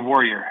to be a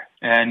warrior,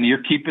 and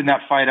you're keeping that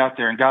fight out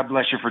there, and God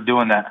bless you for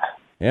doing that.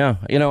 Yeah,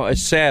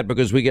 it's sad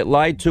because we get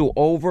lied to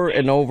over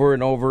and over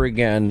and over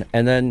again,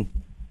 and then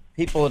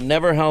people are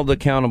never held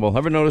accountable.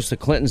 Ever notice the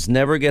Clintons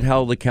never get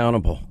held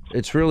accountable?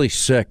 It's really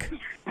sick.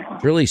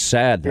 Really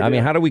sad. I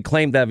mean, how do we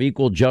claim to have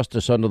equal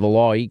justice under the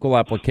law, equal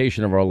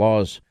application of our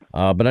laws?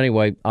 But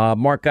anyway,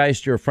 Mark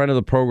Geist, you're a friend of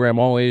the program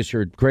always.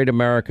 You're a great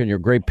American. You're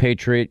a great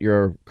patriot.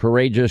 You're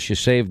courageous. You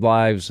saved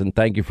lives. And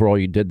thank you for all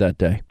you did that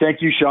day.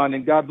 Thank you, Sean,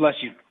 and God bless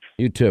you.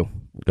 You too.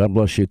 God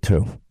bless you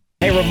too.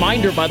 Hey,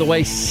 reminder, by the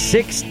way,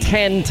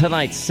 6:10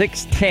 tonight,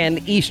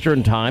 6:10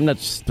 Eastern time.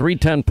 That's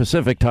 3:10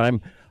 Pacific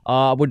time.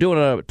 We're doing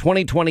a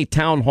 2020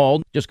 town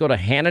hall. Just go to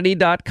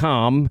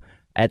Hannity.com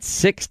at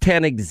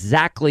 6:10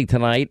 exactly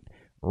tonight,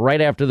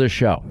 right after the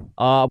show.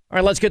 All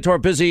right, let's get to our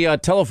busy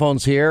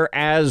telephones here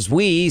as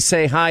we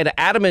say hi to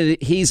Adam.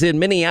 He's in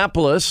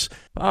Minneapolis.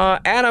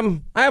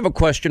 Adam, I have a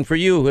question for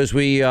you as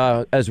we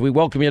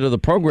welcome you to the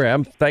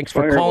program. Thanks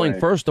for calling,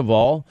 first of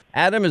all.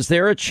 Adam, is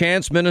there a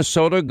chance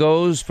Minnesota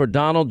goes for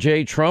Donald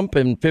J. Trump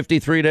in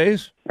 53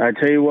 days? I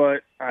tell you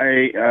what,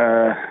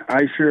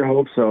 I sure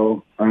hope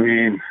so. I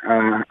mean,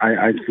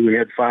 we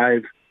had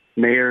 5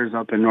 mayors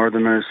up in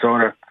northern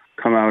Minnesota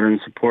come out in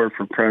support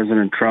for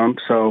President Trump.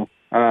 So,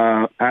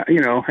 hey,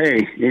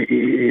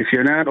 if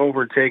you're not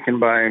overtaken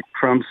by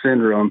Trump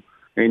syndrome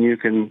and you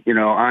can,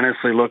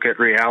 honestly look at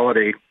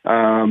reality,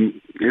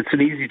 it's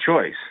an easy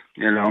choice,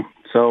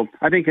 So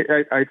I think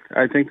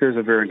there's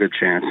a very good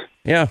chance.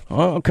 Yeah.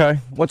 Oh, okay.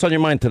 What's on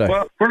your mind today?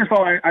 Well, first of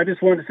all, I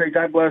just wanted to say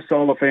God bless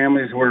all the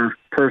families who were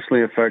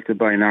personally affected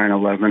by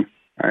 9/11.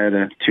 I had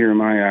a tear in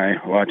my eye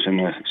watching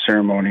the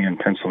ceremony in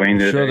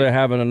Pennsylvania. I'm sure they're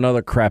having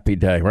another crappy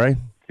day, right?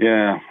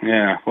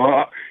 Yeah.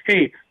 Well,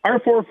 hey, our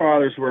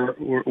forefathers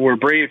were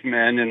brave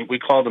men, and we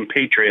call them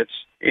patriots.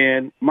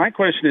 And my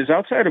question is,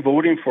 outside of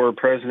voting for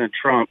President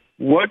Trump,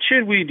 what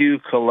should we do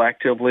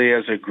collectively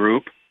as a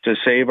group to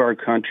save our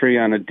country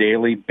on a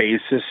daily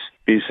basis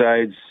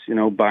besides,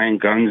 buying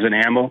guns and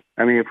ammo?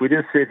 I mean, if we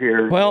just sit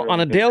here... Well,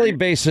 on a daily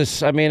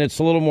basis, I mean, it's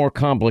a little more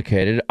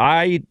complicated.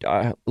 I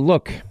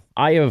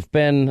have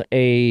been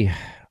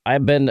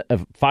I've been a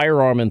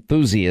firearm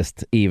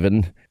enthusiast,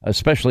 even,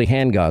 especially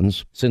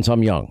handguns, since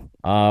I'm young.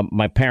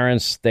 My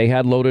parents, they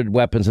had loaded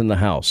weapons in the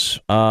house.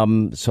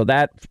 So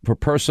that, for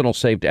personal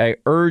safety, I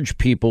urge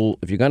people,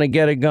 if you're going to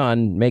get a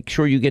gun, make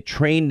sure you get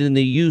trained in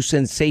the use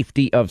and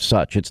safety of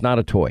such. It's not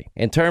a toy.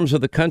 In terms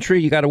of the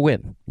country, you got to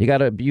win. You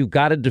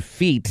got to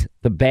defeat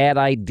the bad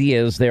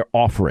ideas they're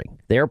offering.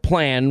 Their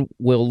plan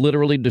will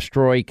literally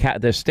destroy,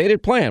 their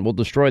stated plan will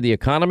destroy the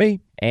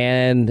economy,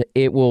 and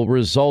it will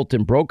result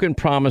in broken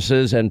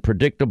promises and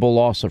predictable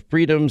loss of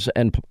freedoms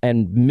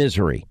and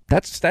misery.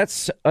 That's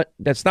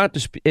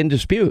not in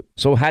dispute.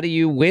 So how do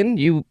you win?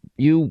 You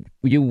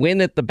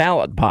win at the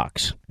ballot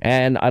box.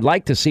 And I'd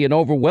like to see an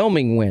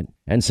overwhelming win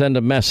and send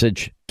a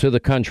message to the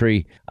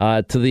country,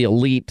 to the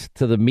elite,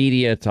 to the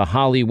media, to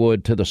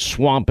Hollywood, to the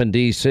swamp in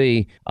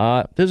D.C.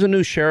 There's a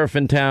new sheriff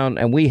in town,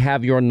 and we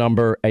have your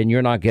number, and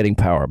you're not getting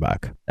power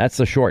back. That's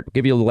the short. I'll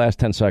give you the last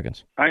 10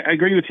 seconds. I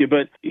agree with you,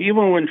 but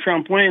even when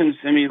Trump wins,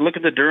 I mean, look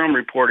at the Durham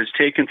report. It's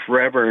taken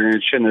forever, and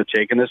it shouldn't have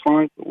taken this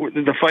long.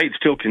 The fight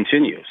still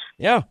continues.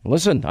 Yeah,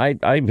 listen,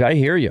 I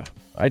hear you.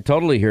 I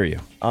totally hear you.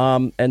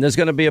 And there's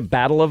going to be a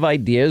battle of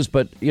ideas,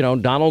 but,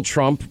 Donald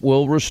Trump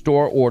will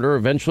restore order.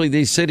 Eventually,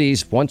 these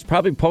cities, once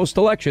probably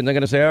post-election, they're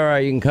going to say, all right,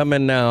 you can come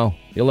in now.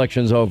 The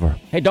election's over.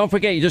 Hey, don't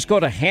forget, you just go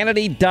to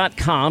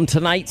Hannity.com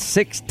tonight,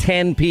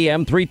 6:10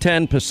 p.m.,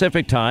 3:10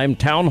 Pacific time,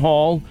 Town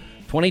Hall,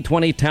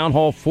 2020 Town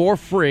Hall for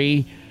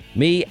free.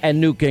 Me and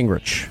Newt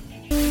Gingrich.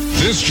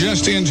 This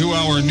just into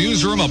our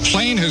newsroom. A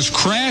plane has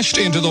crashed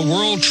into the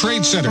World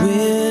Trade Center.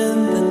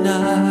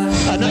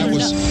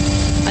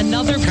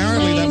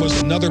 Apparently that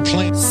was another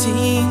plane.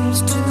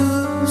 Seems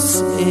to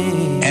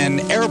say an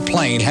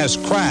airplane has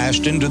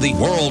crashed into the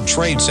World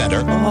Trade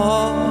Center.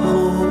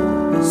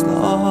 All is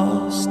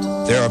lost.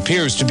 There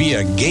appears to be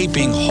a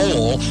gaping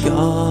hole.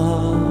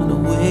 Gone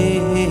away.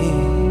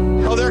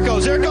 Oh, there it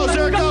goes. There it goes.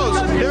 There it goes.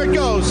 There it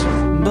goes.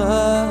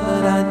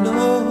 But I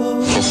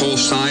know the whole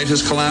side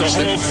has collapsed.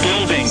 The whole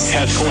building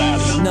has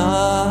collapsed.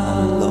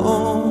 Not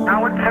alone.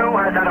 Tower 2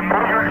 has had a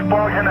major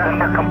explosion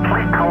and a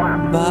complete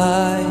collapse.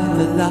 By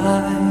the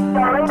light.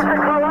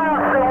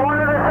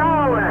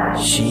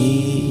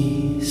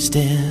 She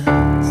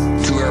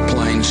stands. 2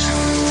 airplanes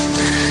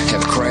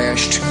have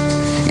crashed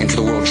into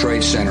the World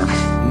Trade Center.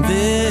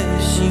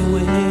 There she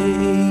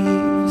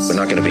waits. We're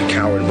not going to be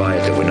cowed by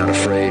it, that we're not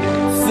afraid.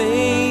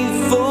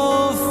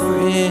 Faithful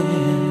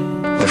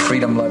friend. The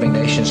freedom-loving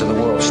nations of the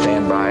world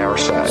stand by our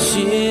side.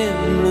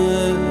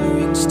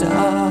 Shimmering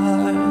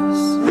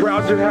stars.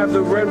 Proud to have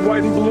the red,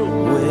 white, and blue.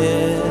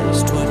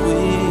 Westward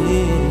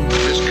wind.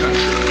 This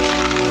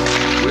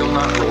country will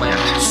not relent.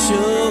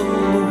 Show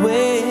the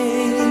way.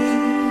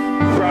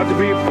 Proud to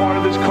be a part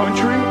of this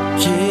country.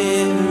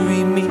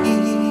 Carry me.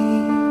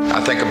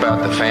 I think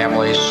about the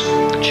families,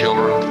 the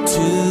children. To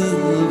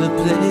the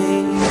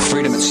place.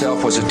 Freedom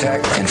itself was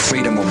attacked, and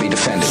freedom will be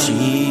defended.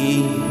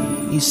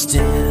 She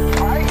stands.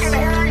 I can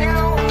hear you.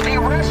 The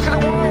rest of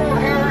the world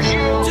hears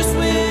you. Just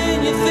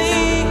when you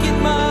think it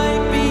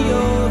might be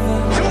over.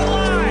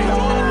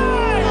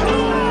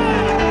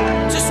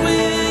 Just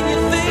when you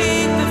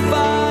think the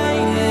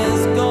fight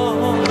is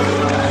gone.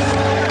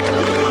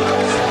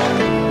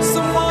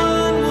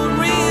 Someone will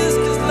risk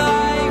his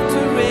life to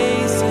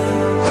raise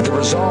him. The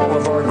resolve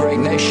of our great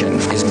nation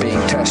is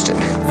being tested.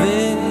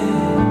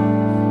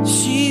 There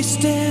she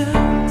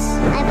stands.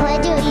 I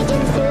pledge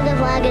allegiance to the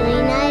flag of the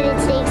United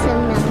States of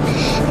America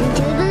and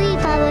to the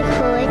republic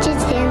for which it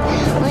stands,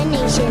 one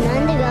nation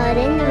under God,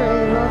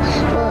 indivisible,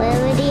 for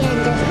liberty and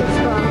justice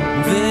for all.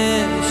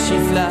 There she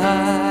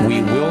flies. We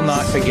will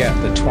not forget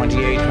the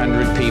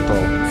 2,800 people.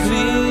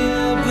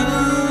 Clear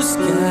blue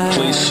sky.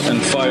 Police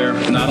and fire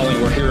not only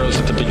were heroes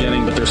at the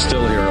beginning, but they're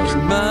still heroes.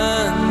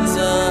 Reminds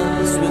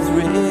us with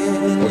red.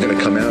 We're going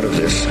to come out of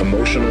this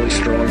emotionally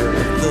stronger.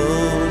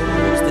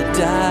 Those that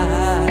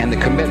die. And the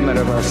commitment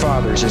of our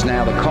fathers is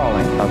now the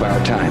calling of our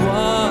time.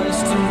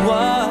 Washed and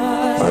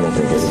wide. I don't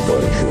think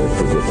anybody should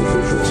forget the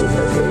visuals of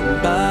that day.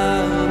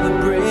 By the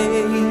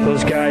brave.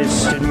 Those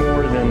guys did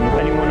more than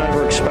anyone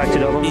ever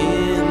expected of them.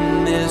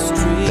 In this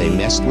tree. They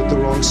messed with the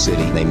wrong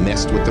city. They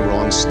messed with the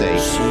wrong state.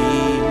 She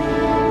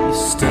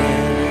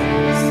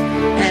stands.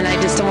 And I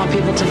just don't want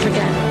people to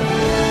forget.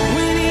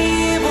 When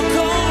evil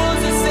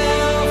calls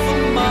itself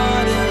a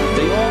martyr.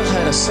 They all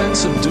had a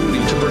sense of duty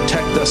to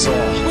protect us all.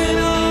 When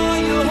all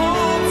your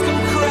hopes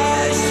come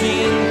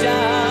crashing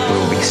down.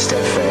 We'll be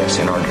steadfast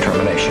in our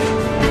determination.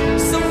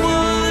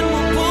 Someone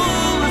will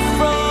pull us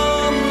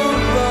from the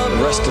rubble.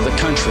 The rest of the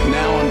country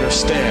now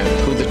understand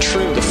who the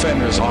true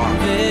defenders are.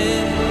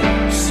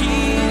 There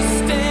she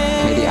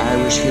stands. May the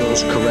Irish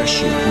hills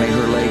caress you. May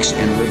her lakes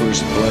and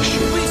rivers bless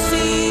you. We've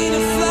seen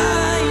a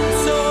flying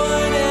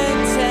sword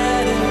and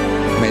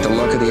tattered. May the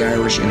luck of the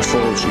Irish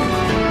enfold you.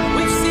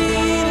 We've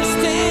seen her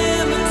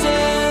stand the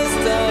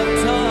test of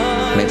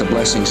time. May the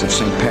blessings of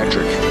St.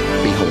 Patrick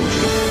behold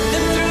you.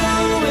 And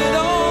through it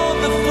all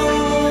the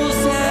fools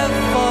have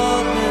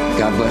fallen.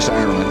 God bless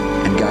Ireland,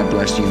 and God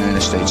bless the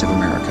United States of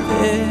America.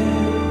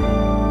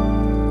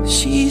 There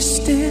she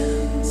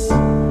stands.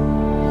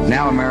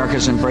 Now America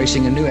is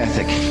embracing a new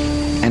ethic,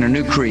 and a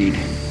new creed.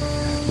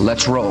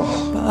 Let's roll.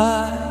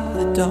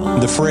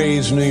 The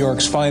phrase New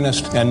York's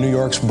finest and New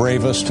York's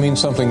bravest means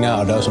something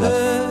now, doesn't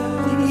it?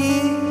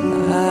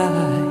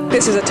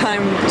 This is a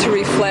time to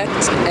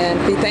reflect and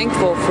be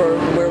thankful for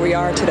where we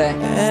are today.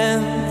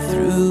 And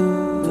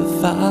through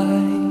the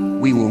fight,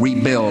 we will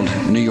rebuild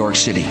New York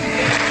City.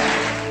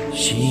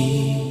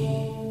 She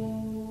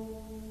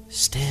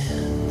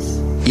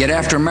stands. Yet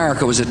after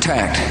America was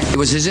attacked, it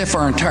was as if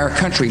our entire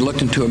country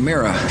looked into a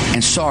mirror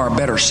and saw our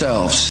better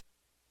selves.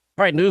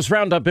 All right, News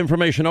Roundup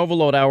Information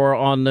Overload Hour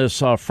on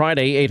this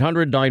Friday,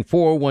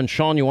 800-941.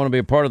 Sean, you want to be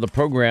a part of the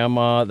program.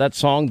 That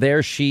song,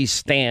 There She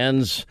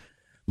Stands,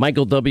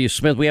 Michael W.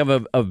 Smith. We have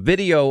a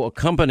video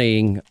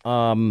accompanying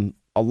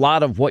a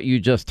lot of what you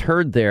just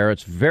heard there.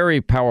 It's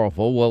very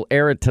powerful. We'll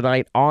air it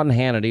tonight on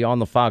Hannity on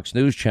the Fox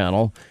News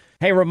Channel.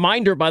 Hey,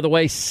 reminder, by the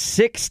way,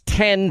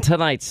 6:10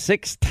 tonight,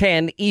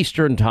 6:10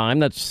 Eastern Time.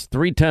 That's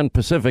 3:10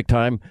 Pacific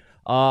Time.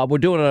 We're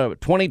doing a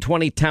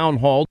 2020 town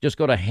hall. Just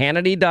go to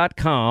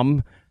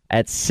Hannity.com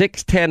at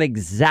 6:10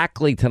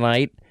 exactly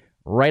tonight,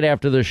 right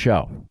after the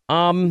show.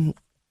 I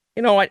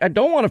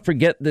don't want to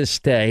forget this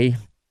day.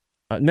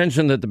 I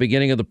mentioned at the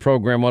beginning of the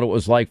program what it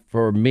was like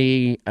for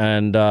me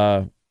and,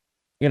 in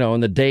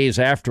the days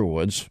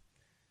afterwards.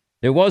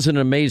 There was an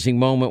amazing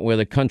moment where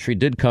the country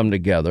did come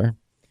together.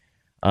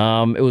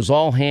 It was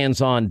all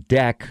hands on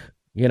deck,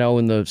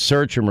 in the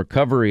search and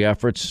recovery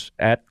efforts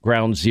at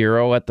Ground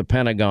Zero at the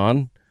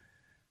Pentagon.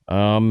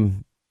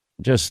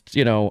 As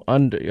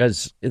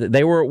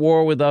they were at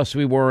war with us,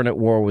 we weren't at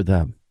war with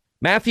them.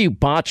 Matthew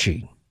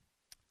Bocci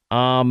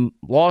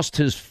lost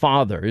his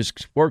father. He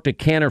worked at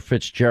Cantor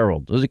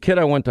Fitzgerald. There was a kid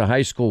I went to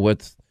high school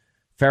with,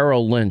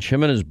 Farrell Lynch.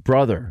 Him and his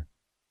brother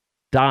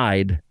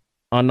died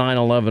on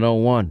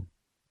 9/11/01.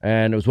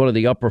 And it was one of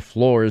the upper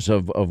floors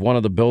of one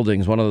of the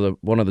buildings, one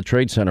of the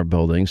Trade Center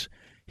buildings.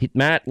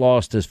 Matt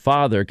lost his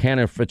father,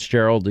 Cantor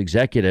Fitzgerald,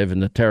 executive in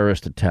the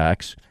terrorist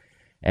attacks,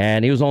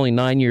 and he was only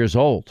 9 years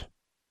old.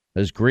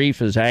 His grief,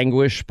 his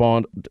anguish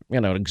spawned,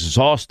 an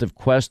exhaustive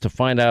quest to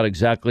find out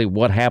exactly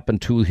what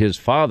happened to his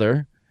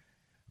father.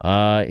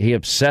 He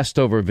obsessed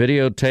over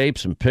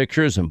videotapes and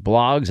pictures and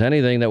blogs,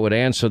 anything that would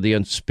answer the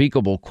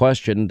unspeakable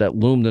question that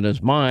loomed in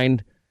his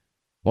mind.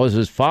 Was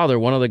his father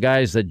one of the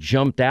guys that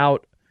jumped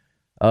out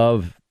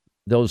of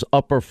those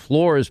upper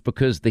floors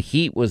because the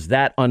heat was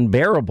that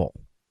unbearable?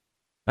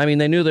 I mean,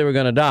 they knew they were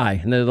going to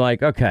die, and they're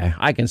like, okay,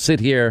 I can sit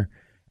here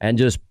and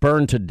just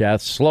burn to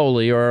death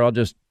slowly, or I'll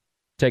just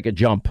take a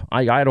jump.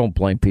 I don't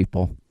blame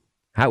people.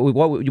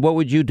 What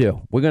would you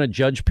do? We're going to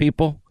judge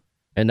people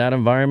in that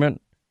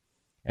environment?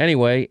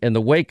 Anyway, in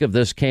the wake of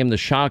this came the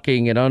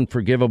shocking and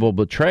unforgivable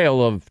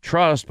betrayal of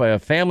trust by a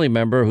family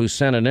member who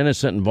sent an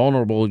innocent and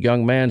vulnerable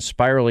young man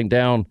spiraling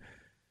down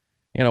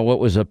what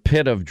was a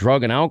pit of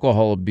drug and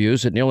alcohol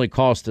abuse. It nearly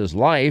cost his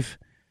life.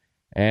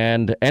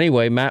 And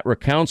anyway, Matt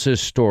recounts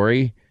his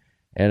story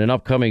in an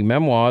upcoming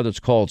memoir that's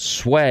called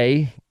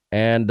Sway,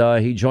 and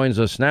he joins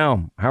us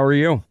now. How are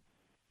you?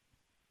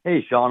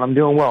 Hey, Sean, I'm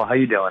doing well. How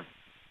you doing?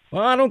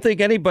 Well, I don't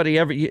think anybody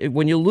ever,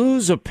 when you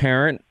lose a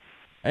parent,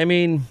 I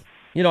mean,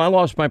 I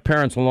lost my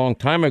parents a long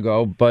time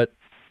ago,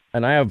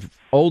 and I have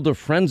older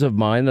friends of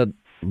mine that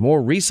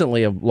more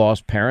recently have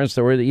lost parents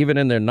that were even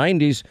in their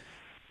 90s.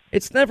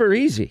 It's never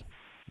easy.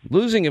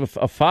 Losing a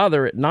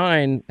father at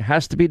 9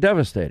 has to be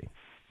devastating.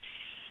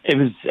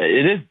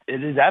 It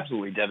is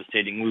absolutely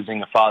devastating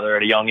losing a father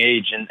at a young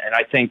age, and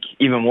I think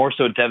even more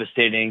so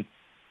devastating,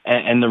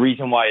 and the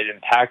reason why it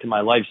impacted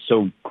my life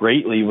so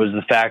greatly was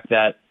the fact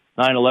that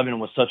 9/11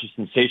 was such a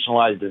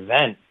sensationalized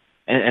event,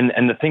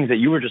 and the things that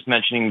you were just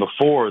mentioning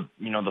before,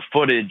 the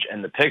footage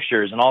and the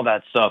pictures and all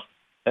that stuff.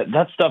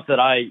 That's stuff that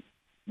I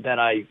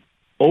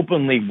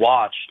openly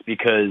watched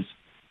because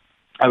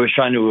I was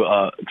trying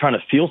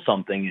to feel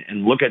something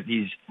and look at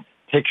these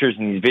pictures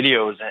and these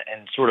videos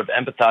and sort of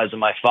empathize with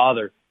my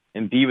father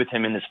and be with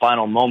him in his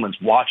final moments,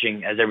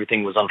 watching as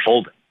everything was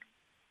unfolding.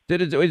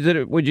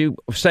 Would you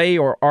say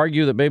or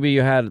argue that maybe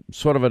you had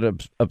sort of an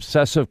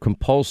obsessive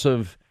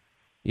compulsive,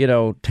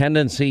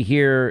 tendency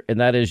here, and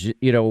that is,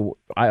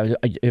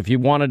 if you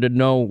wanted to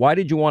know, why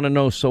did you want to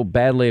know so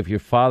badly if your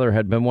father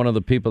had been one of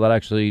the people that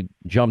actually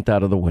jumped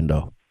out of the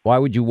window? Why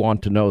would you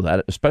want to know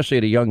that, especially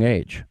at a young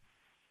age?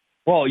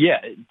 Well, yeah,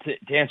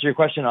 to answer your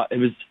question, it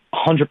was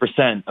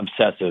 100%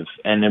 obsessive,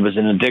 and it was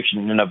an addiction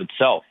in and of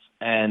itself.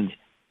 And,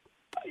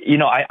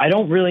 I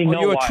don't really know.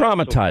 You were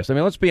traumatized. I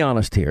mean, let's be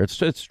honest here.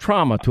 It's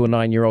trauma to a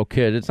 9-year-old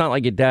kid. It's not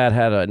like your dad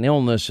had an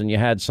illness and you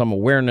had some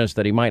awareness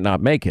that he might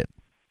not make it.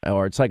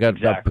 Or it's like a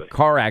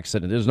car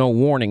accident. There's no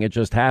warning. It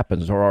just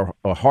happens. Or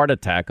a heart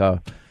attack,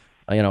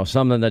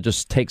 something that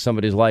just takes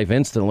somebody's life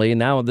instantly. And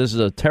now this is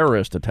a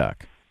terrorist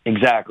attack.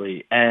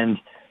 Exactly. And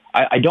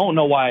I don't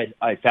know why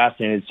I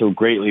fascinated so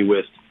greatly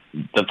with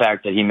the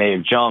fact that he may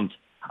have jumped.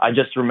 I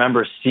just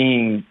remember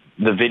seeing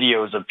the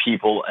videos of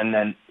people and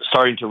then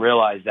starting to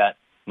realize that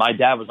my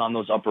dad was on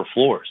those upper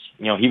floors.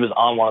 He was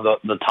on one of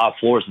the top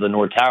floors of the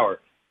North Tower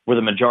where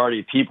the majority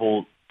of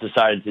people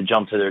decided to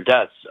jump to their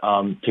deaths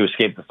to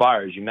escape the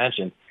fire, as you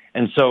mentioned.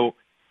 And so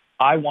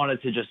I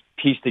wanted to just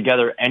piece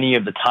together any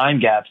of the time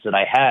gaps that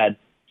I had,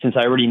 since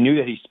I already knew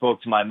that he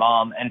spoke to my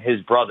mom and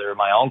his brother,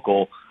 my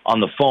uncle,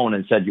 on the phone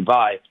and said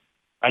goodbye.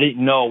 I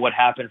didn't know what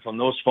happened from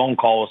those phone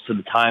calls to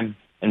the time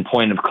and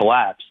point of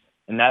collapse.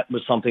 And that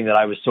was something that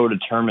I was so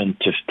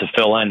determined to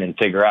fill in and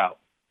figure out.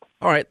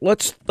 All right,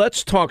 let's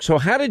talk. So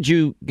how did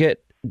you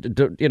get,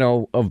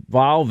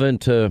 evolve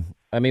into,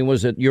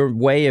 was it your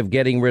way of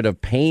getting rid of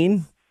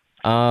pain?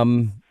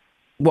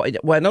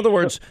 Well, in other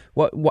words,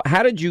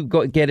 how did you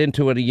get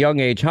into it at a young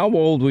age? How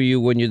old were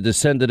you when you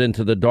descended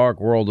into the dark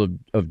world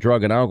of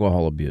drug and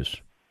alcohol abuse?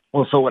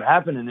 Well, so what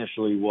happened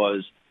initially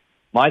was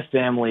my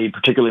family,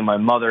 particularly my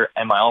mother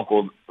and my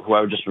uncle, who I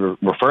was just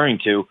referring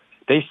to,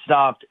 they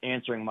stopped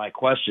answering my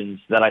questions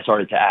that I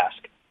started to ask.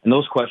 And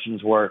those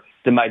questions were,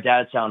 did my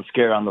dad sound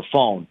scared on the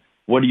phone?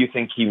 What do you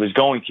think he was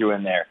going through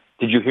in there?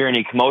 Did you hear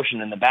any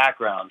commotion in the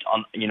background,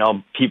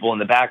 people in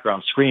the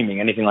background screaming,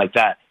 anything like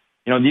that?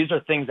 These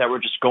are things that were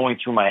just going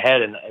through my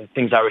head and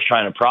things I was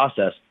trying to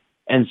process.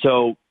 And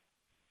so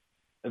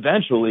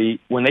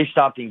eventually, when they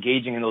stopped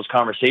engaging in those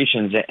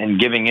conversations and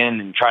giving in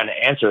and trying to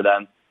answer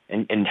them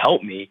and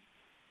help me,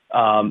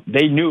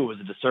 they knew it was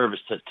a disservice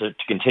to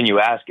continue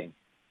asking.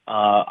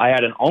 I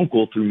had an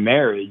uncle through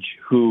marriage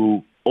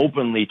who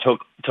openly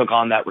took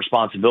on that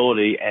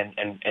responsibility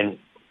and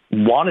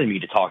wanted me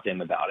to talk to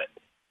him about it.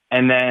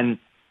 And then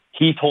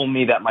he told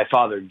me that my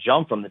father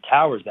jumped from the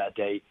towers that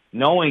day,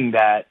 knowing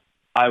that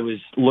I was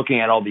looking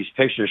at all these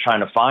pictures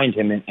trying to find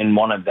him in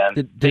one of them.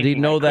 Did he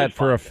know that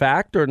for a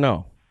fact or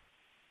no?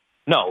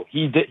 No,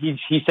 he did.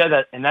 He said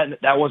that, and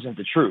that wasn't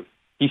the truth.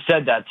 He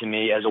said that to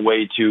me as a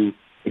way to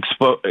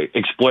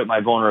exploit my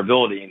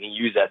vulnerability, and he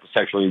used that to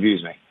sexually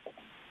abuse me.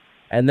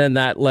 And then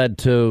that led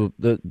to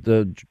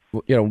the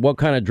what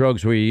kind of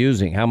drugs were you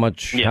using? How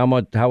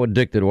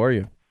addicted were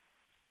you?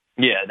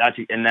 Yeah,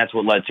 that's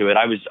what led to it.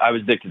 I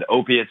was addicted to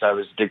opiates. I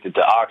was addicted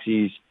to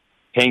oxys,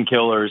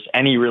 painkillers,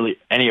 any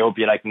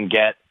opiate I can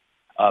get,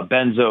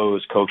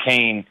 benzos,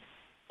 cocaine,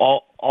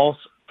 all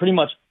pretty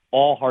much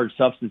all hard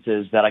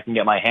substances that I can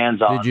get my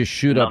hands on. Did you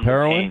shoot up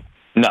heroin?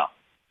 No.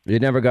 You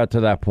never got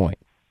to that point.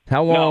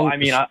 How long?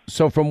 No,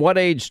 so from what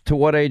age to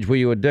what age were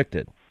you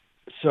addicted?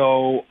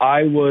 So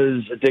I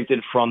was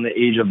addicted from the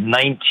age of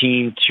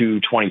 19 to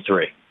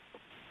 23.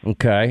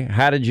 Okay.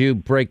 How did you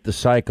break the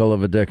cycle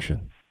of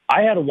addiction?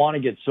 I had to want to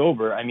get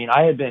sober.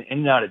 I had been in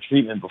and out of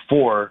treatment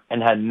before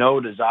and had no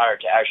desire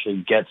to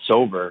actually get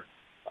sober.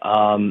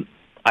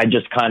 I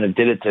just kind of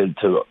did it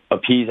to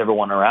appease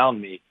everyone around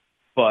me.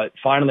 But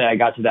finally, I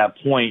got to that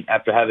point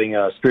after having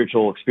a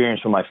spiritual experience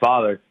from my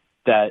father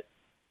that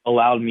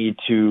allowed me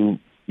to,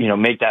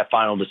 make that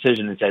final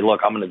decision and say,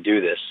 look, I'm going to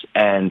do this.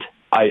 And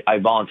I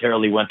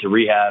voluntarily went to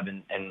rehab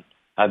and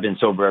I've been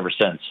sober ever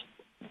since.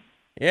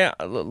 Yeah,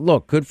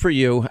 look, good for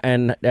you.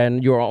 And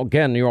you're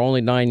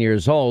only 9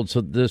 years old, so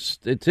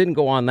it didn't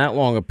go on that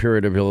long a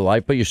period of your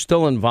life, but you're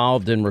still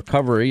involved in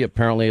recovery,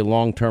 apparently a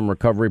long-term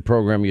recovery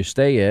program you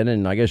stay in,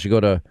 and I guess you go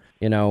to,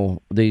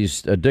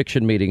 these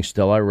addiction meetings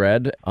still, I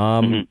read.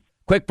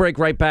 Quick break,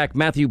 right back.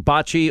 Matthew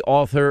Bocci,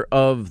 author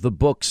of the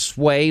book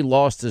Sway,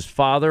 lost his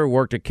father,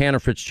 worked at Cantor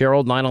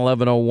Fitzgerald,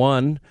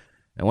 9/11/01.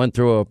 I went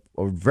through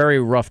a very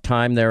rough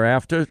time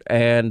thereafter,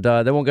 and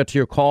then we'll get to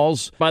your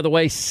calls. By the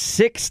way,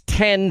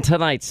 6:10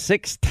 tonight,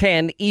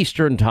 6:10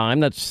 Eastern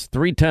Time. That's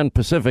 3:10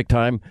 Pacific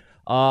Time.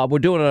 We're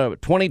doing a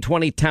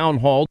 2020 town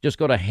hall. Just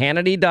go to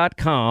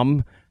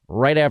Hannity.com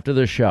right after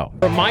the show.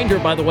 Reminder,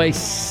 by the way,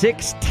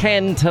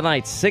 6:10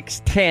 tonight,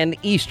 6:10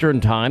 Eastern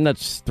Time.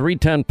 That's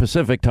 3:10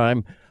 Pacific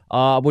Time.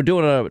 We're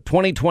doing a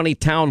 2020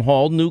 town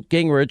hall. Newt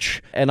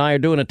Gingrich and I are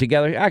doing it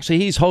together. Actually,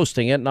 he's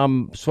hosting it, and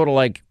I'm sort of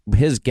like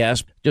his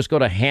guest. Just go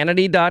to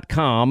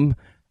Hannity.com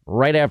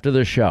right after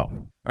the show.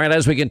 All right,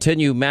 as we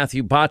continue,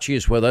 Matthew Bocci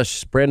is with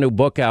us. Brand new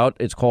book out.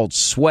 It's called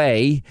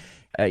Sway.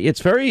 It's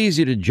very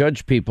easy to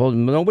judge people.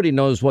 Nobody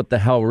knows what the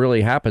hell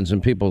really happens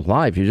in people's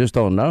life. You just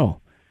don't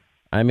know.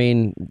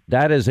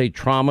 That is a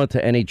trauma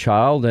to any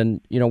child.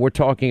 And, we're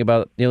talking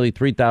about nearly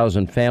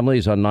 3,000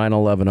 families on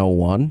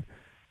 9/11/01.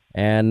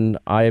 And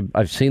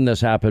I've seen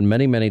this happen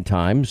many, many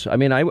times.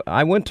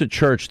 I went to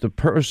church. The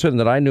person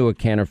that I knew at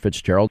Cantor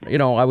Fitzgerald,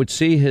 I would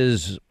see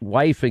his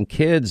wife and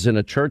kids in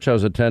a church I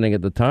was attending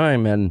at the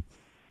time. And,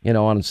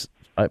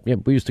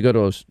 we used to go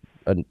to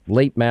a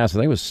late mass. I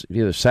think it was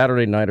either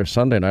Saturday night or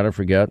Sunday night. I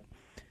forget.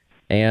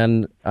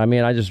 And,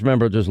 I just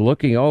remember just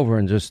looking over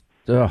and just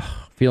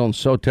feeling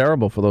so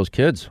terrible for those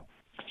kids.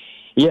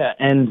 Yeah.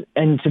 And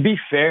to be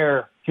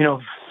fair,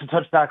 to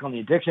touch back on the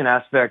addiction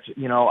aspect,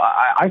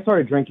 I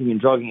started drinking and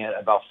drugging at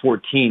about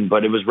 14,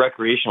 but it was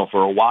recreational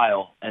for a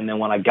while. And then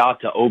when I got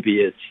to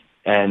opiates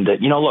and,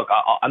 look,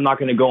 I'm not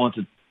going to go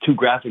into too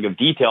graphic of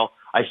detail.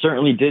 I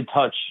certainly did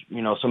touch,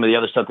 some of the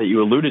other stuff that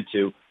you alluded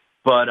to.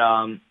 But,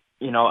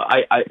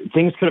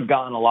 things could have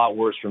gotten a lot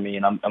worse for me,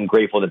 and I'm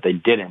grateful that they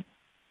didn't.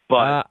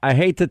 But I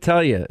hate to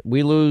tell you,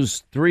 we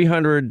lose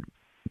 300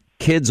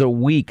 kids a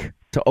week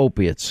to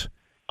opiates.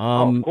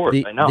 Of course,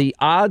 I know. The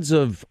odds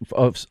of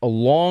a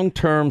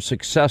long-term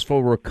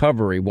successful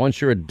recovery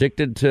once you're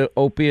addicted to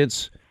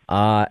opiates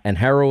and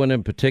heroin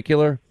in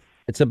particular,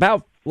 it's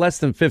about less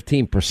than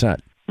 15%.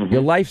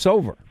 Your life's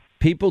over.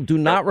 People do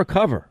not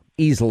recover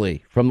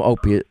easily from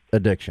opiate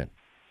addiction.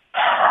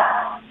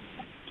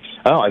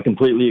 Oh, I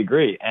completely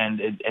agree.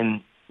 And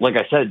like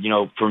I said,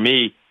 for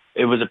me,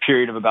 it was a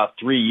period of about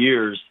 3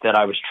 years that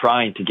I was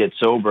trying to get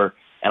sober,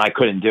 and I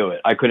couldn't do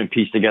it. I couldn't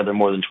piece together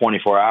more than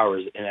 24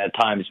 hours, and at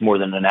times more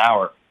than an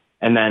hour.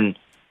 And then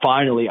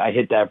finally I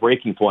hit that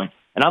breaking point.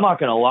 And I'm not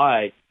going to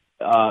lie,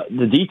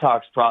 the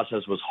detox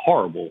process was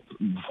horrible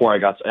before I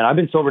got, and I've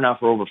been sober now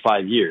for over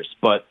 5 years.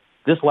 But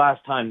this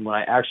last time when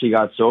I actually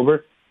got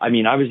sober, I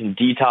mean, I was in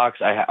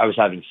detox. I was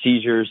having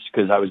seizures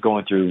because I was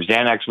going through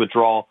Xanax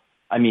withdrawal.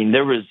 I mean,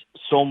 there was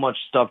so much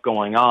stuff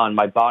going on.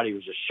 My body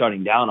was just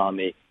shutting down on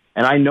me.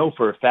 And I know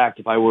for a fact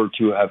if I were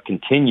to have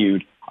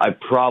continued, I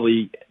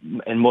probably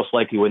and most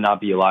likely would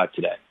not be alive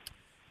today.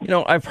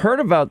 I've heard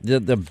about the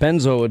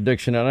benzo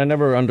addiction, and I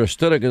never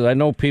understood it because I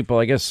know people,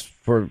 I guess,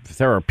 for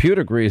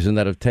therapeutic reason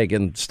that have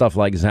taken stuff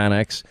like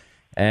Xanax,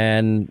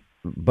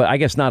 but I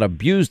guess not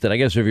abused it. I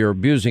guess if you're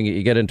abusing it,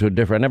 you get into a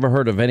different. I never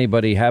heard of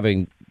anybody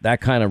having that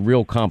kind of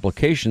real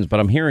complications, but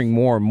I'm hearing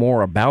more and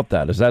more about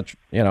that. Is that,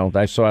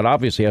 so it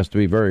obviously has to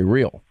be very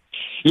real.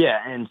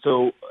 Yeah, and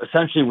so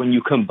essentially when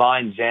you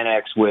combine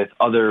Xanax with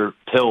other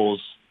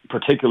pills,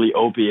 particularly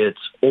opiates,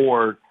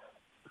 or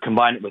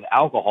combine it with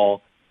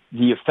alcohol,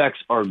 the effects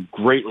are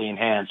greatly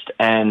enhanced.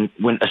 And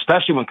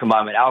especially when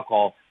combined with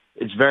alcohol,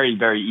 it's very,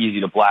 very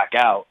easy to black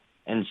out.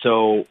 And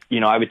so,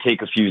 I would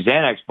take a few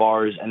Xanax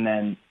bars and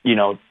then,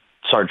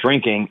 start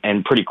drinking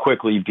and pretty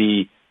quickly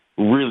be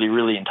really,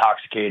 really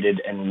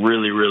intoxicated and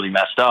really, really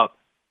messed up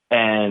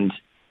and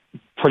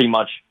pretty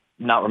much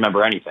not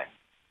remember anything.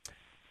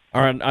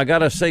 All right, I got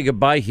to say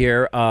goodbye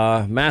here.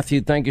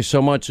 Matthew, thank you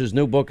so much. His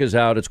new book is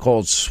out. It's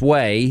called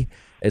Sway.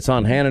 It's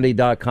on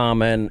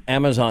Hannity.com and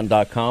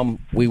Amazon.com.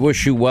 We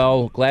wish you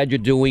well. Glad you're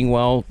doing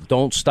well.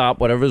 Don't stop.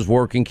 Whatever's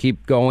working,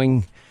 keep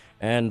going.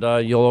 And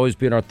you'll always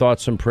be in our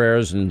thoughts and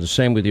prayers, and the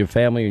same with your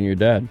family and your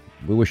dad.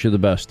 We wish you the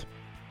best.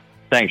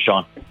 Thanks,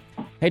 Sean.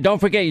 Hey, don't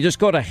forget, you just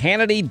go to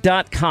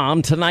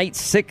Hannity.com tonight,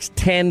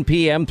 6:10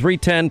 p.m.,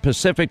 3:10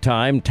 Pacific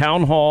Time,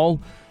 Town Hall,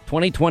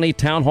 2020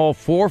 Town Hall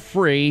for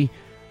free.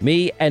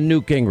 Me and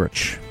Newt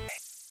Gingrich.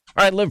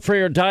 All right, live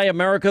free or die,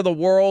 America, the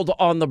world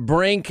on the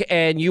brink,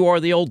 and you are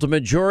the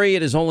ultimate jury.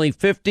 It is only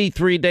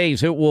 53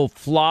 days. It will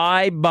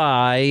fly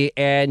by,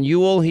 and you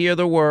will hear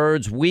the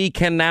words, "We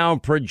can now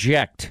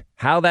project."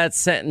 How that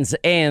sentence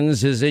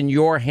ends is in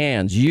your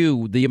hands.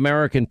 You, the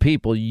American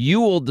people, you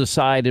will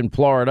decide in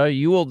Florida.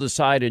 You will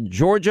decide in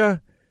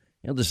Georgia.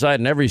 You'll decide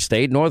in every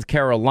state, North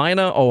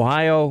Carolina,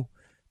 Ohio,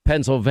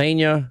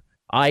 Pennsylvania,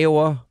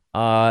 Iowa.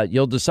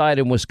 You'll decide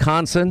in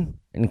Wisconsin,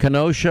 in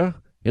Kenosha.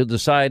 You'll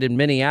decide in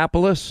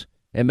Minneapolis,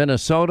 in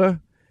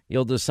Minnesota.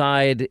 You'll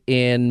decide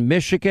in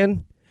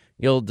Michigan.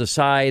 You'll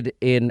decide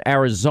in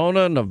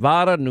Arizona,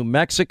 Nevada, New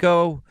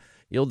Mexico.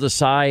 You'll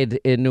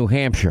decide in New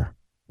Hampshire.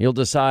 You'll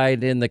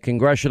decide in the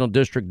Congressional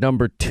District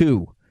number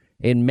 2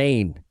 in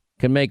Maine.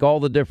 Can make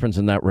all the difference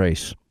in that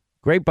race.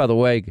 Great, by the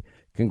way,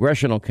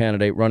 congressional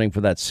candidate running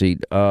for that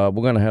seat. We're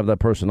going to have that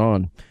person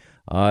on.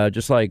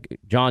 Just like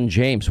John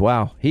James.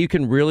 Wow, he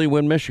can really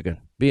win Michigan.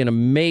 Be an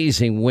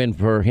amazing win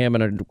for him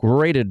and a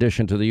great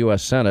addition to the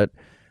U.S. Senate.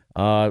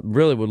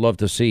 Really would love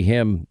to see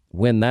him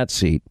win that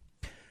seat.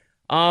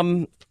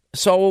 So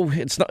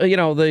it's,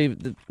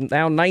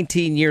 now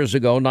 19 years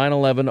ago,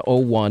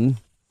 9/11/01.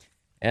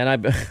 And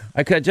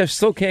I just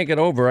still can't get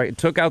over. I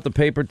took out the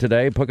paper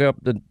today, picked up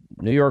the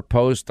New York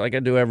Post like I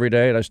do every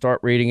day, and I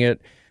start reading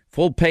it.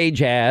 Full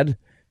page ad.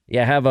 You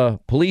have a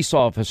police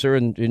officer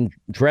in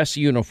dress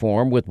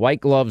uniform with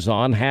white gloves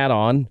on, hat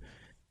on,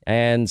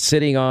 and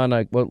sitting on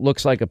what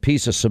looks like a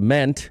piece of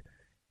cement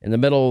in the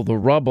middle of the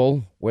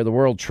rubble where the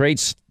World Trade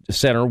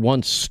Center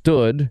once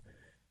stood,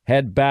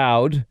 head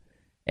bowed,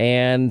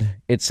 and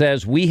it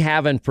says, "We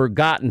haven't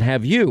forgotten,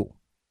 have you?"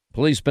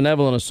 Police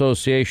Benevolent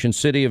Association,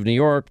 City of New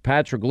York,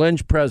 Patrick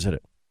Lynch,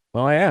 president.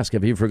 Well, I ask,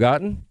 have you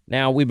forgotten?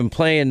 Now, we've been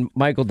playing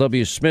Michael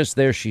W. Smith's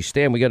There She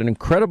Stand. We got an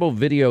incredible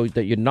video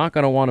that you're not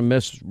going to want to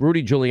miss.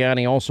 Rudy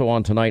Giuliani also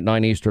on tonight,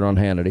 9 Eastern on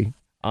Hannity.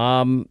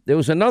 There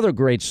was another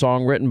great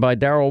song written by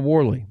Daryl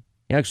Worley.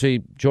 He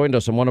actually joined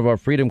us on one of our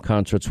Freedom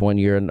concerts one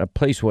year, and the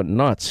place went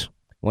nuts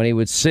when he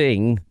would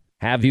sing,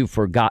 "Have You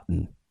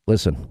Forgotten?"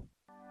 Listen.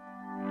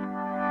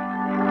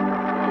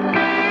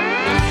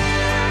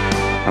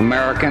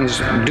 Americans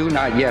do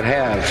not yet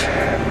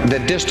have the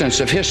distance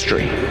of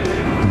history,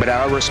 but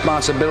our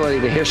responsibility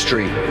to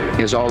history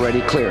is already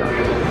clear,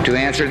 to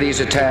answer these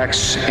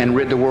attacks and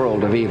rid the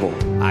world of evil.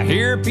 I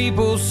hear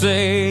people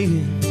say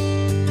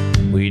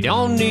we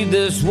don't need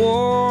this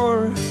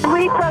war.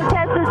 We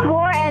protest this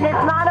war, and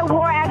it's not a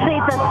war, actually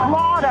it's a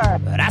slaughter.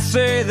 But I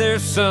say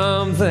there's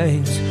some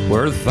things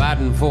worth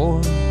fighting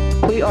for.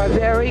 We are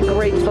very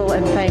grateful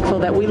and thankful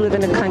that we live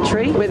in a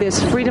country where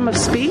there's freedom of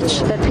speech,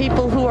 that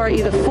people who are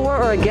either for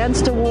or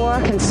against a war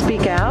can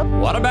speak out.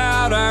 What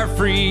about our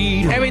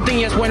freedom? Everything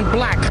just went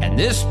black. And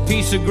this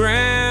piece of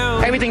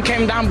ground. Everything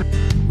came down.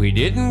 We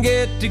didn't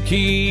get to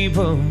keep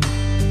them.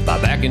 by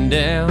backing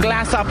down.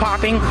 Glass are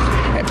popping,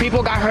 and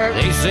people got hurt.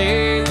 They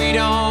say we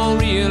don't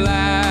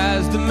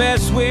realize the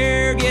mess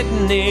we're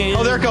getting in.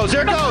 Oh, there it goes,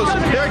 there it goes,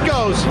 there it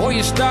goes. Before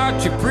you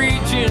start your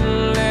preaching,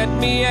 let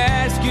me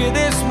ask you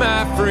this,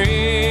 my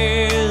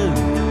friend.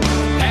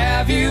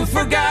 Have you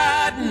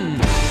forgotten?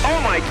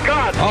 Oh my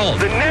God! Oh,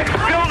 the next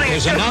building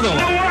there's just another blew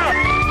one. up.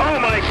 Oh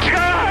my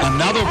God!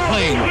 Another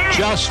plane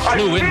just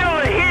flew in. I feel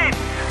the heat.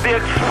 The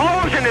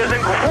explosion is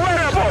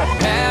incredible.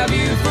 Have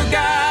you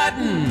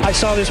forgotten? I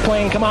saw this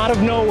plane come out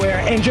of nowhere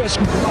and just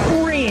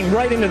scream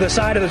right into the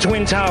side of the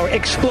Twin Tower,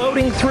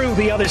 exploding through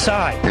the other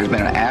side. There's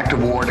been an act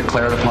of war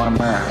declared upon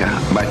America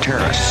by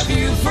terrorists. Have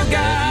you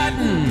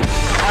forgotten?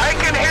 I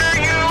can hear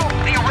you.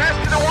 The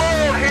rest of the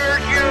world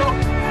hears you.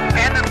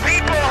 And the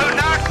people who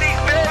knock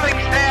these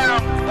buildings down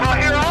will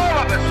hear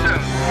all of us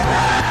soon.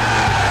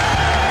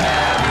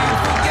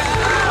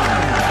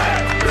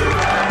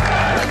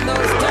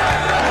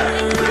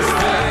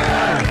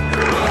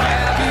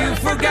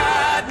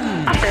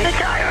 I'm gonna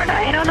die, aren't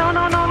I? No.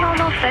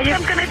 Say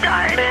I'm gonna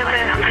die.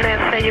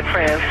 Say your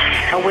prayers.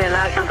 I'm gonna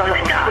die.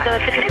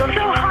 It's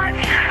so hot.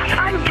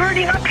 I'm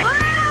burning up.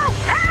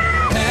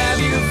 Have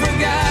you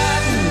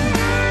forgotten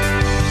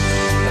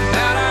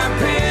about our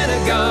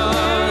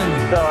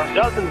Pentagon? There are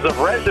dozens of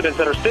residents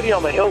that are sitting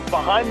on the hills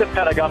behind the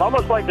Pentagon,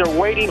 almost like they're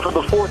waiting for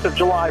the 4th of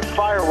July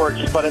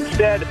fireworks, but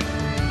instead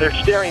they're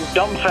staring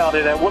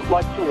dumbfounded at what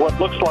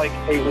looks like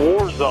a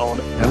war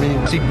zone. I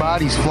mean, see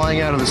bodies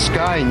flying out of the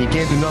sky and you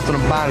can't do nothing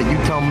about it. You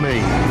tell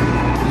me.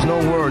 There's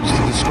no words to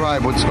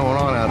describe what's going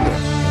on out there.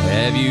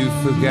 Have you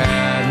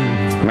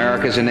forgotten?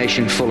 America is a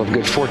nation full of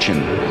good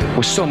fortune,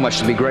 with so much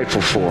to be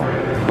grateful for,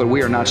 but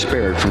we are not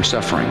spared from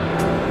suffering.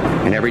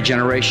 In every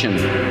generation,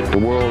 the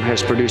world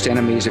has produced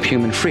enemies of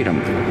human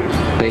freedom.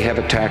 They have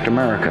attacked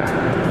America.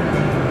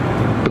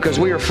 Because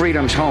we are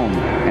freedom's home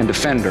and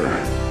defender.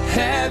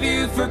 Have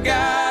you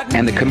forgotten?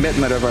 And the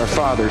commitment of our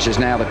fathers is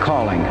now the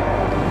calling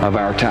of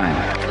our time.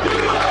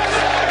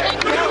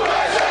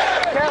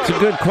 It's a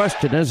good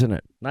question, isn't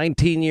it?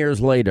 19 years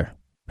later,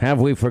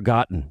 have we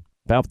forgotten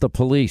about the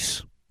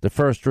police, the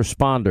first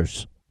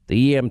responders,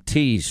 the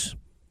EMTs,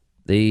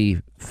 the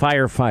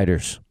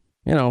firefighters?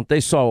 You know, they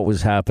saw what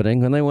was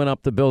happening when they went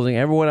up the building.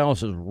 Everyone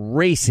else is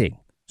racing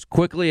as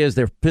quickly as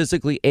they're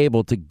physically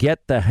able to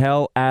get the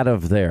hell out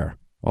of there.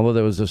 Although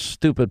there was a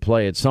stupid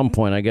play at some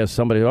point. I guess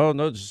somebody, oh,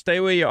 no, stay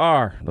where you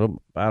are.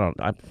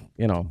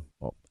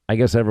 I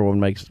guess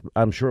everyone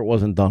I'm sure it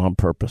wasn't done on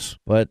purpose.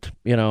 But,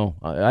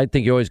 I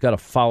think you always got to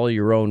follow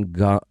your own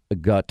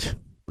gut.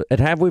 But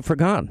have we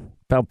forgotten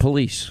about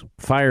police,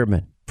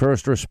 firemen,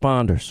 first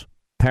responders,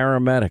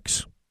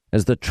 paramedics,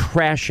 as the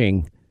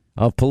trashing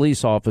of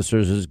police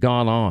officers has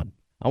gone on?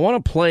 I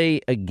want to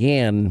play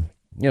again,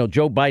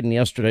 Joe Biden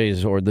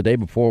yesterday's or the day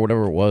before,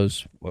 whatever it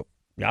was.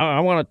 I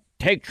want to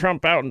take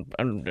Trump out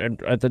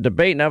and at the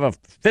debate and have a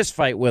fist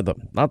fight with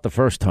him. Not the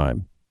first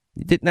time.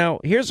 Now,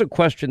 here's a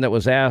question that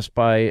was asked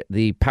by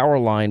the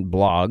Powerline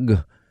blog,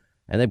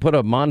 and they put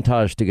a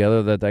montage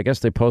together that I guess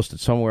they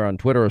posted somewhere on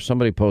Twitter or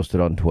somebody posted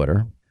on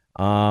Twitter,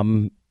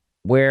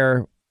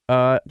 where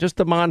just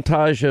a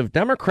montage of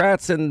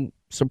Democrats and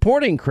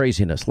supporting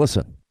craziness.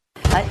 Listen.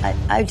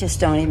 I just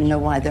don't even know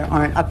why there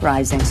aren't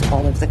uprisings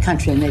all over the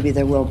country, and maybe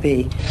there will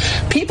be.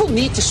 People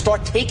need to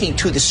start taking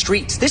to the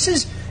streets. This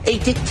is a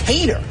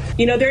dictator.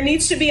 There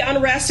needs to be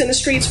unrest in the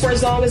streets for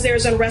as long as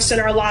there's unrest in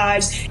our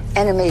lives.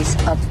 Enemies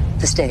of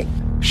the state.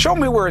 Show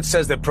me where it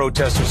says that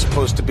protests are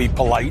supposed to be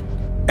polite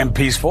and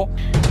peaceful.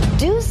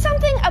 Do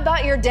something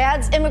about your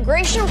dad's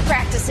immigration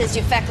practices,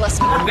 you feckless.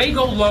 When they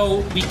go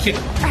low, we kick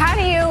them. How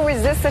do you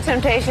resist the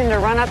temptation to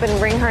run up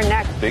and wring her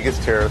neck? The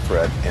biggest terror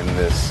threat in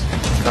this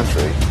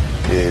country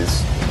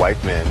is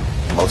white men,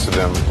 most of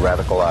them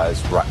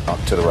radicalized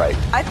to the right.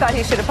 I thought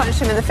he should have punched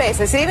him in the face.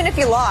 I said, even if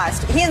you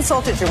lost, he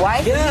insulted your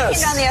wife. Yes. He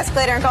came down the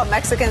escalator and called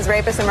Mexicans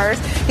rapists and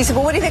murderers. He said,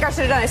 well, what do you think I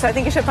should have done? I said, I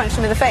think you should have punched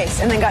him in the face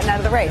and then gotten out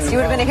of the race. You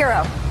would have been a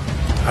hero.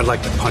 I'd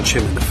like to punch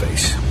him in the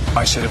face.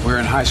 I said if we were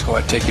in high school,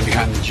 I'd take him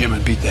behind the gym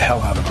and beat the hell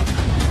out of him.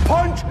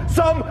 Punch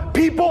some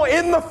people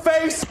in the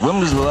face. When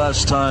was the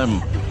last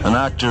time an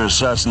actor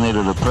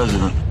assassinated a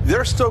president?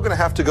 They're still going to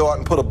have to go out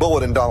and put a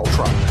bullet in Donald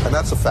Trump, and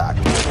that's a fact.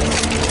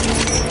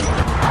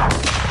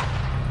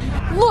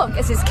 Look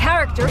as his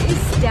character is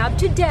stabbed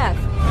to death.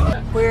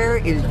 Where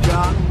is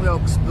John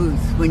Wilkes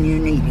Booth when you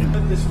need him?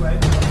 This way.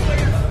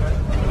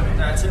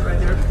 That's it right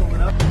there,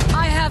 pulling up.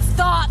 I have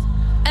thought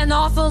an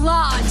awful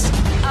lot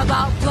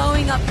about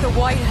blowing up the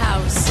White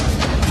House.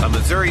 A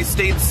Missouri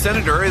state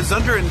senator is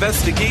under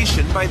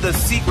investigation by the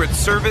Secret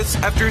Service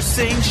after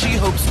saying she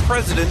hopes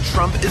President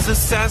Trump is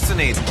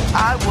assassinated.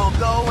 I will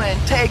go and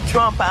take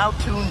Trump out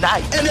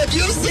tonight. And if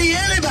you see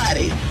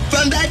anybody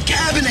from that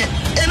cabinet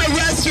in a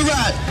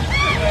restaurant,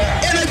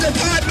 in a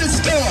department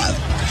store,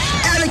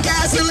 at a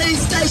gasoline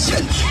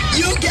station,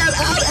 you get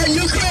out and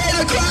you create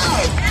a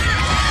crowd.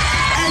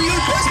 And you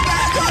push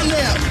back on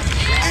them.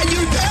 And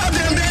you tell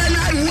them they're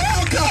not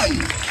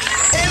welcome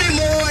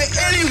anymore,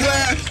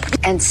 anywhere.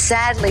 and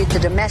sadly, the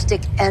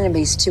domestic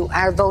enemies to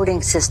our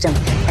voting system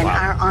and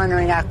our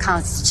honoring our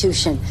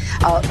Constitution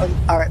are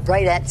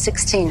right at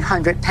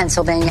 1600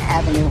 Pennsylvania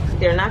Avenue.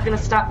 They're not going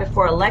to stop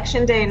before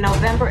Election Day in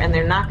November, and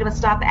they're not going to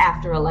stop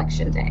after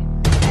Election Day.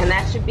 And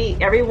that should be,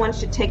 everyone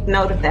should take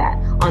note of that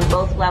on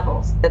both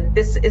levels, that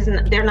this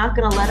isn't, they're not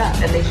going to let up,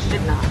 and they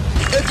should not.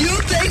 If you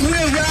think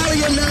we're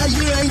rallying now,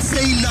 you ain't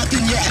seen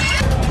nothing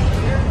yet.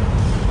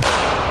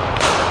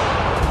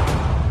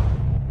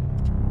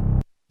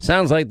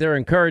 Sounds like they're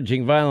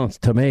encouraging violence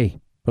to me.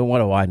 But what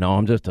do I know?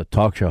 I'm just a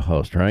talk show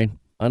host, right?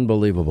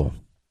 Unbelievable.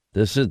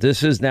 This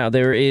is now,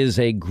 there is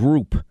a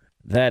group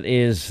that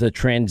is the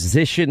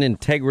Transition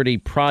Integrity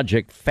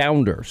Project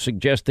founder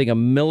suggesting a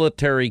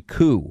military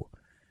coup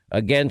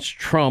against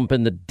Trump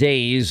in the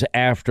days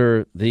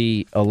after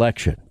the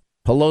election.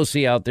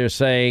 Pelosi out there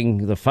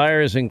saying the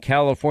fires in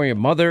California,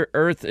 Mother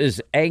Earth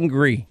is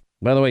angry.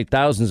 By the way,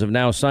 thousands have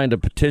now signed a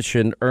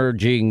petition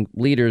urging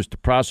leaders to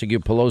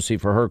prosecute Pelosi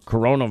for her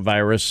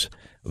coronavirus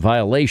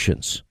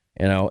violations.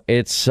 You know,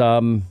 it's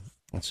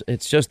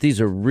just,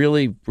 these are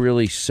really,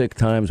 really sick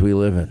times we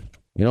live in.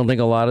 You don't think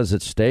a lot is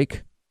at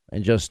stake?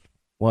 And just,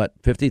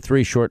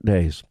 53 short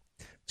days.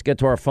 Let's get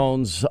to our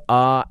phones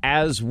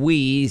as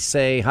we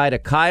say hi to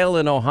Kyle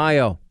in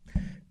Ohio.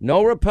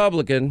 No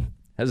Republican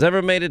has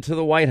ever made it to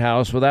the White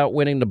House without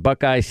winning the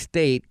Buckeye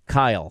State.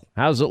 Kyle,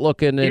 how's it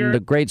looking in the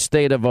great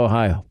state of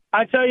Ohio?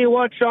 I tell you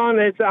what, Sean,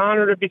 it's an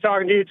honor to be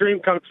talking to you. Dream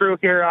come true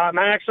here. I'm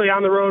actually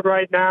on the road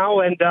right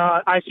now, and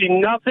I see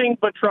nothing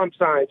but Trump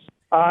signs.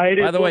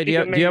 By the way, do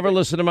you ever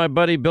listen to my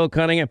buddy Bill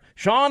Cunningham?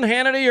 Sean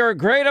Hannity, you're a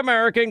great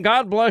American.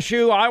 God bless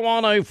you. I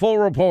want a full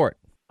report.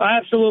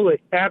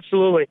 Absolutely.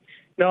 Absolutely.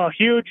 No,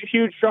 huge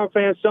Trump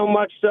fan, so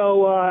much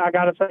so I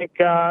got to thank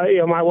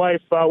my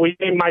wife. We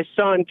named my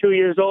son 2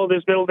 years old.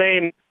 His middle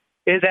name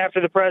is after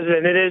the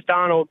president. It is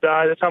Donald.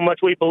 That's how much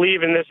we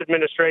believe in this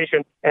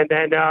administration. And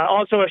then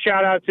also a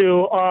shout out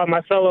to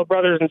my fellow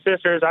brothers and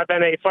sisters. I've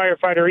been a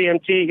firefighter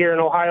EMT here in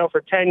Ohio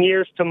for 10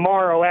 years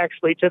tomorrow,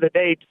 actually, to the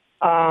date.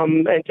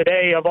 And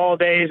today, of all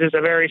days, is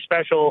a very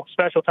special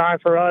time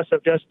for us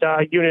of just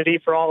unity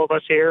for all of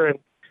us here.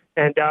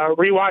 And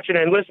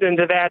rewatching and listening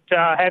to that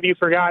Have You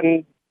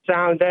Forgotten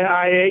sound,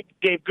 I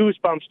gave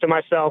goosebumps to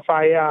myself.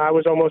 I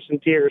was almost in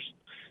tears.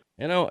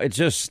 You know, it's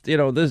just,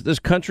 this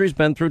country's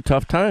been through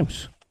tough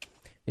times.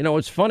 You know,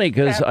 it's funny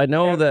because I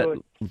know that,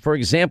 for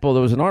example,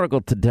 there was an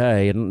article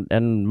today,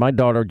 and my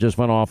daughter just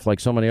went off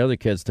like so many other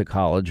kids to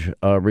college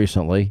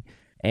recently,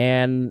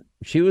 and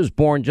she was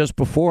born just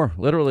before,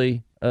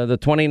 literally, the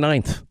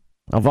 29th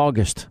of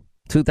August,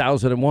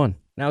 2001.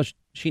 Now,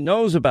 she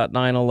knows about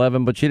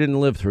 9/11, but she didn't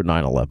live through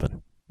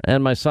 9/11.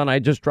 And my son, I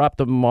just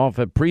dropped him off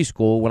at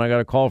preschool when I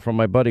got a call from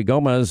my buddy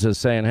Gomez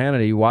saying,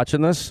 Hannity, you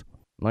watching this?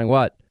 I'm like,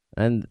 what?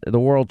 And the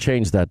world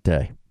changed that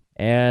day.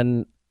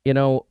 And,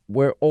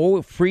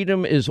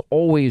 freedom is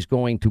always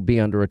going to be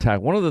under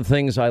attack. One of the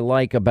things I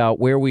like about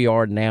where we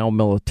are now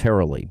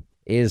militarily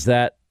is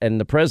that, and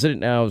the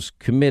president now is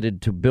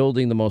committed to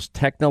building the most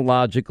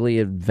technologically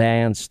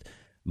advanced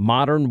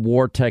modern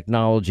war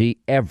technology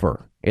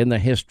ever in the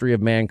history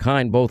of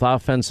mankind, both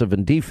offensive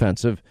and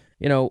defensive.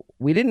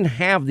 We didn't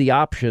have the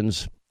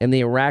options in the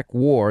Iraq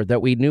war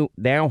that we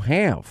now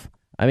have.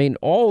 I mean,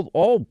 all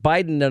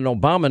Biden and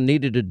Obama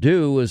needed to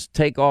do was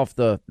take off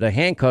the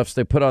handcuffs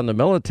they put on the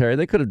military.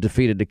 They could have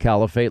defeated the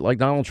caliphate like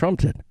Donald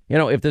Trump did.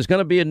 If there's going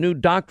to be a new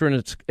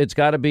doctrine, it's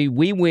got to be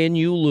we win,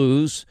 you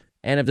lose.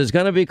 And if there's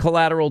going to be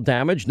collateral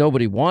damage,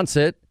 nobody wants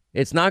it.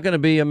 It's not going to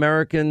be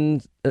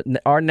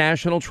our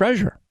national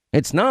treasure.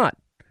 It's not.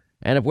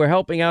 And if we're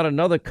helping out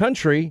another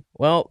country,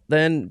 well,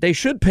 then they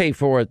should pay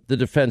for the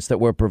defense that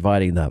we're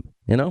providing them.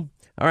 All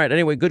right.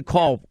 Anyway, good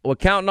call. We're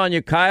counting on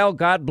you, Kyle.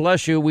 God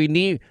bless you. We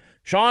need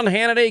Sean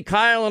Hannity.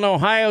 Kyle in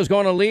Ohio is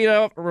going to lead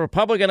a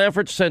Republican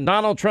efforts in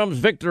Donald Trump's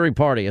victory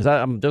party.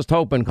 I'm just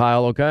hoping,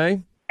 Kyle.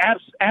 Okay.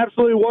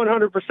 Absolutely,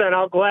 100%.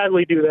 I'll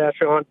gladly do that,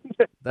 Sean.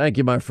 Thank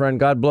you, my friend.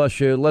 God bless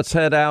you. Let's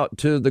head out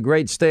to the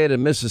great state of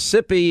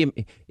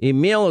Mississippi.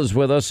 Emil is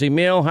with us.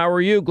 Emil, how are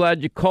you?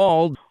 Glad you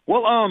called.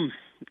 Well,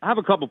 I have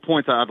a couple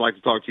points I'd like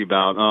to talk to you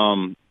about.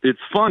 It's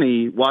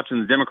funny watching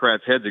the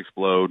Democrats' heads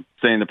explode,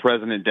 saying the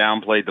president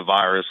downplayed the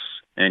virus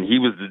and he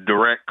was the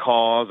direct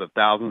cause of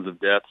thousands of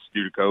deaths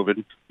due to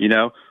COVID,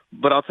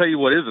 But I'll tell you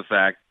what is a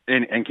fact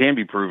and can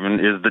be proven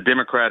is the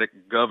Democratic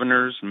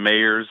governors,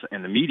 mayors,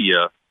 and the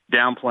media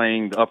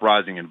downplaying the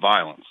uprising in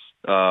violence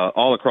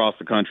all across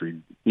the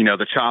country.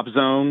 The CHOP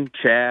zone,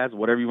 Chaz,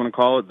 whatever you want to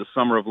call it, the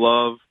Summer of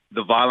Love,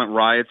 the violent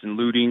riots and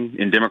looting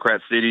in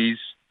Democrat cities,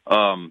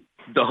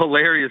 the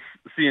hilarious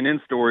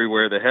CNN story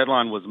where the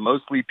headline was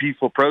mostly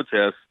peaceful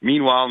protests.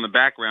 Meanwhile, in the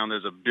background,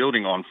 there's a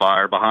building on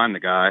fire behind the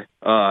guy.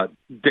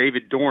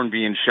 David Dorn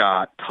being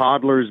shot.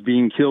 Toddlers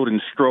being killed in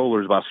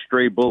strollers by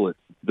stray bullets.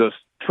 The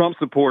Trump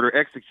supporter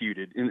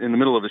executed in the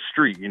middle of the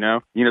street,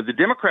 The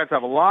Democrats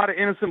have a lot of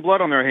innocent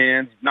blood on their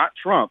hands, not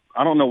Trump.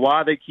 I don't know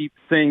why they keep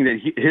saying that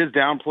his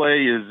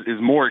downplay is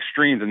more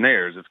extreme than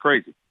theirs. It's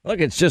crazy. Look,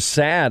 it's just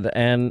sad.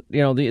 And,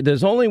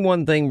 there's only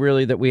one thing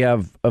really that we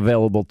have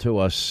available to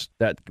us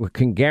that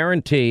can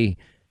guarantee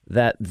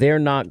that they're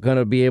not going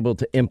to be able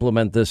to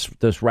implement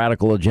this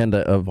radical agenda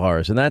of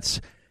ours. And that's,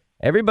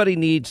 everybody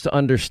needs to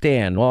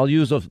understand. Well, I'll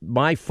use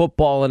my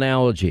football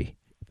analogy.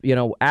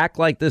 Act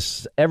like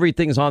this,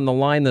 everything's on the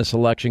line this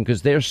election,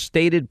 because their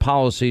stated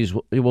policies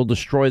will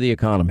destroy the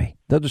economy.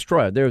 They'll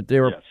destroy it.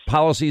 There are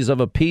policies of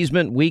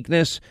appeasement,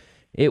 weakness.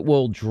 It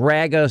will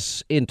drag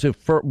us into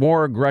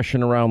more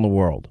aggression around the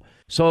world.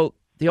 So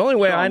the only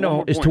way I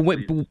know is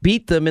to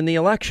beat them in the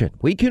election.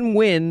 We can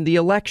win the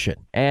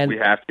election. And we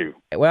have to.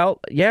 Well,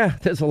 yeah,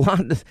 there's a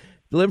lot.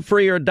 Live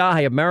free or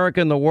die.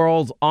 America and the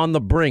world's on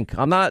the brink.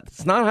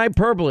 It's not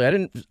hyperbole. I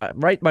didn't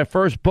write my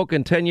first book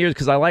in 10 years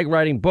because I like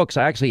writing books.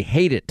 I actually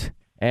hate it.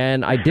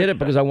 And I did it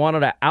because I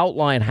wanted to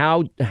outline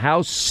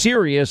how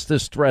serious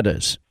this threat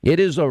is. It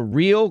is a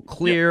real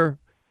clear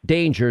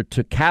danger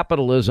to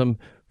capitalism,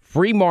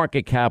 free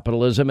market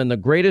capitalism, and the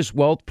greatest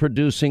wealth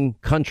producing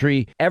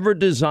country ever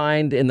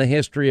designed in the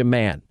history of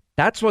man.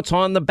 That's what's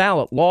on the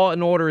ballot. Law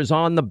and order is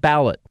on the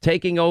ballot.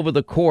 Taking over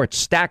the courts,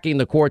 stacking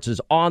the courts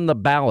is on the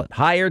ballot.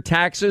 Higher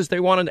taxes,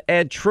 they want to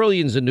add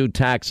trillions of new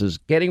taxes.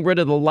 Getting rid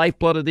of the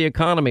lifeblood of the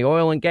economy,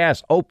 oil and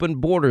gas, open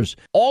borders.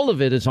 All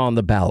of it is on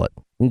the ballot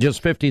in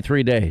just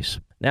 53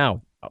 days.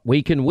 Now,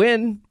 we can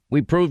win.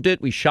 We proved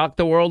it. We shocked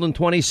the world in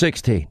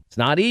 2016. It's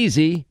not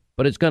easy,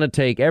 but it's going to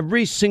take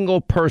every single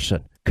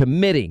person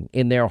committing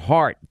in their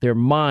heart, their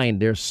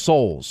mind, their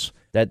souls,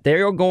 that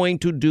they are going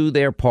to do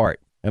their part.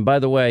 And by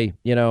the way,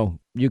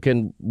 you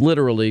can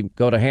literally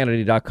go to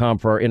Hannity.com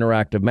for our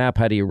interactive map.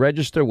 How do you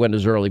register? When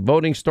does early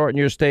voting start in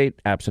your state?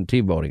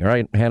 Absentee voting, all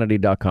right?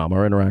 Hannity.com,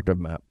 our interactive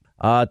map.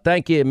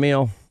 Thank you,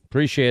 Emil.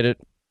 Appreciate it.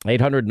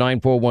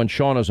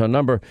 800-941-SEAN is our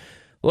number.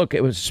 Look,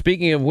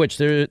 speaking of which,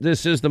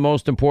 this is the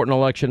most important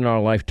election in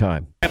our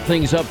lifetime. Wrap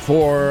things up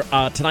for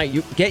tonight.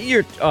 You get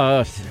your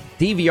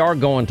DVR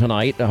going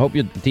tonight. I hope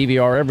you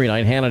DVR every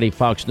night. Hannity,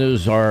 Fox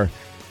News I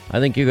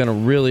think you're going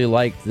to really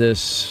like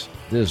this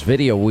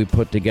video we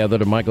put together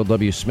to Michael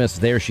W. Smith's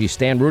There She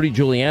Stand. Rudy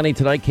Giuliani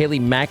tonight,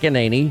 Kayleigh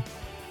McEnany,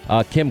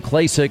 Kim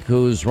Klacik,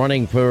 who's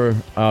running for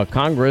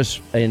Congress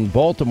in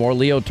Baltimore,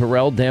 Leo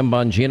Terrell, Dan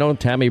Bongino,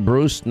 Tammy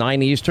Bruce,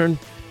 9 Eastern.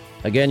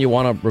 Again, you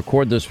want to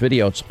record this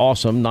video. It's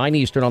awesome. 9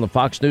 Eastern on the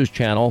Fox News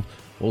channel.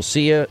 We'll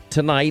see you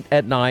tonight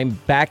at 9,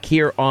 back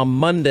here on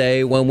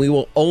Monday, when we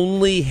will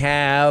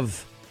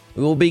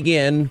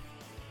begin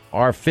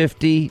our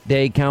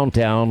 50-day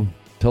countdown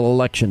till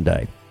Election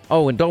Day.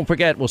 Oh, and don't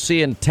forget, we'll see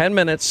you in 10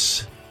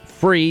 minutes,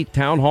 free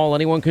town hall.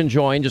 Anyone can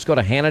join. Just go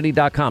to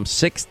Hannity.com,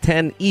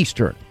 6:10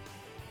 Eastern,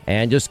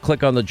 and just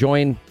click on the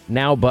Join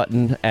Now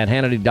button at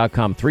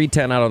Hannity.com,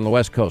 3:10 out on the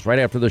West Coast, right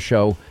after the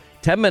show.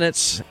 10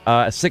 minutes,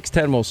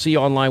 6:10. We'll see you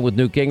online with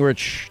Newt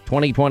Gingrich,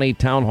 2020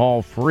 Town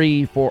Hall,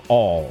 free for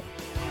all.